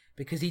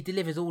 because he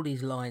delivers all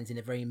these lines in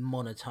a very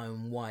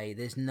monotone way.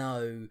 There's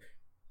no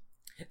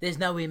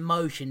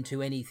emotion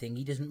to anything.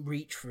 He doesn't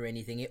reach for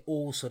anything. It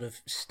all sort of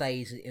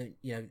stays,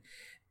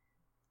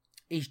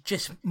 it's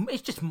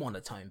just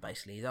monotone,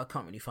 basically. I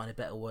can't really find a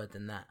better word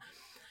than that.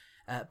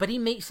 But he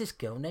meets this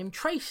girl named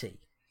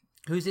Tracy,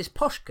 who's this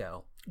posh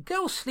girl.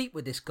 Girls sleep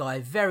with this guy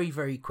very,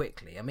 very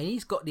quickly. I mean,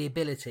 he's got the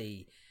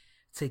ability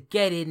to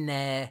get in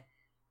there,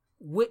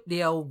 whip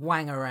the old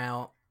wanger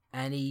out,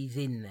 and he's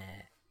in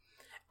there.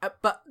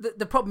 But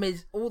the problem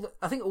is,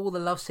 I think all the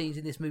love scenes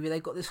in this movie,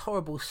 they've got this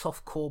horrible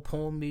softcore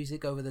porn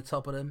music over the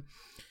top of them.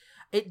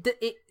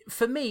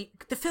 For me,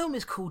 the film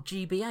is called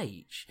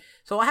GBH,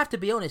 so I have to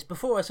be honest.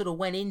 Before I sort of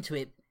went into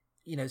it,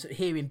 sort of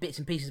hearing bits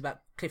and pieces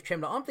about Cliff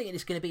Twemlow, I'm thinking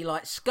it's going to be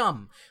like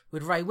Scum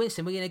with Ray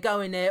Winston. We're going to go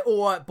in there,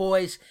 all right,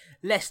 boys,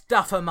 let's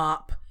duff them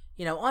up.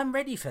 I'm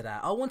ready for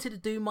that. I wanted to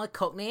do my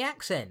Cockney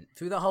accent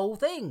through the whole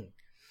thing.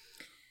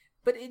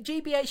 But in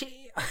GBH,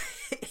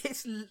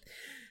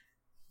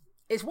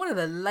 it's one of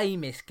the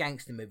lamest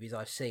gangster movies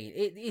I've seen.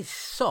 It is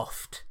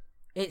soft.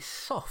 It's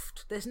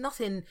soft. There's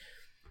nothing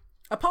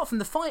apart from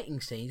the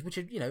fighting scenes, which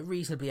are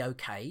reasonably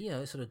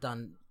okay. Sort of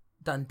done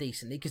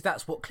decently, because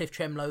that's what Cliff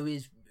Twemlow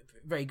is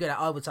very good at.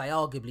 I would say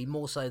arguably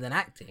more so than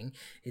acting,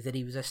 is that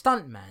he was a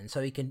stuntman,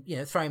 so he can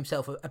throw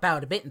himself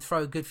about a bit and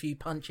throw a good few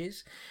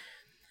punches.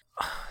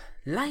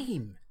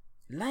 Lame.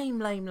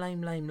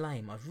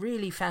 I've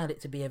really found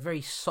it to be a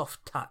very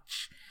soft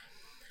touch,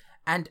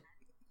 and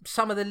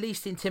some of the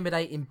least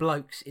intimidating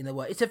blokes in the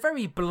world. It's a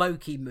very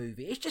blokey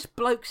movie. It's just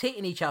blokes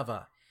hitting each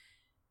other,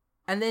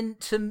 and then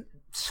some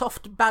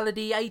soft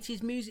ballady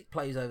 80s music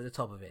plays over the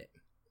top of it.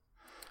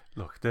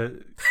 Look,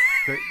 the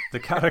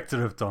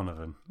character of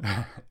Donovan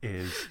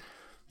is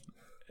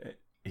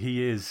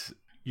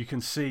you can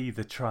see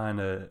they're trying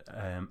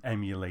to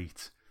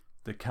emulate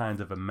the kind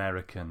of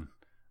American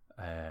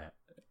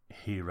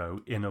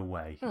hero in a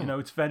way.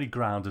 It's very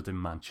grounded in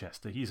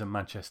Manchester. He's a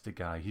Manchester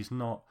guy. He's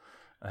not,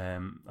 I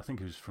think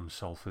he was from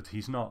Salford.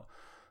 He's not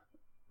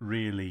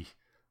really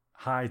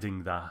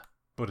hiding that,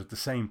 but at the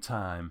same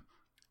time,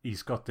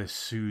 he's got this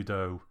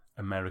pseudo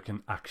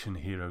American action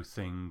hero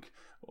thing.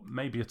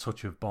 Maybe a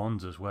touch of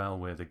Bond as well,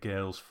 where the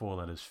girls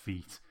fall at his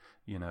feet.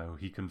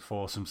 He can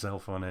force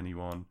himself on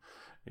anyone,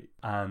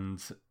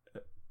 and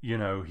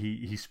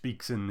he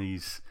speaks in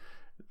these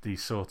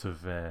sort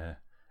of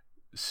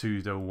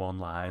pseudo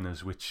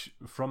one-liners, which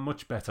from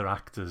much better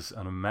actors,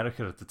 and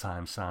America at the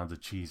time sounded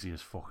cheesy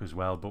as fuck as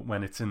well. But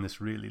when it's in this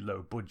really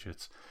low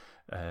budget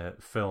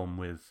film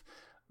with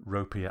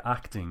ropier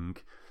acting,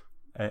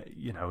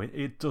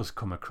 it does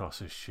come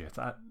across as shit.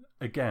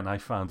 I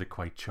found it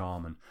quite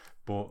charming,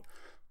 but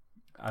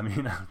I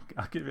mean,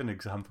 I'll give you an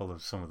example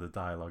of some of the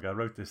dialogue. I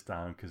wrote this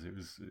down because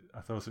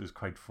I thought it was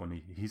quite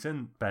funny. He's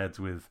in bed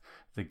with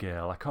the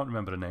girl. I can't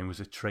remember her name.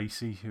 Was it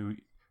Tracy who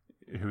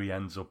he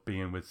ends up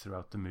being with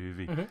throughout the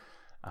movie? Mm-hmm.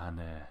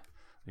 And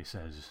he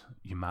says,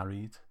 "You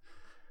married?"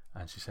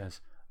 And she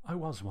says, "I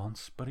was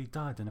once, but he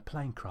died in a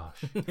plane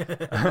crash."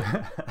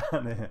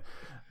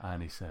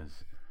 and he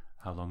says,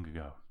 "How long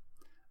ago?"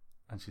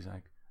 And she's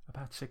like,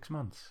 "About 6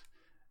 months."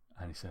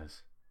 And he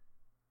says,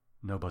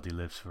 "Nobody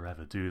lives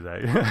forever, do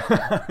they?"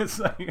 It's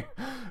like,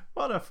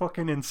 what a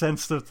fucking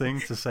insensitive thing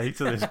to say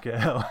to this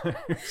girl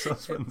whose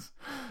husband's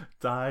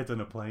died in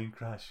a plane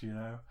crash,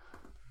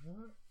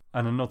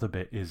 And another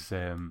bit is,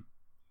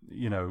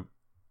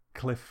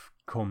 Cliff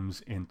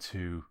comes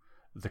into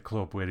the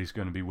club where he's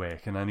going to be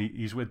working, and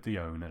he's with the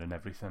owner and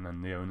everything,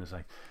 and the owner's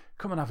like,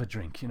 "Come and have a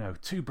drink,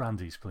 2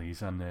 brandies,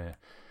 please." And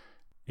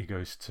he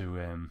goes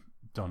to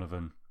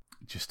Donovan,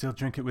 "Do you still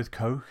drink it with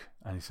Coke?"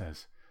 And he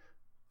says,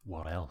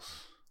 "What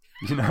else?"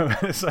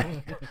 It's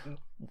like,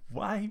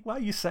 why are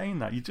you saying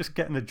that? You're just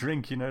getting a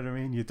drink, you know what I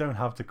mean? You don't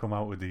have to come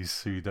out with these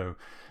pseudo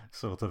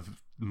sort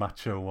of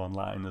macho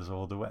one-liners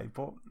all the way,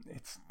 but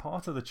it's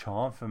part of the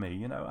charm for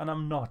me, and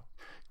I'm not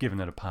giving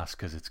it a pass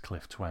because it's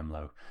Cliff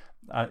Twemlow.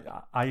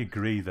 I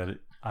agree that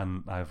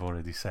And I've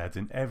already said,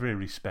 in every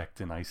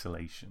respect, in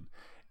isolation,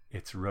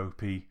 it's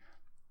ropey,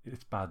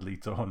 it's badly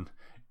done,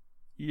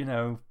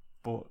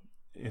 but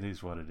it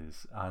is what it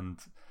is. And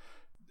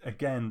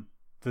again,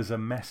 there's a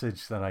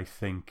message that I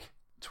think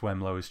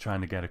Twemlow is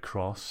trying to get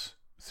across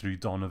through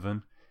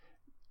Donovan,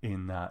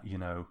 in that,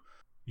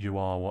 you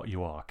are what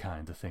you are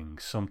kind of thing.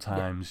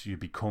 Sometimes you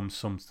become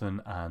something,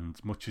 and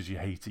much as you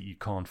hate it, you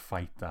can't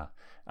fight that.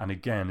 And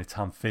again, it's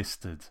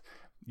ham-fisted.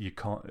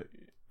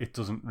 It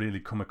doesn't really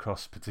come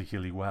across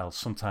particularly well.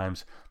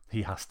 Sometimes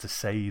he has to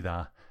say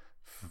that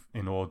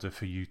in order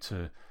for you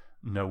to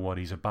know what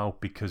he's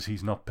about, because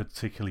he's not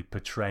particularly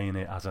portraying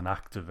it as an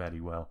actor very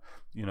well.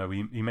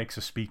 He makes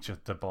a speech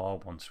at the bar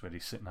once where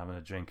he's sitting having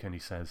a drink, and he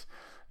says,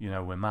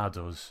 we're mad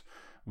us.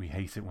 We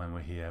hate it when we're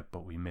here,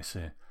 but we miss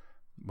it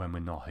when we're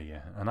not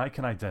here. And I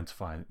can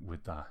identify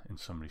with that in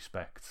some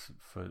respects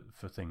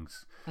for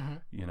things,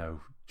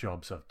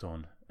 jobs I've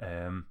done.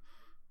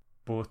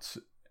 But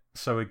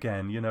so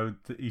again,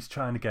 he's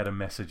trying to get a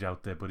message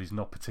out there, but he's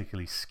not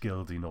particularly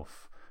skilled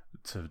enough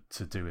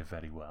to do it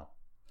very well.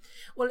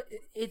 Well,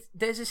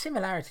 there's a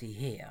similarity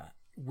here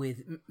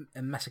with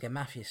Massacre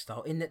Mafia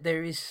Style, in that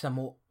there is some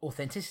more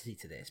authenticity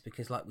to this,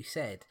 because like we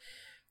said,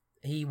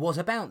 he was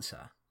a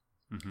bouncer.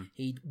 Mm-hmm.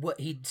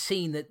 He'd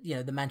seen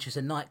the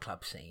Manchester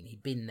nightclub scene.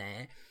 He'd been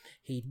there.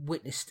 He'd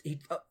witnessed. He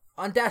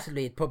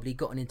undoubtedly had probably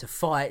gotten into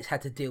fights,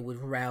 had to deal with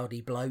rowdy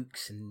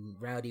blokes and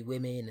rowdy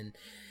women, and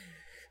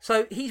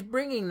so he's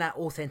bringing that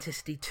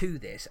authenticity to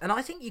this. And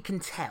I think you can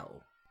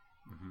tell.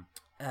 Mm-hmm.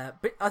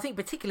 But I think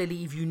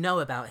particularly if you know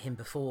about him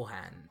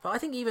beforehand. But I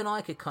think even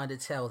I could kind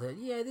of tell that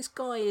this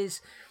guy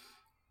is,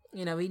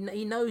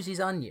 he knows his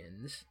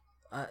onions.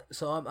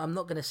 So I'm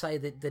not going to say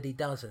that he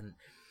doesn't.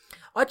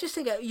 I just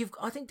think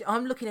I think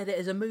I'm looking at it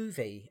as a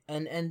movie,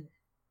 and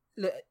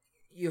look,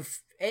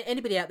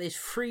 anybody out there is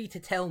free to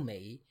tell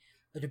me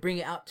or to bring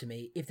it up to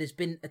me if there's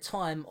been a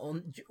time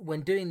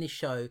when doing this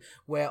show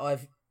where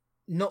I've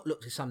not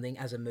looked at something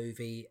as a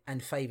movie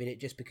and favoured it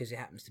just because it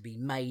happens to be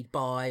made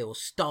by or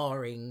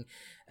starring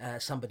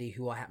somebody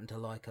who I happen to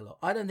like a lot.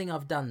 I don't think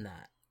I've done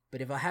that.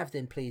 But if I have,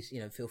 then please,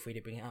 feel free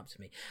to bring it up to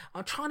me.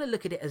 I'm trying to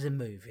look at it as a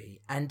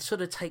movie and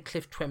sort of take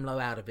Cliff Twemlow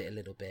out of it a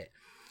little bit.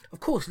 Of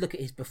course, look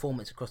at his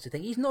performance across the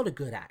thing. He's not a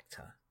good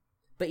actor,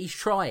 but he's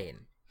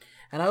trying.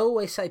 And I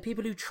always say,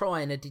 people who try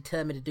and are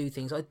determined to do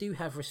things, I do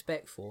have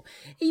respect for.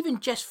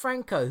 Even Jess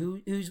Franco,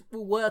 whose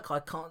work I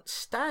can't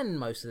stand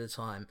most of the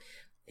time,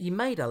 he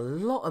made a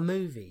lot of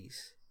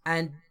movies,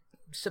 and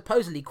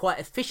supposedly quite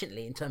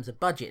efficiently in terms of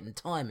budget and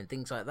time and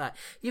things like that.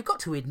 You've got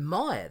to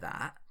admire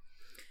that,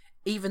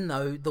 even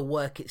though the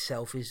work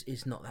itself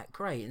is not that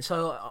great. And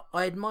so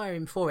I admire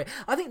him for it.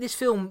 I think this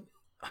film,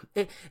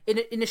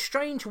 in a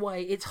strange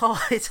way, it's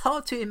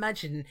hard to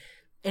imagine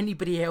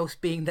anybody else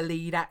being the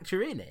lead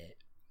actor in it,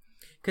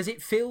 because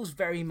it feels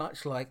very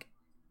much like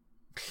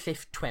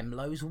Cliff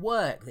Twemlow's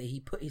work, that he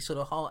put his sort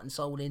of heart and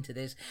soul into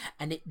this,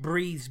 and it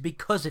breathes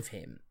because of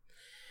him.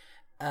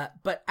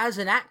 But as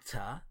an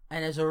actor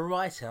and as a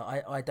writer,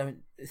 I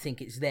don't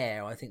think it's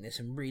there. I think there's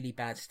some really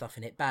bad stuff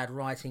in it. Bad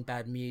writing,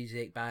 bad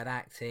music, bad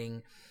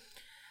acting.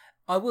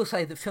 I will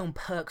say the film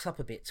perks up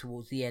a bit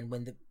towards the end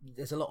when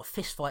there's a lot of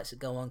fist fights that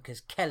go on, because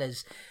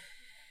Keller's,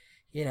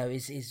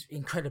 is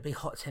incredibly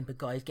hot-tempered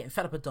guy. He's getting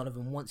fed up with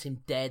Donovan, wants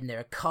him dead, and there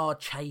are car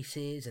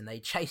chases, and they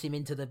chase him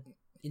into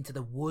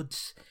the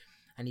woods,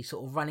 and he's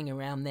sort of running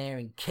around there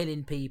and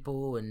killing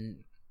people,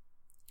 and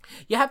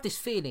you have this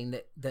feeling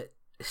that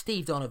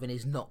Steve Donovan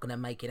is not going to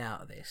make it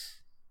out of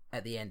this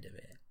at the end of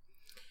it.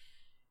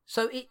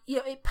 So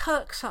it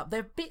perks up.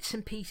 There are bits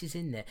and pieces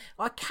in there.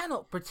 I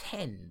cannot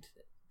pretend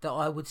that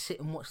I would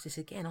sit and watch this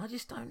again. I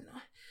just don't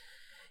know.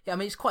 Yeah, I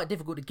mean, it's quite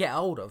difficult to get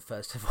hold of,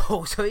 first of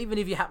all. So even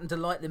if you happen to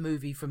like the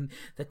movie from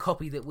the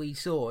copy that we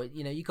saw,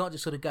 you can't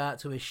just sort of go out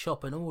to a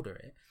shop and order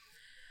it.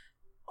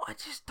 I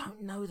just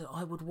don't know that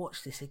I would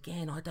watch this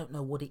again. I don't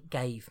know what it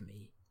gave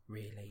me,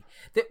 really.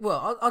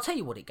 I'll tell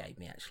you what it gave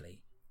me,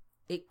 actually.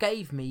 It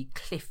gave me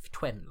Cliff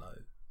Twemlow.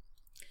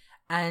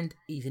 And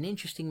he's an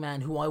interesting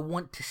man who I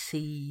want to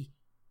see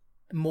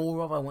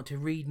more of. I want to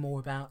read more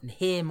about and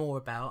hear more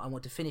about. I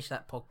want to finish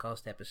that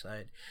podcast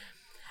episode.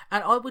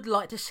 And I would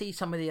like to see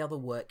some of the other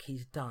work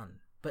he's done.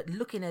 But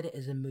looking at it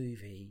as a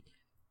movie,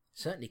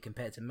 certainly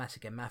compared to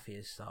Massacre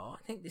Mafia Style,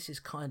 I think this is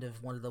kind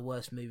of one of the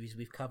worst movies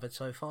we've covered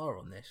so far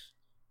on this.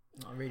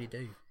 I really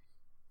do.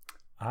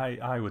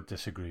 I would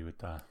disagree with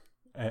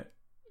that.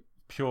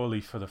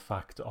 Purely for the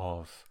fact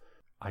of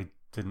I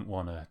didn't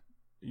want to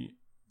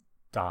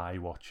die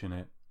watching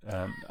it.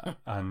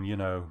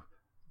 And,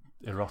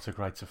 Erotic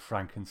Rites of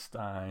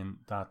Frankenstein,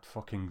 that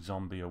fucking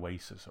zombie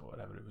oasis or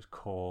whatever it was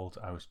called,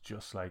 I was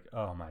just like,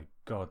 oh my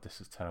God, this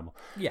is terrible.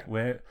 Yeah.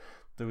 Where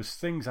there was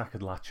things I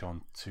could latch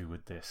on to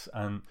with this.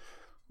 And,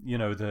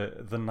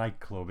 the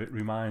nightclub, it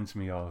reminds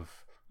me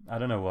of, I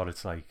don't know what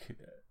it's like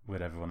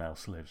where everyone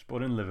else lives,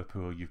 but in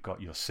Liverpool, you've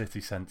got your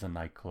city centre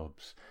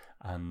nightclubs.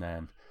 And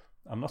then,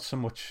 I'm not so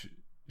much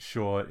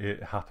sure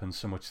it happens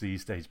so much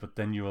these days, but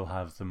then you will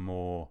have the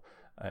more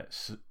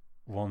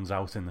ones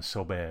out in the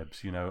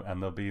suburbs, and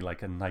there'll be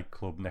like a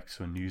nightclub next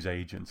to a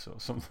newsagent's or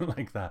something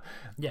like that.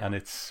 Yeah. And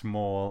it's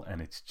small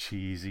and it's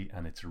cheesy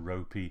and it's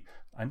ropey,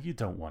 and you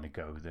don't want to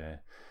go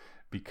there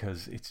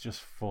because it's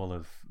just full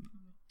of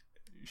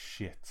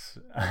shit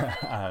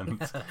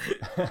and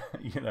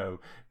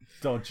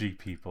dodgy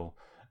people.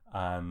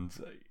 And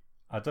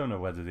I don't know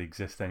whether they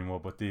exist anymore,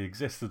 but they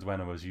existed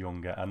when I was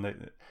younger,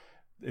 and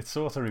it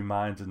sort of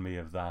reminded me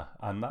of that.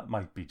 And that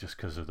might be just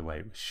because of the way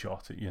it was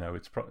shot.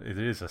 It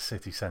is a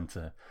city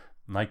centre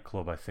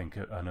nightclub, I think,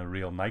 and a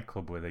real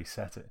nightclub where they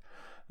set it.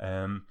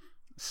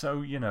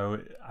 So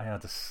I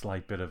had a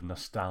slight bit of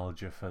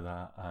nostalgia for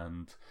that,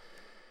 and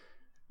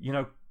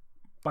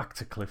back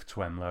to Cliff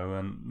Twemlow,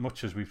 and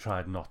much as we've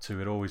tried not to,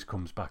 it always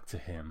comes back to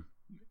him.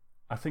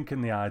 I think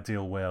in the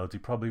ideal world, he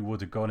probably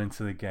would have got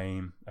into the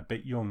game a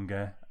bit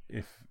younger.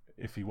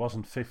 If he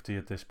wasn't 50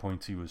 at this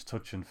point, he was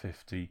touching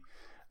 50.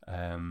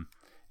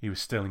 He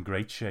was still in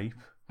great shape.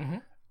 Mm-hmm.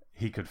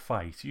 He could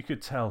fight. You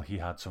could tell he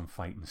had some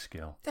fighting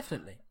skill.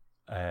 Definitely.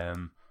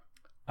 And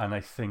I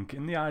think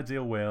in the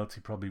ideal world,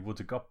 he probably would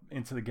have got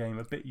into the game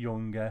a bit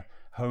younger,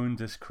 honed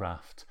his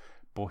craft,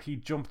 but he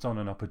jumped on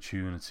an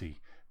opportunity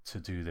to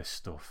do this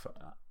stuff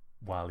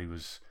while he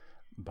was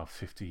about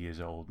 50 years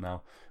old.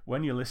 Now,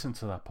 when you listen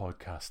to that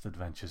podcast,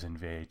 Adventures in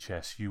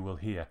VHS, you will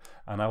hear,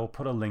 and I will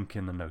put a link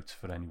in the notes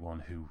for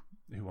anyone who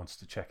wants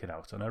to check it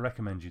out, and I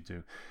recommend you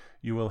do.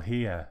 You will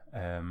hear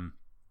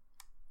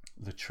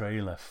the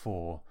trailer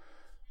for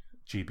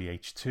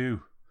GBH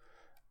 2,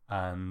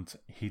 and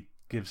he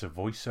gives a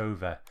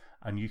voiceover,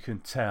 and you can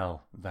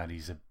tell that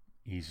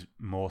he's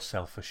more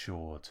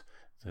self-assured.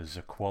 There's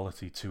a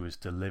quality to his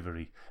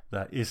delivery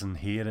that isn't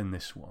here in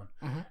this one.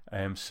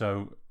 Mm-hmm.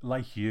 So,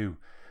 like you,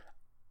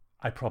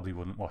 I probably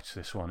wouldn't watch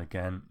this one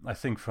again. I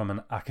think from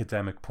an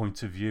academic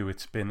point of view,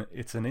 it's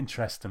an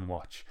interesting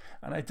watch,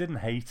 and I didn't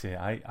hate it.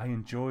 I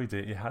enjoyed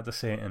it. It had a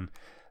certain,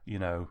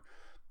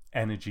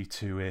 energy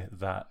to it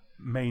that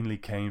mainly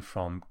came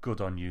from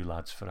good on you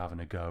lads for having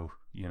a go,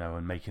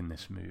 and making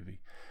this movie.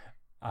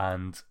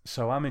 And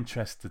so I'm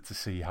interested to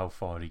see how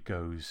far he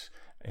goes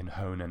in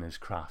honing his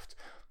craft.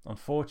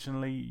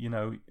 Unfortunately,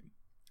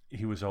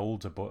 he was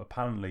older, but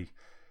apparently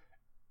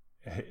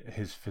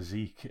his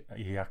physique,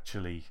 he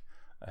actually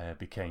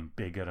became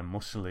bigger and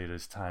musclier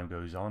as time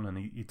goes on, and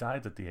he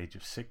died at the age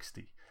of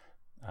 60,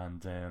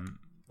 and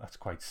that's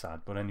quite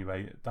sad. But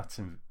anyway, that's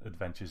in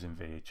Adventures in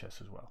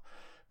VHS as well.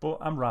 But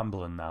I'm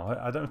rambling now.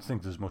 I don't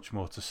think there's much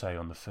more to say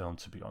on the film,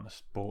 to be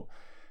honest, but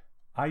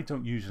I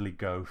don't usually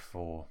go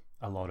for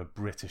a lot of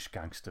British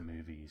gangster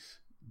movies.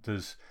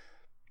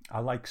 I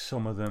like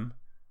some of them,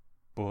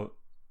 but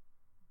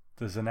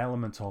there's an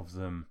element of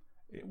them,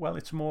 well,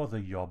 it's more the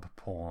yob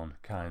porn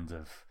kind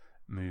of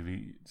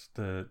movie. It's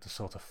the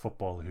sort of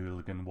football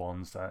hooligan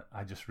ones that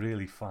I just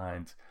really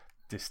find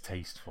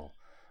distasteful.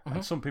 Mm-hmm.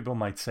 And some people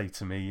might say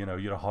to me,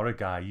 you're a horror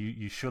guy,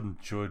 you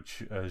shouldn't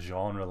judge a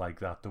genre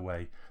like that the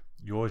way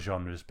your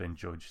genre has been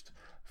judged.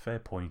 Fair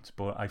point,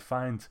 but I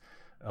find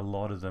a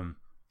lot of them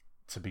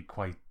to be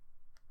quite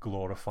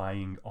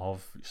glorifying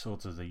of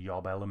sort of the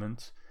yob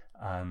element,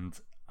 and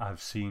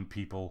I've seen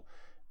people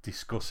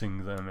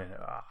discussing them and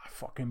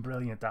fucking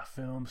brilliant that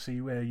film,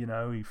 see where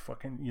he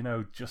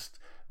fucking just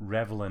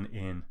reveling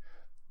in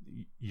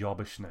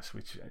yobbishness,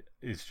 which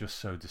is just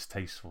so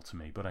distasteful to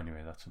me. But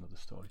anyway, that's another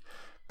story.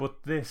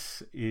 But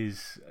this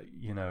is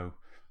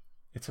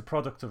it's a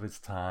product of its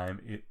time.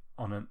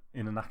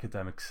 In an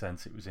academic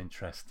sense, it was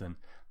interesting.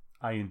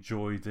 I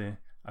enjoyed it.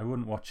 I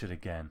wouldn't watch it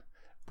again,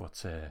 but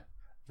there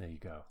you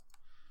go.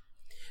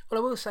 Well,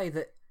 I will say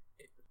that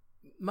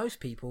most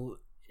people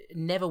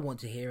never want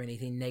to hear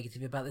anything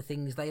negative about the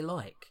things they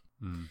like.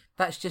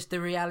 That's just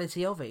the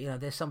reality of it.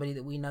 There's somebody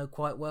that we know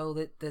quite well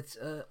that's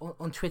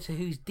on Twitter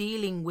who's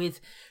dealing with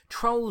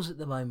trolls at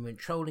the moment,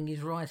 trolling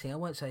his writing. I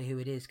won't say who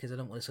it is because I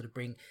don't want to sort of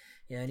bring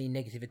any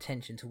negative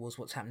attention towards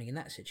what's happening in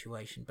that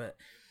situation, but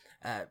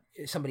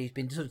somebody who's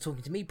been sort of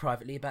talking to me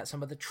privately about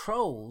some of the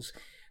trolls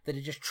that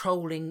are just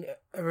trolling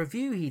a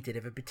review he did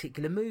of a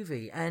particular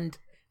movie. And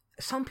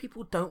some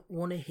people don't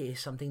want to hear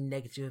something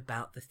negative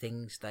about the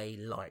things they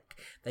like.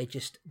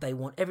 They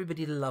want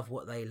everybody to love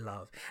what they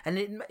love.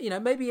 And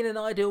maybe in an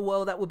ideal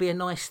world that would be a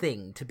nice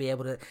thing to be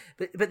able to,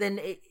 but then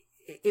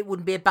it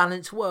wouldn't be a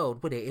balanced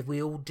world, would it, if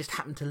we all just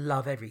happen to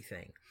love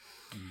everything?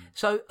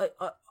 So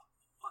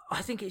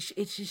I think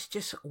it's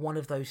just one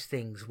of those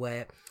things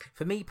where,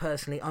 for me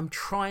personally, I'm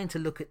trying to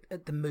look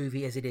at the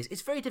movie as it is.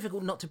 It's very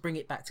difficult not to bring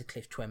it back to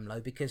Cliff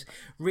Twemlow, because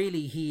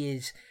really he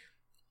is,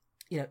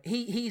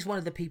 he's one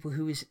of the people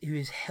who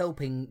is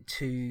helping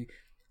to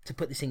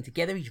put this thing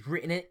together. He's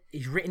written it.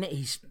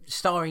 He's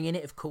starring in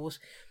it, of course.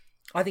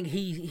 I think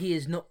he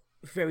is not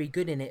very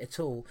good in it at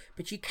all,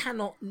 but you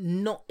cannot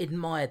not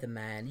admire the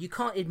man. You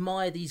can't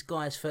admire these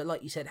guys for,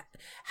 like you said,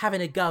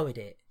 having a go at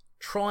it,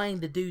 trying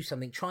to do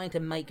something, trying to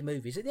make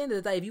movies. At the end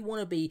of the day, if you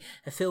want to be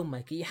a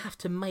filmmaker, you have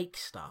to make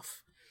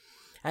stuff.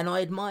 And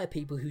I admire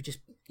people who just,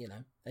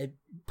 they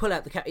pull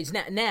out the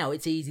camera. Now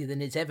it's easier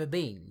than it's ever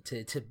been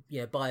to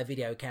buy a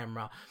video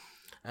camera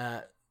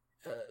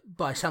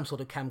by some sort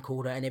of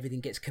camcorder, and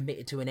everything gets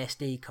committed to an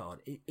SD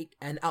card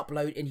and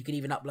you can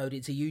even upload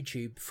it to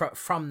YouTube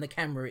from the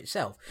camera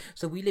itself.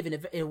 So we live in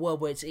a world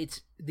where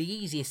it's the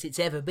easiest it's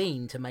ever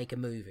been to make a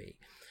movie.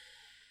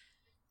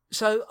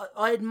 So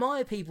I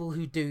admire people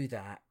who do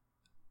that.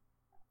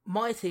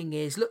 My thing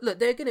is, look,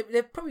 there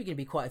are probably going to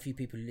be quite a few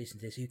people who listen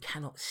to this who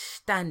cannot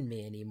stand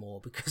me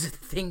anymore because of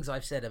the things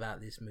I've said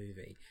about this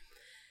movie.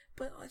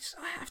 But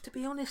I have to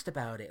be honest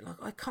about it. Like,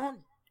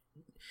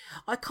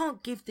 I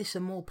can't give this a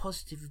more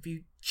positive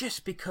review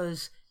just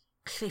because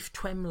Cliff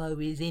Twemlow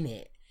is in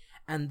it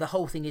and the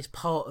whole thing is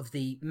part of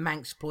the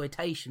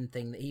Manxploitation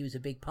thing that he was a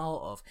big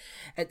part of.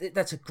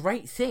 That's a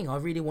great thing. I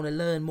really want to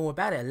learn more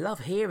about it. I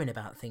love hearing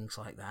about things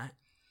like that.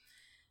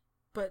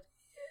 But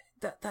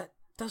that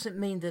doesn't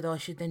mean that I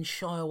should then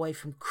shy away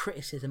from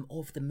criticism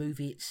of the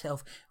movie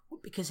itself,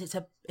 because it's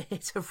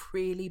a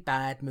really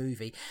bad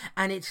movie,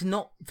 and it's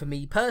not, for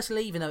me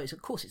personally, even though it's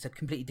a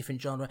completely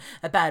different genre,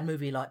 a bad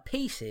movie like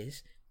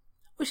Pieces,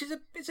 which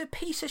is a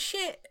piece of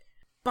shit.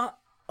 But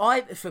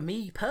for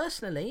me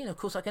personally, and of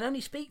course I can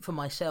only speak for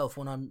myself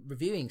when I'm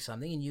reviewing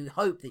something, and you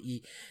hope that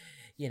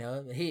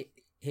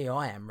here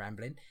I am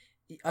rambling.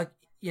 I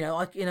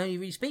can only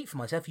really speak for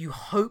myself. You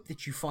hope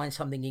that you find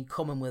something in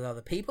common with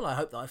other people. I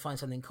hope that I find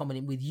something in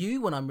common with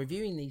you when I'm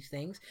reviewing these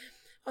things.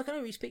 I can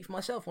only really speak for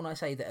myself when I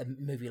say that a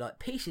movie like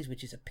Pieces,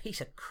 which is a piece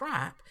of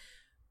crap,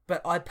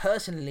 but I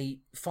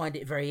personally find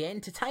it very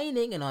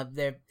entertaining, and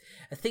there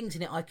are things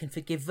in it I can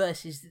forgive,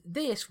 versus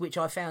this, which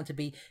I found to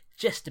be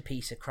just a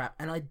piece of crap,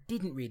 and I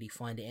didn't really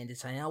find it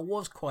entertaining. I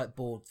was quite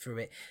bored through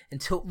it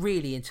until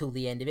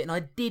the end of it, and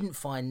I didn't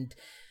find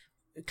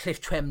Cliff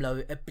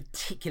Twemlow a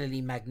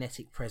particularly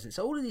magnetic presence.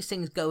 So all of these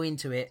things go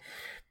into it.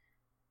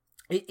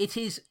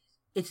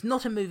 It's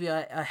not a movie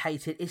I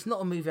hated. It's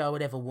not a movie I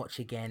would ever watch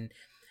again.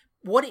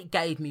 What it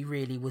gave me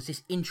really was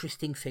this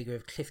interesting figure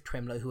of Cliff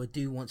Twemlow, who I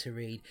do want to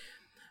read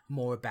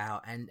more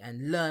about and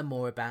learn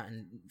more about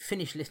and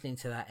finish listening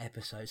to that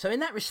episode. So in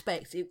that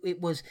respect,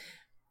 it was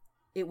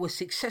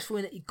successful,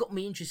 and it got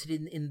me interested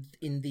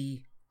in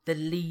the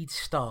lead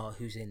star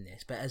who's in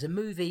this. But as a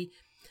movie,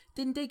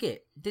 didn't dig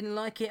it, didn't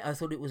like it. I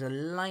thought it was a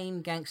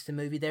lame gangster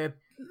movie. There are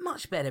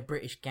much better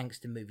British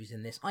gangster movies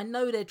than this. I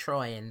know they're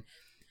trying,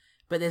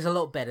 but there's a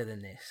lot better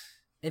than this.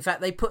 In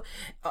fact, and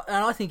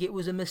I think it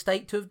was a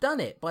mistake to have done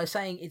it by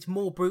saying it's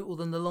more brutal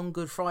than The Long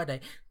Good Friday.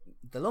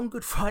 The Long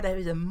Good Friday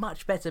is a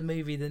much better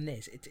movie than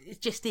this.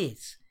 It just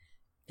is.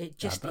 It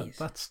just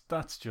is.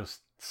 That's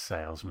just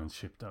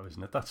salesmanship, though,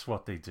 isn't it? That's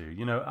what they do.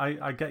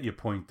 I get your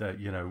point that,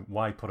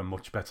 why put a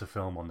much better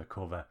film on the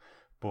cover,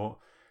 but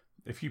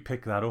if you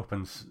pick that up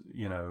and,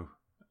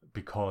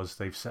 because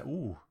they've said,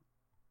 ooh,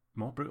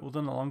 more brutal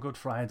than The Long Good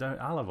Friday,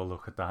 I'll have a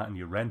look at that, and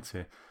you rent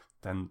it,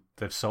 then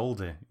they've sold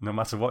it. No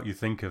matter what you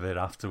think of it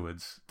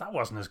afterwards, that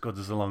wasn't as good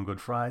as The Long Good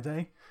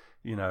Friday.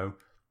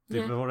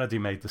 They've already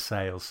made the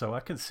sales, so I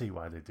can see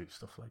why they do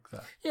stuff like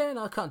that. Yeah,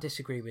 no, I can't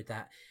disagree with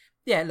that.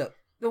 Yeah, look,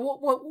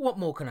 what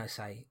more can I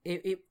say?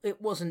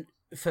 It wasn't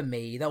for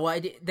me,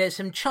 though. There's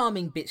some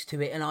charming bits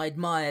to it, and I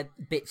admire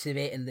bits of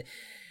it,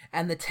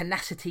 and the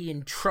tenacity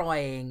in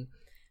trying,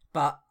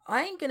 but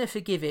I ain't gonna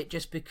forgive it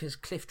just because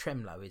Cliff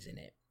Twemlow is in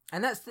it.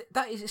 And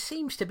it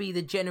seems to be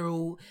the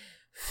general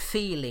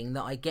feeling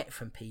that I get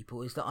from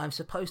people, is that I'm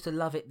supposed to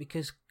love it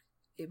because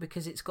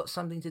it's got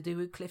something to do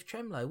with Cliff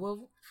Twemlow.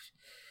 Well,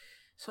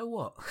 so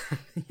what?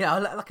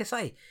 Like I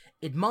say,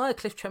 admire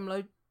Cliff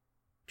Twemlow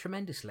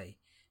tremendously,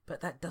 but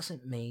that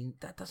doesn't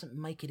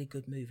make it a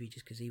good movie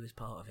just because he was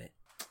part of it.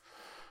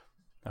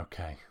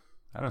 Okay,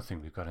 I don't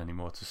think we've got any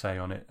more to say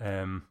on it.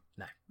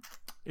 No,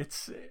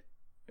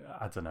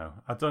 I don't know.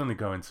 I don't want to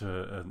go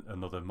into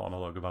another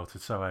monologue about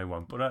it, so I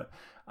won't. But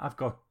I've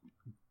got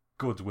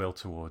goodwill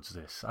towards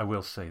this. I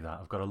will say that.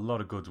 I've got a lot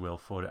of goodwill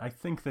for it. I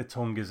think their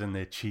tongue is in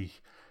their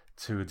cheek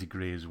to a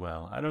degree as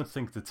well. I don't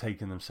think they're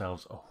taking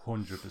themselves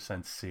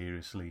 100%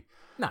 seriously.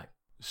 No.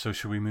 So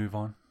should we move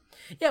on?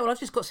 Yeah, well, I've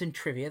just got some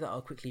trivia that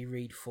I'll quickly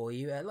read for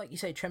you. Like you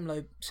say,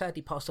 Twemlow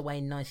sadly passed away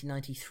in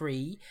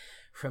 1993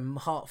 from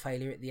heart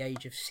failure at the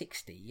age of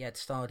 60. He had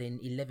starred in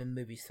 11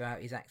 movies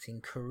throughout his acting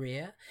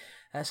career.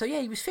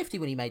 He was 50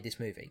 when he made this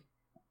movie.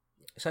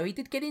 So he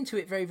did get into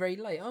it very, very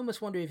late. I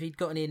almost wonder if he'd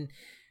gotten in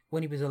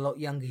when he was a lot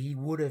younger, he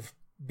would have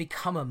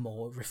become a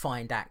more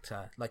refined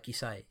actor, like you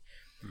say,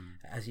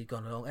 as he'd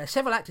gone along.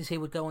 Several actors here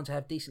would go on to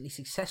have decently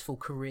successful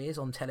careers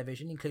on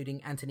television,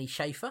 including Anthony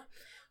Schaefer,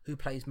 who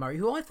plays Murray,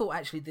 who I thought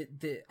actually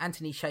the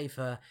Anthony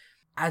Schaefer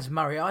as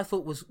Murray, I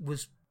thought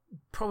was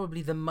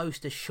probably the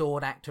most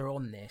assured actor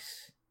on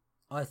this.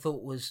 I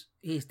thought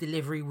his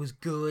delivery was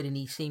good, and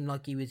he seemed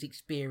like he was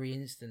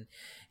experienced and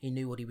he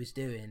knew what he was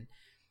doing.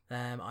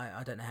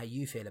 I don't know how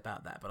you feel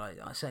about that, but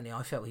I certainly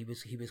felt he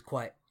was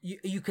quite.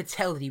 You could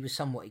tell that he was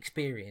somewhat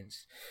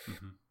experienced.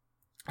 Mm-hmm.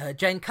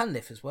 Jane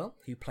Cunliffe as well,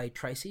 who played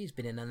Tracy, has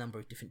been in a number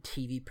of different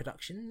TV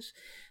productions,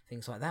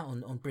 things like that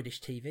on British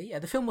TV.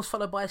 The film was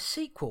followed by a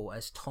sequel,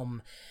 as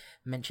Tom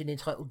mentioned,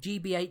 entitled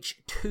GBH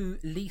 2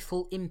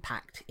 Lethal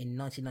Impact in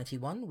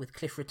 1991, with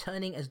Cliff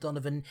returning as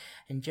Donovan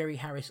and Jerry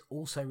Harris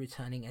also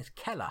returning as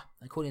Keller.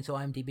 According to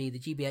IMDb, the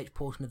GBH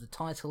portion of the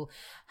title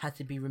had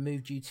to be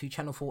removed due to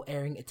Channel 4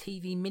 airing a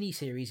TV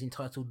miniseries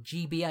entitled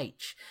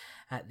GBH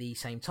at the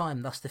same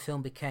time. Thus, the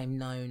film became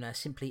known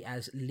simply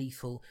as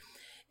Lethal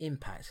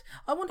Impact.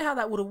 I wonder how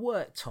that would have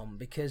worked, Tom,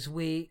 because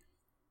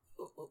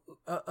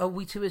are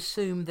we to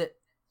assume that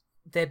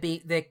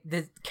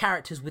they're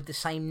characters with the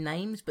same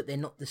names, but they're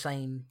not the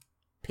same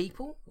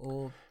people?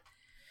 Or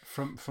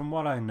from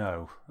what I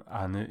know,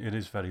 and it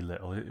is very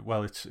little.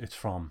 It's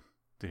from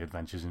the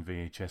Adventures in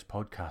VHS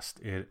podcast.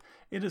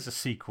 It is a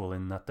sequel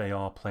in that they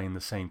are playing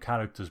the same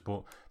characters,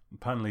 but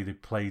apparently they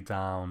play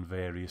down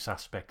various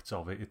aspects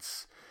of it.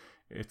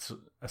 It's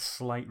a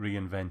slight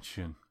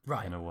reinvention,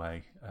 right, in a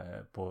way,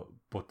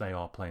 but they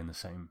are playing the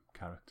same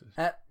characters.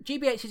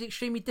 GBH is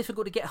extremely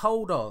difficult to get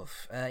hold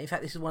of. In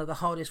fact, this is one of the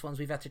hardest ones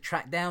we've had to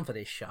track down for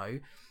this show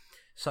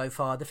so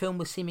far. The film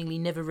was seemingly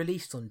never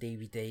released on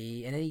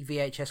DVD, and any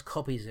VHS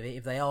copies of it,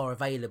 if they are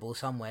available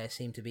somewhere,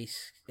 seem to be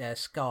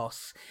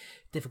scarce,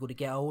 difficult to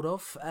get hold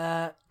of.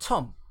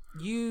 Tom,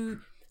 you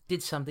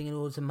did something in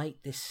order to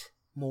make this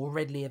more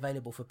readily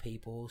available for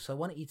people, so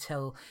why don't you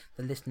tell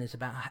the listeners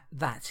about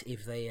that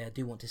if they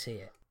do want to see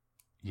it?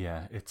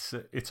 Yeah, it's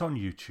on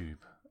YouTube,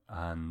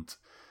 and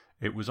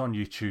it was on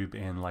YouTube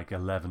in like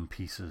 11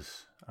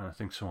 pieces, and I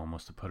think someone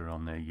must have put it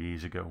on there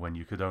years ago when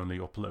you could only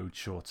upload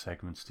short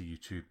segments to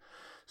YouTube.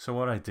 So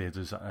what I did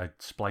is I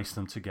spliced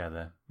them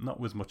together,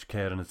 not with much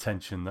care and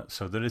attention,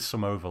 so there is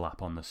some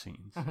overlap on the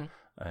scenes,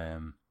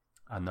 and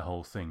the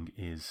whole thing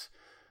is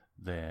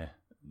there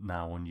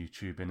now on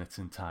YouTube in its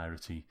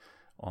entirety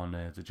on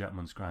the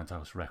Gentleman's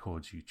Grindhouse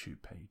Records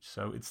YouTube page.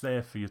 So it's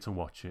there for you to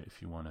watch it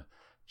if you want to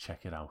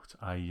check it out.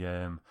 I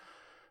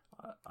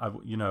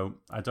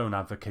don't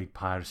advocate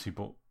piracy,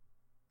 but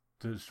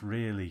there's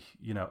really,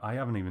 I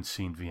haven't even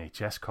seen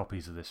VHS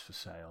copies of this for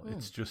sale.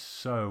 It's just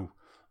so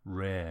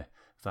rare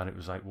that it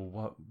was like,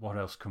 well, what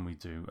else can we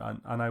do?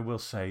 And I will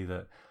say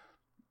that,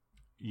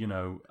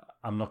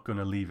 I'm not going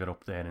to leave it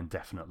up there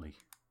indefinitely.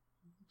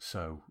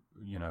 So,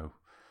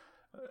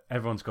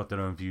 everyone's got their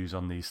own views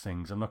on these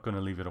things. I'm not going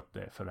to leave it up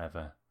there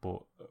forever.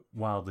 But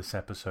while this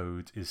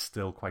episode is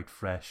still quite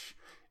fresh,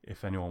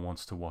 if anyone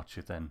wants to watch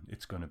it, then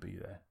it's going to be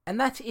there. And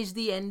that is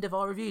the end of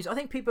our reviews. I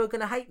think people are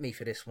going to hate me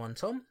for this one,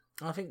 Tom.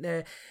 I think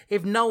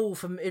if Noel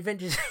from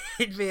Adventures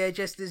in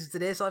VHS listens to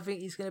this, I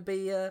think he's going to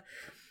be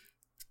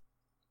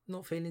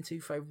not feeling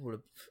too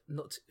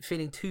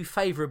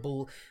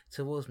favourable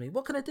towards me.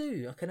 What can I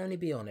do? I can only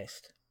be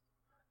honest.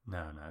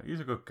 No, he's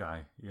a good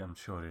guy. Yeah, I'm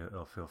sure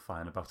he'll feel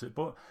fine about it.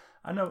 But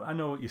I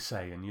know what you're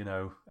saying.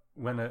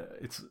 When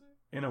it's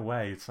in a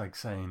way, it's like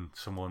saying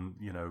someone,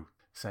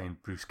 saying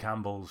Bruce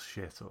Campbell's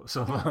shit or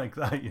something like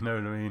that. You know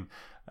what I mean?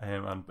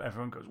 And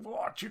everyone goes,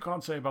 "What? You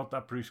can't say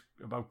about Bruce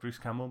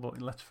Campbell."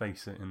 But let's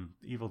face it, in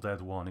Evil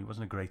Dead 1, he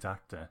wasn't a great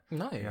actor.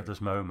 No, he had his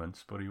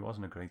moments, but he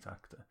wasn't a great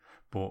actor.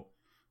 But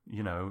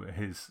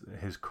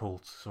his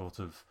cult sort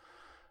of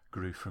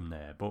grew from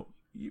there. But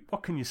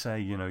what can you say?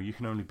 You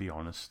can only be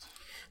honest.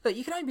 Look,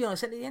 you can only be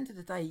honest. At the end of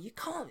the day, you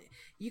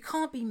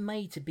can't be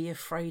made to be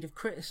afraid of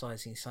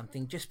criticising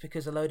something just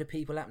because a load of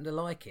people happen to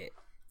like it.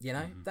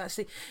 That's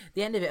the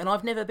end of it. And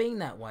I've never been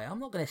that way. I'm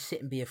not going to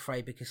sit and be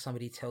afraid because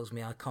somebody tells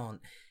me I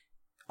can't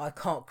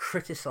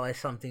criticise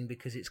something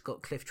because it's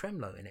got Cliff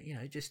Twemlow in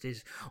it. Just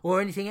is, or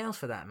anything else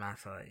for that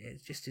matter.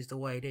 It just is the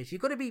way it is.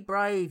 You've got to be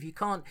brave. You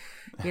can't,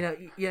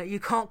 you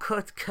can't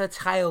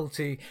curtail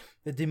to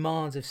the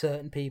demands of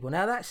certain people.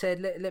 Now that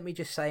said, let me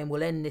just say, and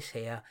we'll end this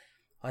here,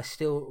 I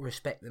still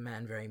respect the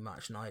man very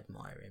much and I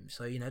admire him.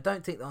 So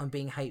don't think that I'm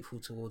being hateful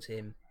towards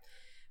him.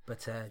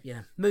 But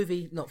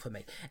movie not for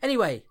me.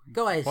 Anyway,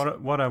 guys.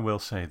 What I will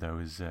say though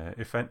is,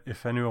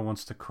 if anyone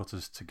wants to cut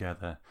us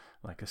together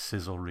like a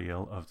sizzle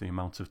reel of the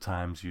amount of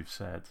times you've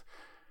said,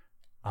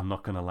 "I'm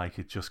not going to like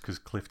it just because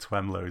Cliff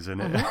Twemlow's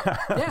in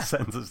it,"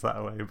 send us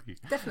that way.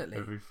 Definitely,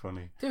 it'd be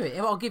funny. Do it.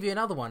 I'll give you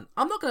another one.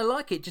 I'm not going to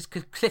like it just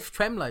because Cliff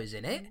Twemlow's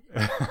in it.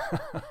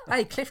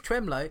 Hey, Cliff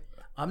Twemlow.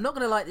 I'm not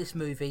going to like this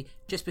movie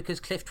just because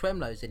Cliff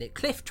Twemlow's in it.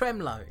 Cliff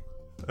Twemlow.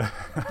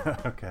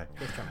 Okay.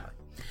 Cliff Twemlow.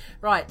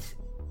 Right.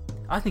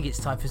 I think it's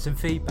time for some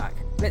feedback.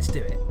 Let's do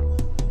it.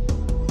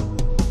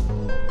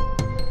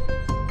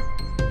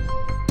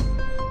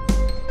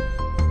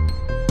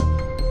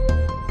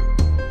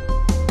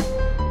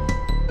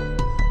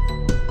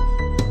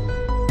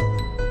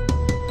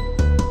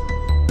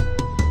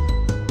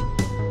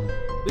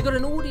 We got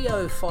an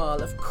audio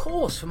file, of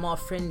course, from our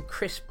friend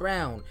Chris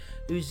Brown,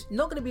 who's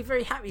not going to be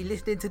very happy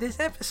listening to this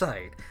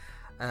episode,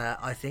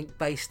 I think,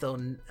 based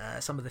on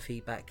some of the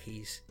feedback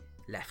he's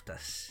left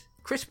us.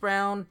 Chris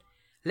Brown,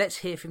 let's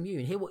hear from you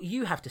and hear what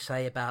you have to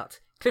say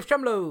about Cliff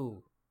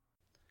Twemlow.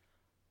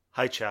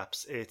 Hi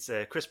chaps, it's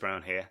Chris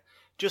Brown here.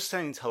 Just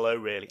saying hello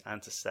really,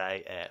 and to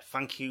say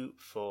thank you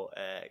for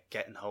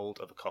getting hold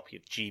of a copy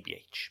of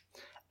GBH.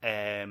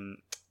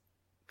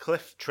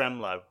 Cliff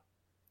Twemlow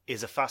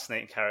is a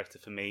fascinating character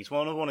for me. He's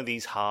one of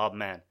these hard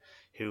men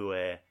who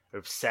are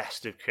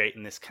obsessed with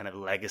creating this kind of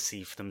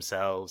legacy for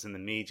themselves in the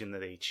medium that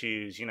they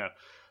choose. You know,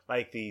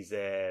 like the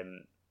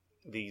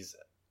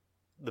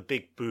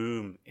big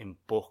boom in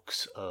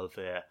books of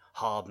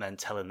hard men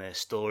telling their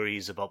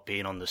stories about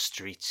being on the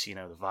streets. You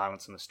know, the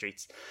violence on the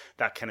streets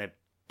that kind of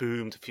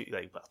boomed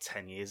about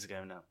 10 years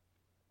ago now.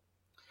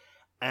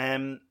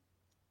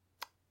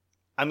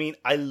 I mean,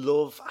 I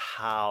love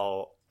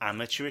how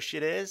amateurish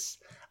it is.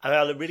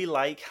 I really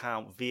like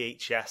how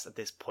VHS at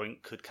this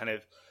point could kind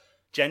of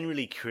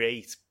generally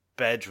create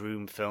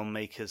bedroom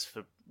filmmakers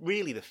for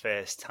really the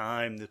first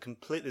time.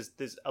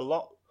 There's a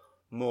lot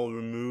more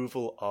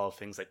removal of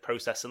things like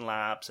processing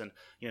labs and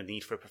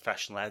need for a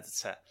professional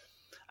editor,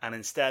 and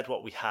instead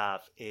what we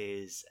have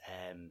is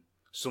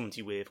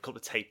somebody with a couple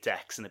of tape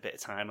decks and a bit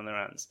of time on their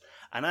hands,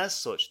 and as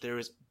such there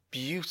is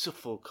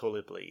beautiful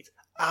colour bleed,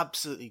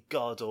 absolutely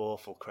god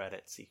awful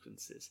credit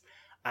sequences,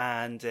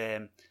 and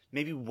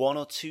maybe one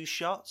or two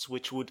shots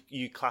which would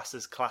you class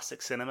as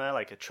classic cinema,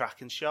 like a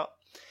tracking shot.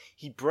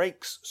 He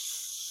breaks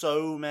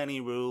so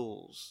many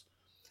rules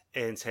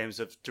in terms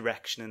of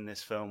direction in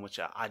this film, which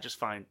I just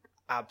find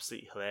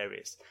absolutely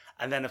hilarious.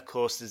 And then, of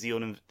course, there's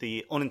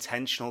the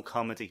unintentional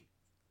comedy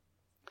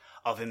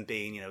of him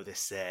being,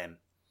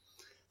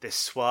 this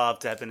suave,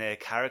 debonair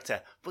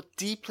character, but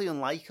deeply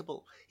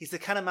unlikable. He's the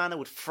kind of man who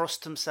would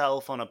thrust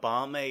himself on a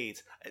barmaid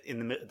at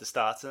the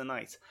start of the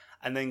night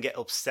and then get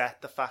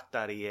upset the fact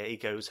that he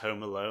goes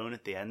home alone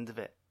at the end of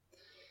it.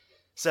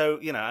 So,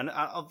 and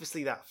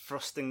obviously that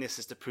thrustingness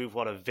is to prove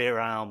what a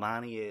virile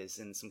man he is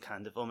in some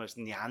kind of almost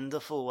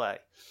Neanderthal way.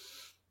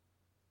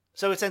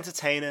 So it's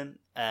entertaining,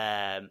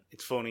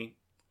 it's funny,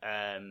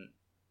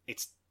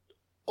 it's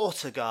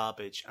utter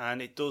garbage,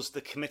 and it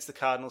commits the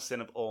cardinal sin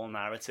of all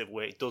narrative,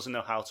 where it doesn't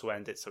know how to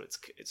end it, so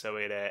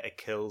it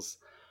kills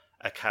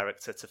a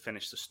character to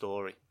finish the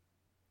story.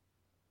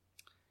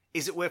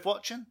 Is it worth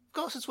watching? Of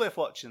course it's worth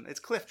watching. It's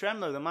Cliff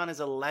Twemlow. The man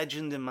is a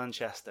legend in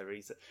Manchester.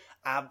 He's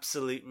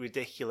absolutely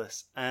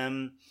ridiculous.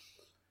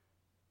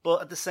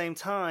 But at the same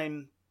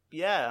time,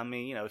 yeah, I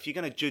mean, if you're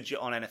going to judge it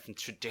on anything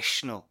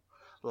traditional,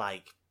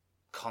 like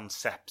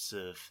concepts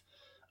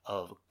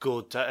of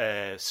good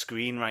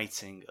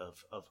screenwriting,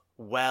 of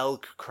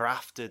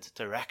well-crafted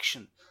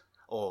direction,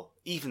 or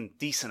even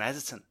decent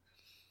editing,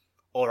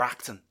 or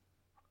acting,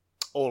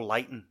 or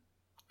lighting,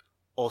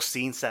 or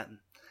scene setting,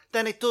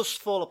 then it does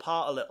fall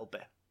apart a little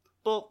bit.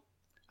 But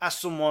as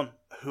someone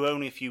who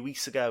only a few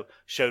weeks ago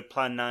showed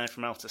Plan 9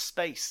 from Outer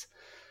Space,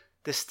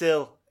 there's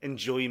still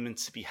enjoyment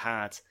to be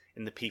had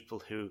in the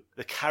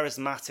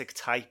charismatic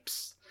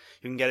types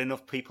who can get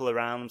enough people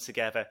around them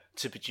together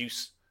to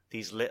produce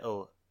these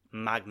little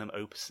magnum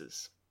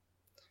opuses.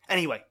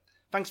 Anyway,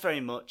 thanks very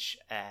much.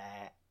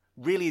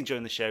 Really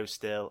enjoying the show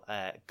still.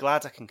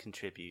 Glad I can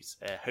contribute.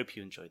 Hope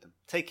you enjoyed them.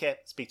 Take care.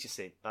 Speak to you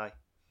soon. Bye.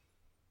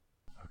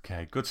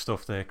 Okay, good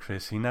stuff there,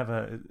 Chris. He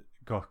never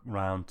got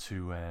round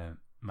to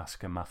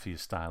Massacre Mafia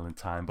Style in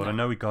time, but I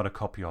know he got a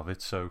copy of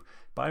it, so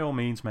by all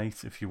means,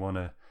 mate, if you want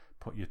to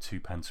put your 2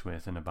 pence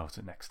worth in about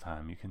it next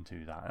time, you can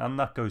do that. And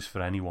that goes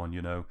for anyone,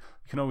 You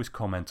can always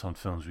comment on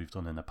films we've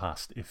done in the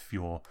past. If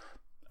you're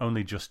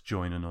only just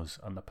joining us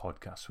on the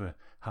podcast, we're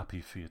happy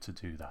for you to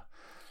do that.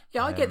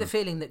 Yeah, I get the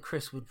feeling that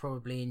Chris would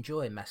probably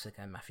enjoy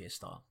Massacre Mafia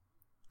Style.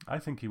 I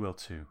think he will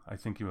too,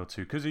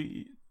 because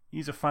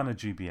he's a fan of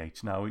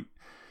GBH. Now,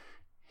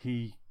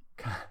 he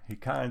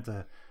kind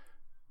of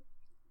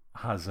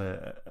has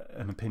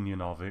an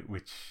opinion of it,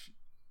 which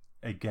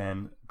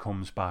again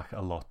comes back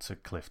a lot to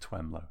Cliff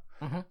Twemlow.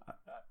 Mm-hmm.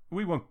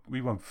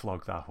 We won't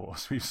flog that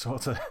horse. We've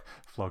sort of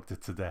flogged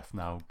it to death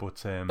now. But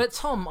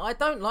Tom, I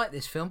don't like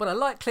this film, but I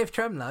like Cliff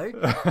Twemlow.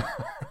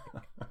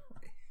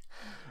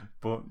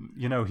 But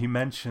he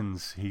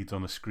mentions he'd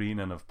done a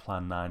screening of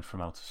Plan 9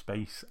 from Outer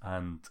Space,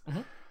 and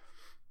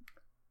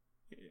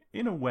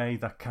in a way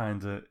that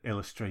kind of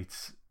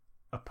illustrates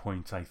a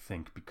point, I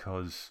think,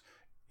 because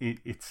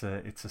it's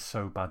a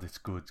so bad it's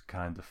good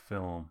kind of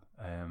film,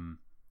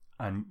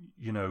 and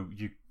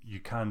you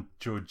can't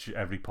judge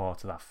every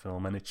part of that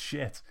film, and it's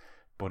shit,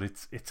 but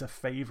it's a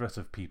favourite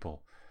of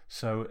people.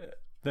 So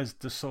there's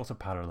sort of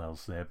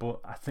parallels there,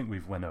 but I think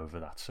we've went over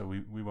that, so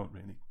we won't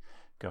really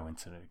go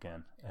into it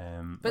again.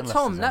 But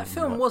Tom, that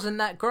film wasn't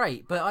that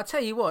great, but I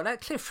tell you what, that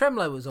Cliff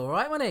Twemlow was all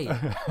right, wasn't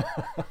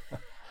he?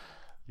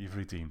 You've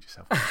redeemed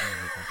yourself.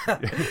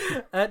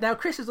 Now,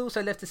 Chris has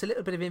also left us a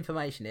little bit of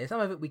information here.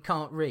 Some of it we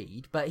can't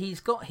read, but he's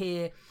got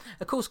here,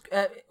 of course.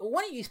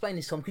 Why don't you explain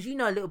this, Tom? Because you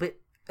know a little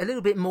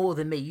bit more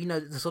than me. You know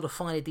the sort of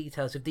finer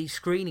details of these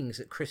screenings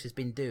that Chris has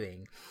been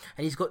doing,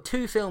 and he's got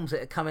 2 films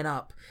that are coming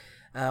up.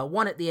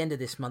 One at the end of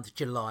this month,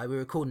 July. We're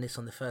recording this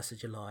on the 1st of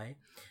July.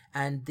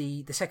 And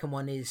the second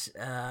one is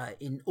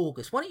in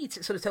August. Why don't you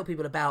sort of tell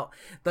people about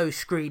those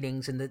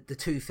screenings and the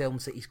 2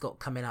 films that he's got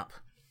coming up?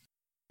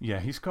 Yeah,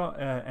 he's got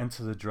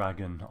Enter the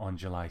Dragon on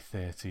July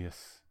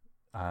 30th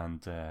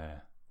and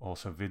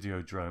also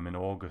Videodrome in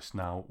August.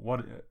 Now,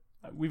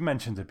 we've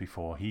mentioned it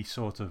before. He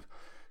sort of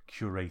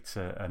curates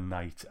a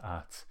night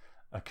at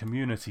a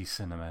community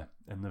cinema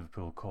in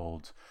Liverpool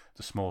called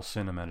the Small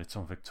Cinema. It's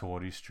on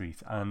Victoria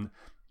Street, and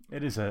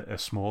it is a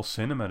small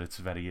cinema. It's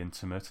very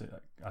intimate.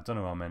 I don't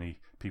know how many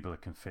people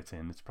it can fit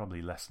in. It's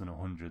probably less than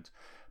 100,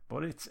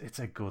 but it's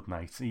a good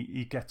night.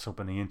 He gets up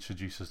and he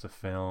introduces the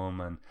film,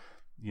 and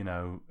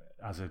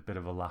has a bit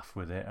of a laugh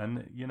with it,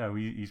 and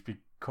he's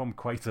become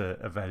quite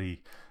a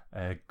very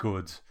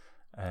good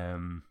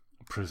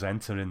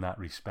presenter in that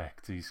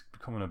respect. He's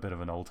becoming a bit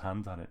of an old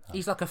hand at it now.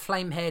 He's like a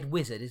flame-haired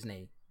wizard, isn't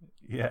he?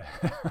 Yeah.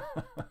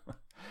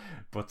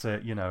 But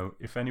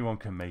if anyone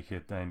can make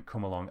it, then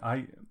come along.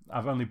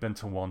 I've only been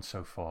to one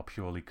so far,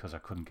 purely because I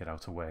couldn't get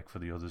out of work for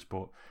the others,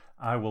 but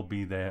I will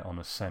be there on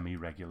a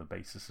semi-regular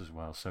basis as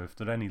well. So if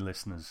there are any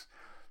listeners,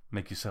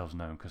 make yourselves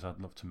known, because I'd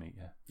love to meet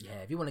you.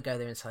 Yeah, if you want to go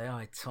there and say,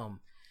 "Hi,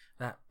 Tom,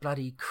 that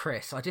bloody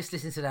Chris, I just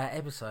listened to that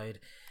episode,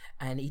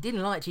 and he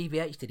didn't like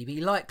GBH, did he? But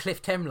he liked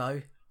Cliff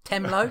Twemlow.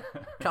 I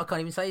can't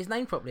even say his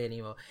name properly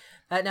anymore."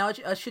 Now,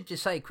 I should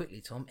just say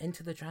quickly, Tom,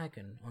 Enter the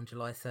Dragon on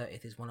July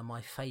 30th is one of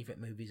my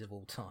favourite movies of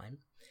all time.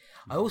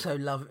 I also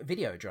love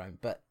Videodrome,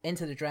 but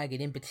Enter the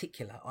Dragon in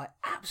particular, I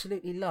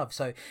absolutely love.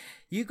 So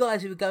you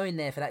guys who are going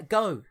there for that,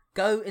 go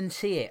and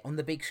see it on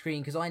the big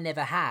screen, because I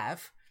never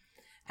have.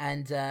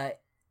 And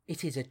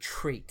it is a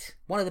treat.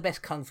 One of the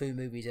best kung fu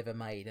movies ever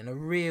made, and a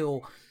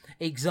real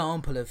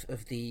example of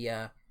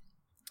the...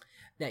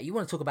 Now, you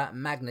want to talk about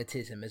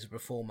magnetism as a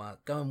performer,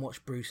 go and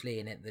watch Bruce Lee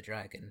in Enter the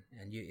Dragon.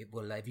 And it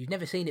will, if you've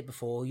never seen it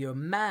before, you're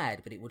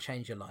mad, but it will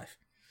change your life.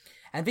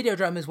 And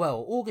Videodrome as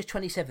well. August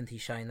 27th,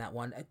 he's showing that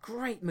one. A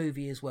great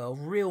movie as well.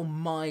 Real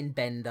mind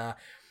bender.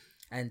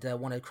 And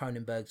one of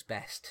Cronenberg's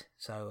best.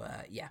 So,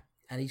 yeah.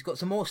 And he's got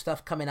some more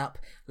stuff coming up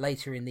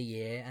later in the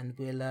year. And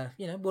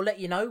we'll let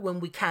you know when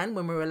we can,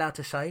 when we're allowed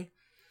to say.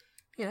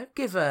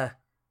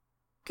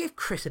 Give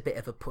Chris a bit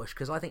of a push,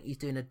 because I think he's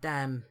doing a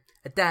damn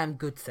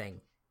good thing.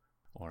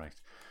 All right.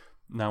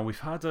 Now,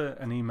 we've had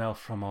an email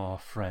from our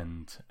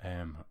friend,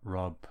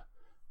 Rob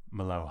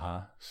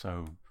Maloha.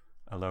 So,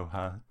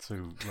 aloha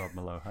to Rob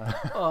Maloha.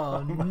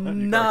 Oh,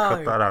 no.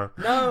 Cut that out.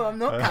 No, I'm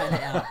not cutting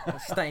it out. I'm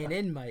staying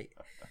in, mate.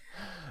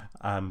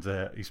 And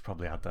he's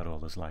probably had that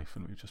all his life,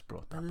 and we just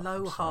brought that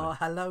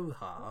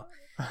Aloha.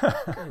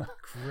 Good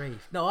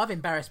grief. No, I've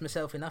embarrassed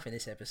myself enough in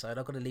this episode.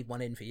 I've got to leave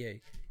one in for you.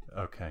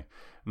 Okay.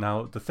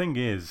 Now, the thing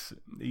is,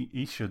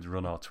 he should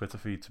run our Twitter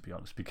feed, to be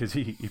honest, because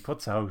he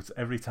puts out,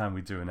 every time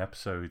we do an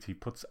episode, he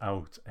puts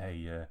out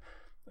a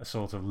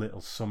sort of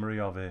little summary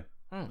of it,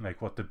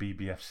 like what the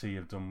BBFC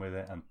have done with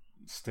it, and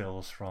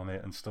stills from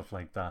it, and stuff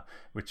like that,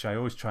 which I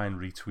always try and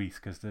retweet,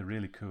 because they're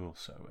really cool.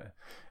 So,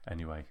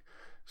 anyway,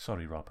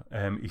 sorry, Rob.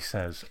 He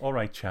says, "All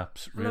right,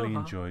 chaps, really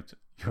enjoyed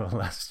your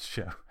last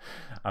show.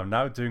 I'm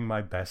now doing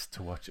my best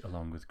to watch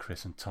along with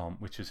Chris and Tom,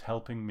 which is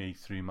helping me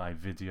through my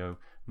video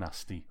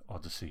nasty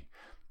odyssey.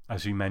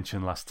 As you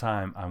mentioned last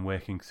time, I'm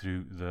working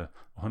through the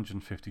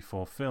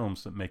 154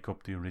 films that make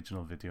up the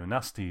original Video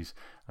Nasties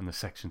and the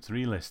Section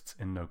 3 lists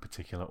in no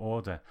particular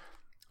order.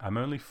 I'm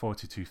only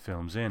 42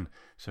 films in,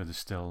 so there's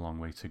still a long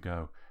way to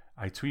go.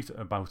 I tweet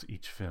about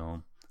each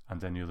film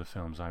and any other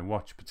films I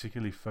watch,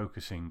 particularly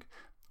focusing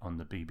on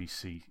the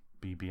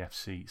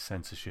BBFC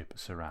censorship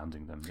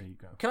surrounding them." There you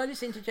go. Can I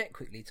just interject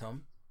quickly,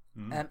 Tom?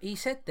 He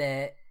said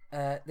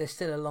there's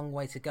still a long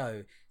way to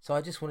go. So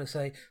I just want to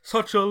say,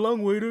 such a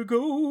long way to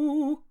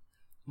go.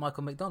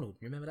 Michael McDonald,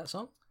 remember that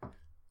song?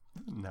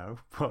 No,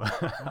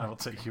 but I'll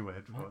take your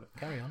word for it.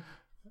 Carry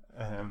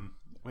on.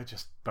 We're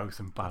just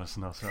both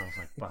embarrassing ourselves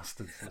like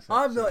bastards.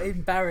 I'm not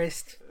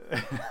embarrassed.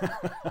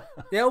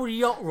 The old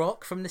yacht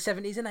rock from the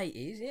 70s and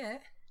 80s, yeah.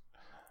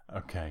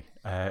 Okay,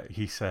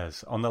 he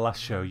says, "On the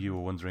last show you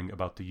were wondering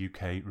about the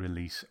UK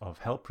release of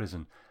Hell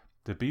Prison.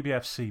 The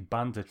BBFC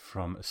banned it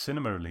from a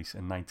cinema release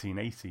in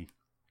 1980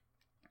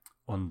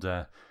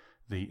 under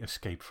the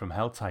Escape from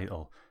Hell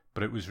title,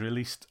 but it was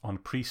released on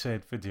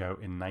pre-saved video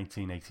in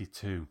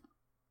 1982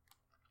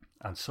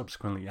 and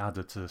subsequently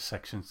added to the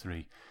Section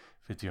 3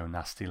 Video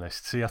Nasty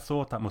list." See, I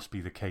thought that must be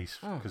the case,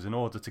 because in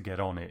order to get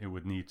on it, it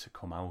would need to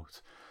come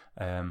out.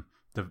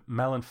 The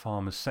Melon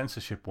Farmers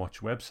Censorship Watch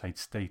website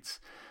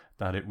states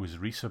that it was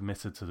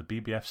resubmitted to the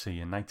BBFC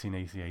in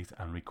 1988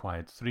 and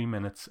required 3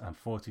 minutes and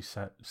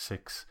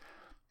 46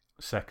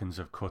 seconds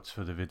of cuts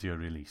for the video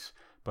release,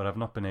 but I've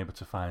not been able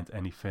to find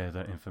any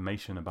further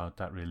information about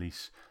that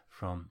release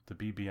from the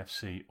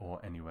BBFC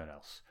or anywhere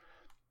else.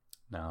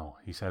 Now,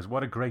 he says,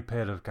 "What a great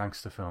pair of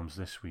gangster films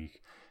this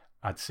week.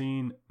 I'd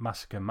seen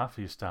Massacre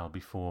Mafia Style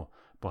before,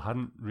 but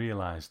hadn't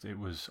realised it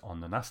was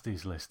on the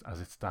Nasties list as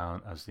it's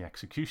down as The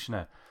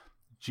Executioner.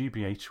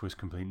 GBH was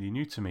completely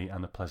new to me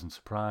and a pleasant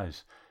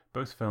surprise.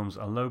 Both films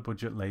are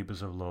low-budget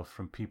labours of love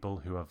from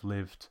people who have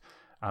lived,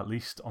 at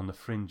least on the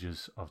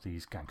fringes of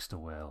these gangster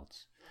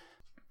worlds.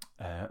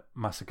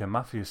 Massacre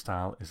Mafia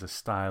Style is a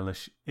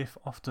stylish, if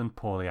often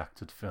poorly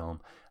acted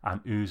film,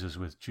 and oozes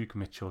with Duke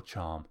Mitchell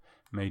charm.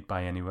 Made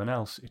by anyone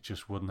else, it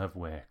just wouldn't have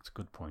worked."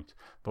 Good point.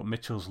 But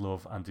Mitchell's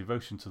love and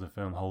devotion to the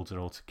film holds it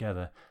all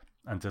together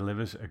and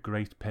delivers a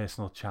great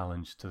personal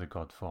challenge to the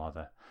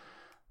Godfather.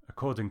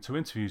 According to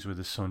interviews with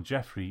his son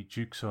Jeffrey,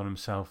 Duke saw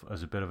himself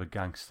as a bit of a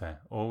gangster,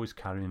 always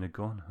carrying a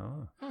gun,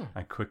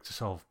 and quick to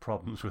solve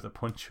problems with a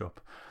punch-up.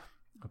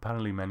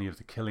 Apparently many of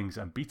the killings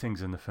and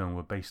beatings in the film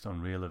were based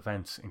on real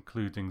events,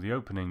 including the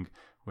opening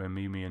where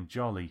Mimi and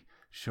Jolly,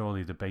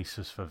 surely the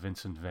basis for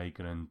Vincent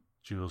Vega and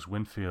Jules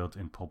Winfield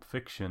in Pulp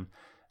Fiction,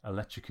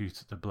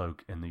 electrocute the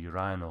bloke in the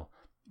urinal,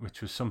 which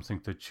was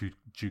something that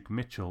Duke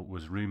Mitchell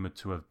was rumoured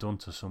to have done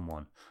to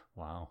someone.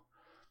 Wow.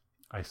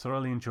 I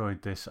thoroughly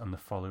enjoyed this and the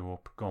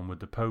follow-up, Gone with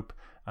the Pope,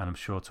 and I'm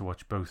sure to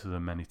watch both of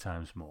them many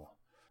times more.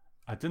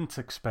 I didn't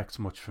expect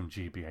much from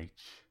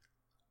GBH,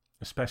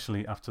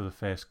 especially after the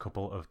first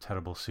couple of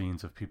terrible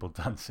scenes of people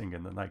dancing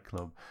in the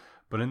nightclub,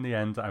 but in the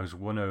end I was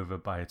won over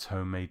by its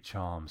homemade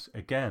charms.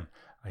 Again,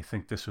 I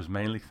think this was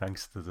mainly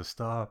thanks to the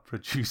star,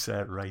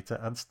 producer, writer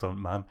and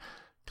stuntman,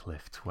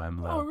 Cliff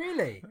Twemlow. Oh,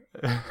 really?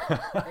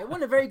 It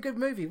wasn't a very good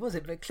movie, was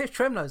it? But Cliff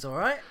Twemlow's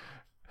alright.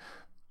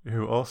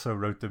 Who also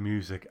wrote the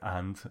music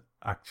and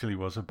actually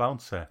was a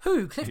bouncer.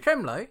 Who? Cliff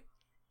Twemlow?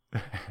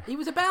 He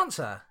was a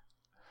bouncer.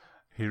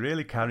 He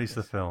really carries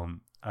the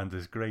film and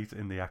is great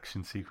in the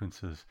action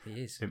sequences.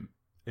 He is.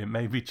 It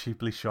may be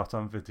cheaply shot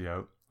on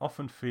video,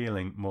 often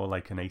feeling more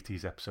like an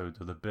 80s episode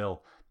of The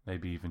Bill,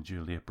 maybe even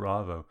Juliet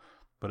Bravo,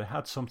 but it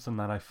had something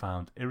that I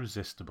found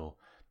irresistible.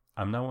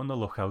 I'm now on the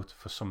lookout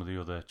for some of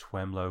the other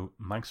Twemlow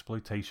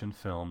Manxploitation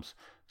films,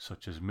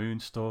 such as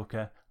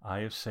Moonstalker, Eye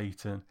of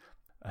Satan,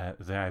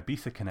 The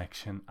Ibiza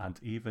Connection, and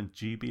even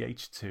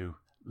GBH2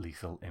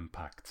 Lethal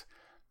Impact.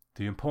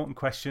 The important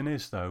question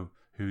is, though,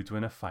 who'd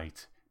win a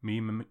fight,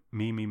 Mimi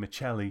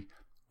Michelli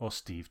or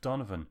Steve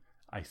Donovan?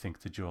 I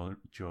think the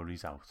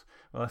jury's out.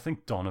 Well, I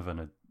think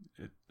Donovan...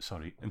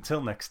 sorry.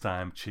 Until next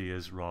time,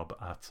 cheers, Rob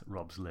at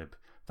Rob's Lib.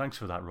 Thanks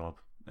for that, Rob.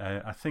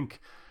 I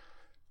think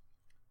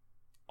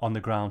on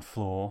the ground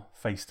floor,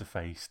 face to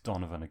face,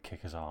 Donovan would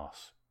kick his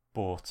arse.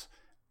 But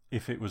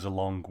if it was a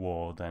long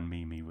war, then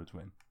Mimi would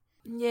win.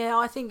 Yeah,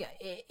 I think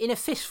in a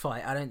fist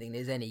fight, I don't think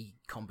there's any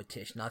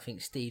competition. I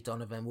think Steve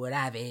Donovan would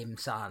have him,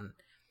 son.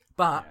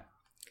 But yeah.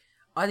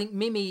 I think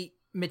Mimi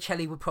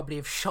Michelli would probably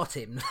have shot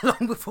him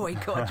long before he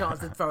got a chance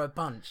to throw a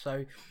punch.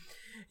 So,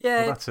 yeah.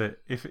 Well, that's it.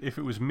 If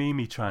it was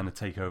Mimi trying to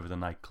take over the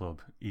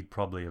nightclub, he'd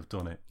probably have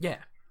done it. Yeah.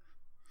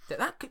 Do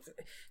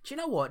you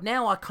know what?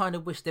 Now I kind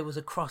of wish there was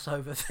a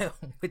crossover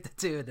film with the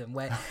two of them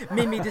where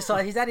Mimi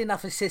decides he's had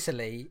enough of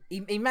Sicily.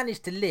 He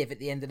managed to live at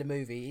the end of the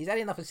movie. He's had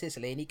enough of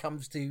Sicily and he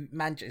comes to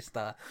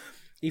Manchester.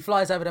 He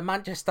flies over to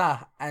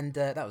Manchester and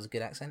that was a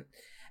good accent.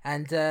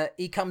 And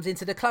he comes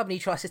into the club and he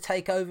tries to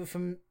take over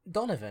from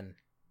Donovan.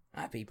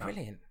 That'd be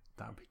brilliant.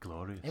 That'd be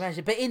glorious.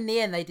 Imagine. But in the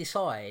end they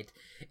decide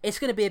it's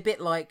going to be a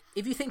bit like,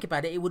 if you think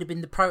about it, it would have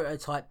been the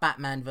prototype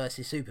Batman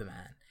versus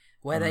Superman.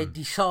 Where they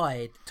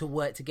decide to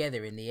work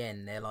together in the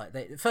end. They're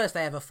like, first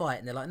they have a fight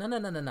and they're like, no,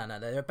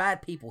 there are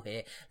bad people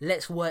here.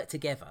 Let's work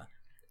together.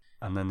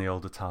 And then the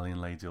old Italian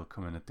lady will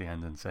come in at the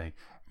end and say,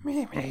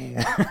 Mimi,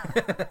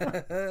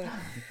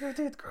 you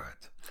did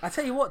good. I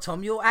tell you what,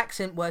 Tom, your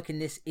accent work in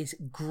this is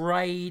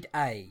grade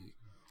A.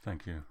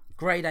 Thank you.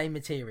 Grade A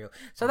material.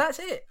 So that's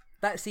it.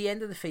 That's the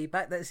end of the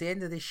feedback. That's the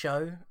end of this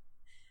show.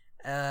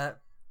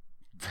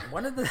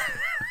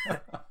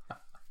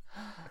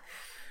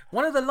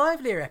 One of the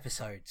livelier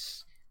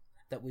episodes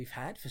that we've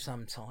had for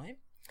some time.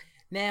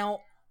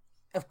 Now,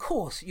 of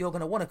course, you're going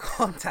to want to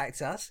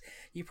contact us.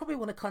 You probably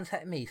want to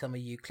contact me, some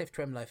of you Cliff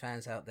Twemlow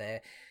fans out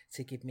there,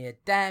 to give me a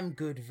damn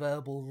good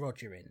verbal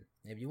rogering.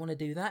 If you want to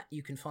do that,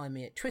 you can find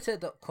me at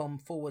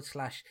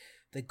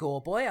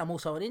twitter.com/thegoreboy. I'm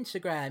also on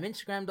Instagram,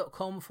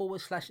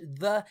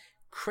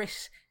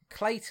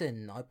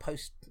 instagram.com/thechrisclayton. I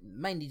post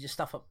mainly just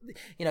stuff up,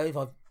 if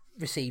I've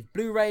received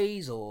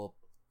Blu-rays or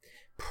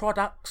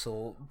products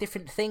or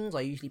different things.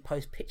 I usually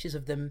post pictures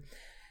of them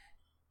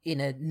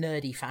in a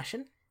nerdy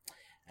fashion.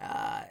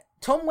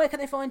 Tom, where can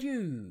they find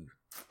you?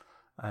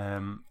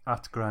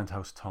 At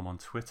Grindhouse Tom on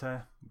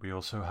Twitter. We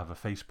also have a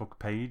Facebook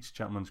page,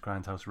 Gentleman's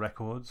Grindhouse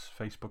Records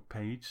Facebook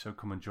page, so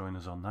come and join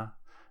us on that.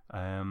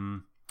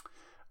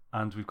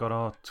 And we've got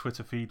our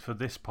Twitter feed for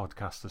this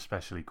podcast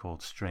especially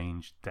called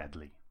Strange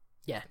Deadly.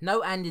 Yeah,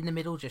 no and in the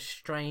middle, just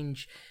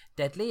Strange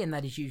Deadly, and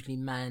that is usually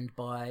manned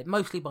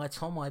mostly by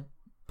Tom. I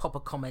pop a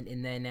comment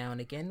in there now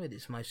and again, but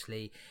it's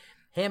mostly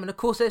him. And of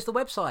course there's the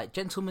website,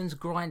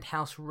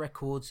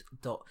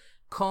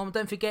 gentleman'sgrindhouserecords.com.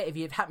 Don't forget, if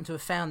you've happened to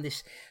have found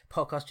this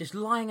podcast just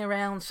lying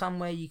around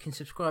somewhere, you can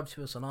subscribe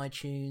to us on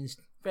iTunes,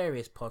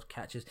 various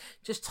podcatchers.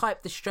 Just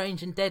type the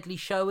Strange and Deadly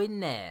Show in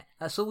there.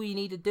 That's all you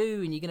need to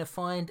do, and you're going to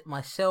find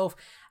myself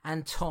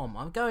and Tom.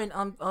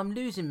 I'm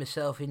losing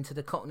myself into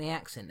the Cockney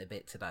accent a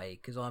bit today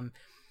because I'm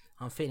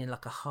feeling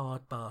like a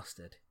hard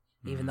bastard,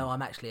 even though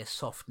I'm actually a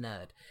soft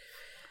nerd.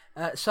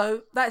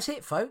 So that's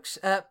it, folks.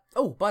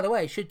 By the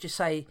way, I should just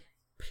say,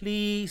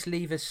 please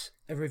leave us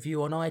a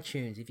review on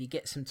iTunes if you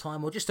get some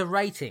time, or just a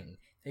rating.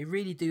 They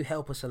really do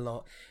help us a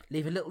lot.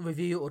 Leave a little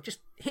review or just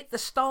hit the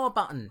star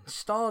button.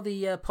 Star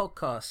the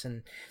podcast.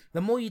 And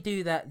the more you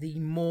do that, the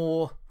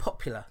more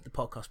popular the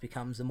podcast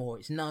becomes, the more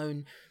it's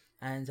known.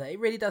 and it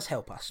really does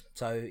help us.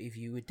 So if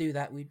you would do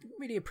that, we'd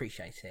really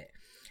appreciate it.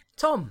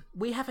 Tom,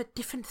 we have a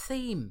different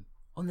theme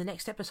on the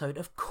next episode,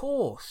 of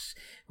course.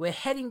 We're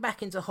heading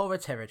back into horror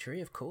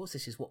territory, of course.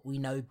 This is what we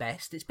know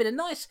best. It's been a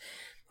nice,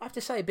 I have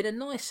to say,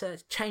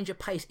 change of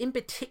pace, in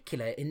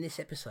particular in this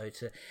episode,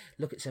 to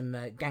look at some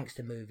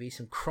gangster movies,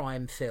 some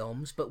crime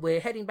films, but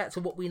we're heading back to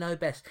what we know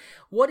best.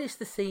 What is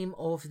the theme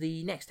of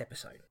the next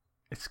episode?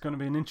 It's going to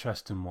be an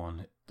interesting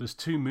one. There's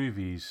 2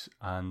 movies,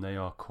 and they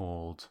are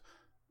called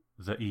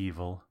The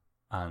Evil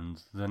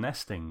and The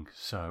Nesting.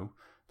 So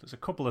there's a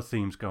couple of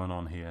themes going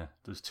on here.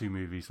 There's 2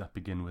 movies that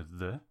begin with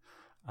The,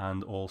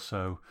 and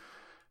also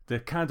they're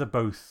kind of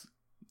both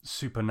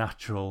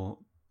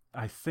supernatural.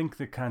 I think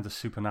they're kind of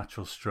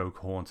supernatural stroke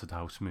haunted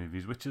house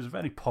movies, which is a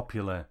very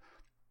popular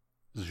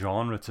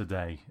genre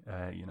today,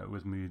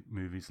 with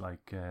movies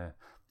like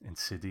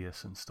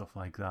Insidious and stuff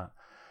like that.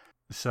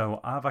 So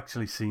I've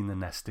actually seen The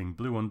Nesting.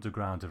 Blue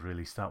Underground have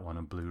released that one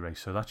on Blu-ray,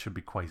 so that should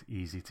be quite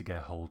easy to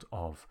get hold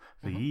of.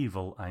 The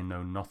Evil I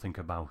know nothing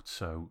about,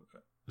 so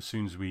as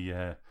soon as we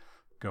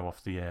go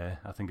off the air,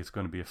 I think it's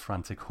going to be a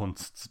frantic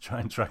hunt to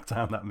try and track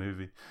down that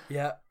movie.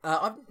 Yeah,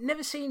 I've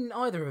never seen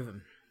either of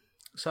them,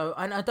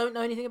 and I don't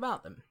know anything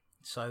about them.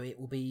 So it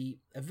will be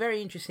a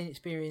very interesting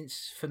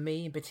experience for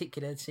me in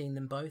particular, seeing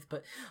them both,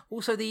 but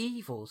also The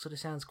Evil sort of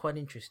sounds quite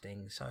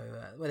interesting. So,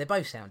 they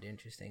both sound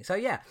interesting. So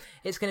yeah,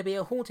 it's going to be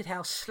a haunted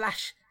house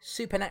 /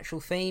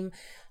 supernatural theme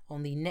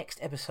on the next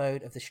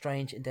episode of the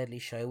Strange and Deadly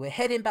Show. We're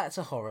heading back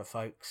to horror,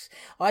 folks.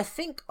 I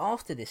think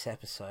after this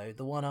episode,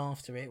 the one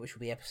after it, which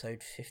will be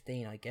episode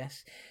 15, I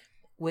guess,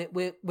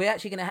 we're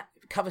actually going to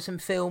cover some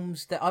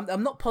films that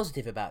I'm not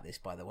positive about this,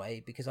 by the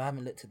way, because I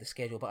haven't looked at the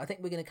schedule, but I think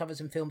we're going to cover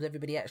some films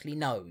everybody actually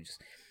knows.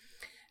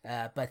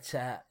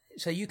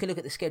 So you can look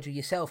at the schedule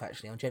yourself,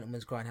 actually, on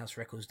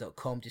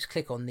gentlemansgrindhouserecords.com. Just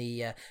click on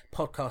the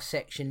podcast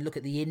section, look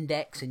at the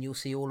index, and you'll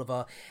see all of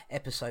our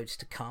episodes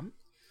to come.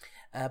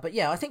 But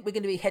yeah, I think we're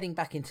going to be heading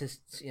back into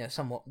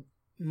somewhat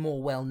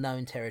more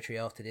well-known territory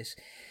after this.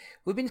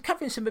 We've been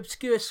covering some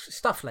obscure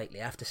stuff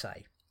lately, I have to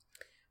say.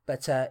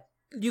 But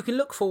you can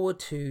look forward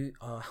to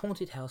our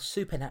Haunted House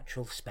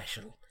Supernatural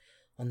special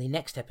on the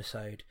next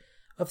episode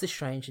of The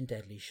Strange and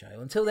Deadly Show.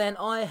 Until then,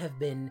 I have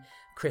been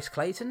Chris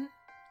Clayton.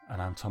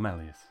 And I'm Tom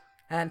Elliott.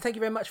 And thank you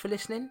very much for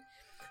listening.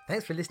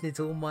 Thanks for listening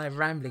to all my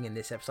rambling in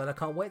this episode. I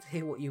can't wait to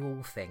hear what you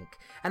all think.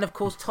 And of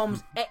course,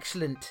 Tom's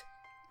excellent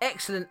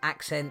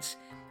accents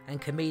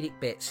and comedic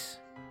bits.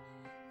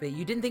 But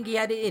you didn't think he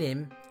had it in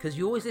him, because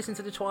you always listen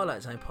to the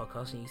Twilight Zone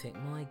podcast and you think,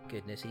 my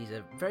goodness, he's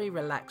a very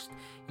relaxed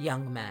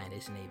young man,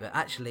 isn't he? But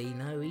actually,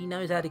 no, he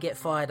knows how to get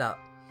fired up.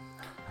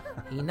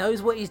 He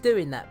knows what he's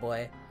doing, that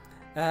boy.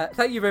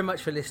 Thank you very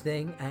much for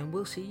listening, and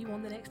we'll see you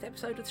on the next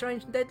episode of The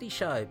Strange and Deadly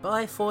Show.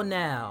 Bye for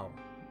now.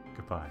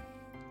 Goodbye.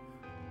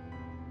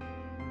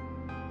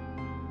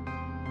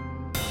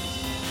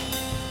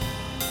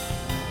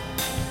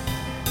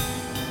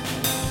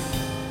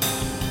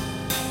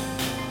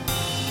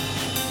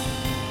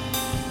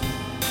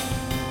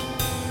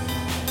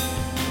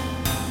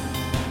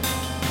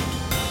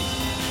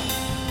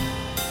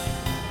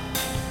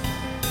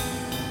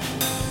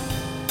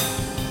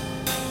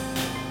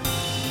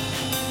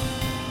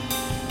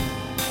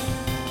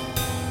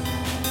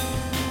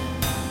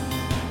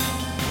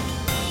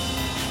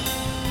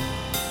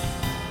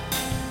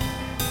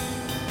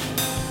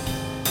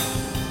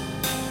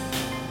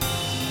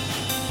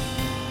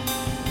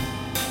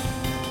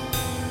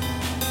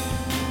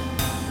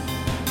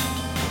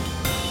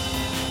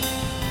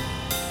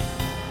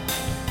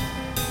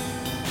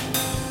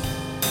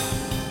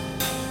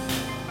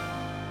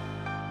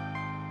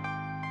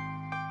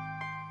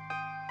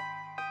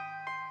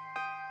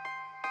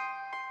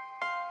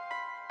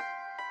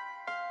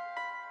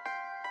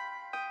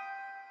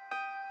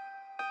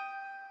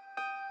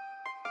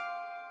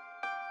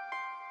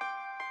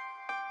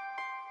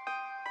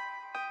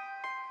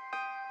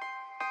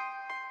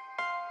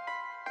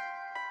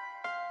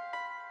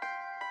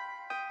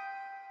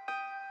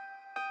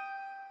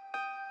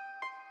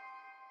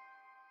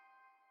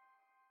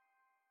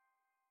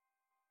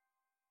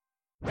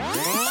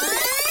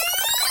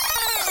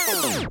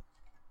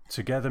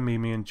 Together,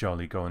 Mimi and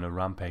Jolly go on a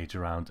rampage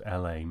around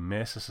LA.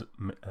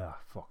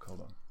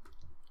 Hold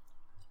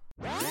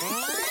on.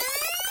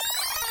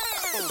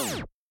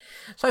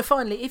 So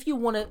finally, if you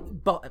want to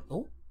buy...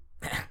 Oh.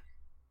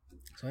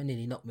 So I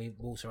nearly knocked me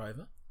water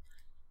over.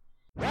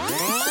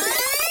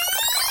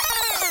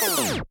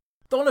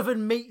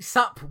 Donovan meets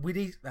up with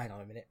his... Hang on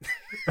a minute.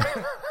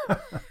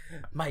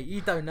 Mate,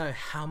 you don't know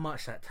how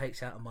much that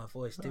takes out of my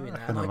voice doing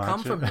that. And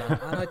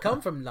I come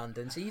from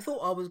London, so you thought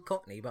I was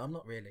Cockney, but I'm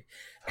not really.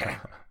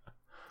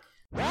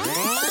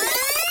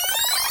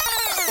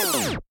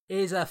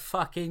 Here's a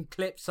fucking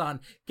clip, son.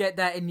 Get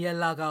that in your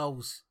lug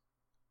holes.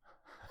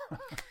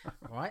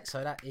 Right,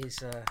 so that is...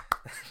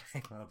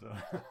 Well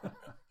done.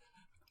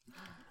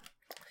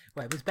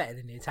 Well, it was better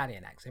than the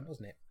Italian accent,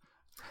 wasn't it?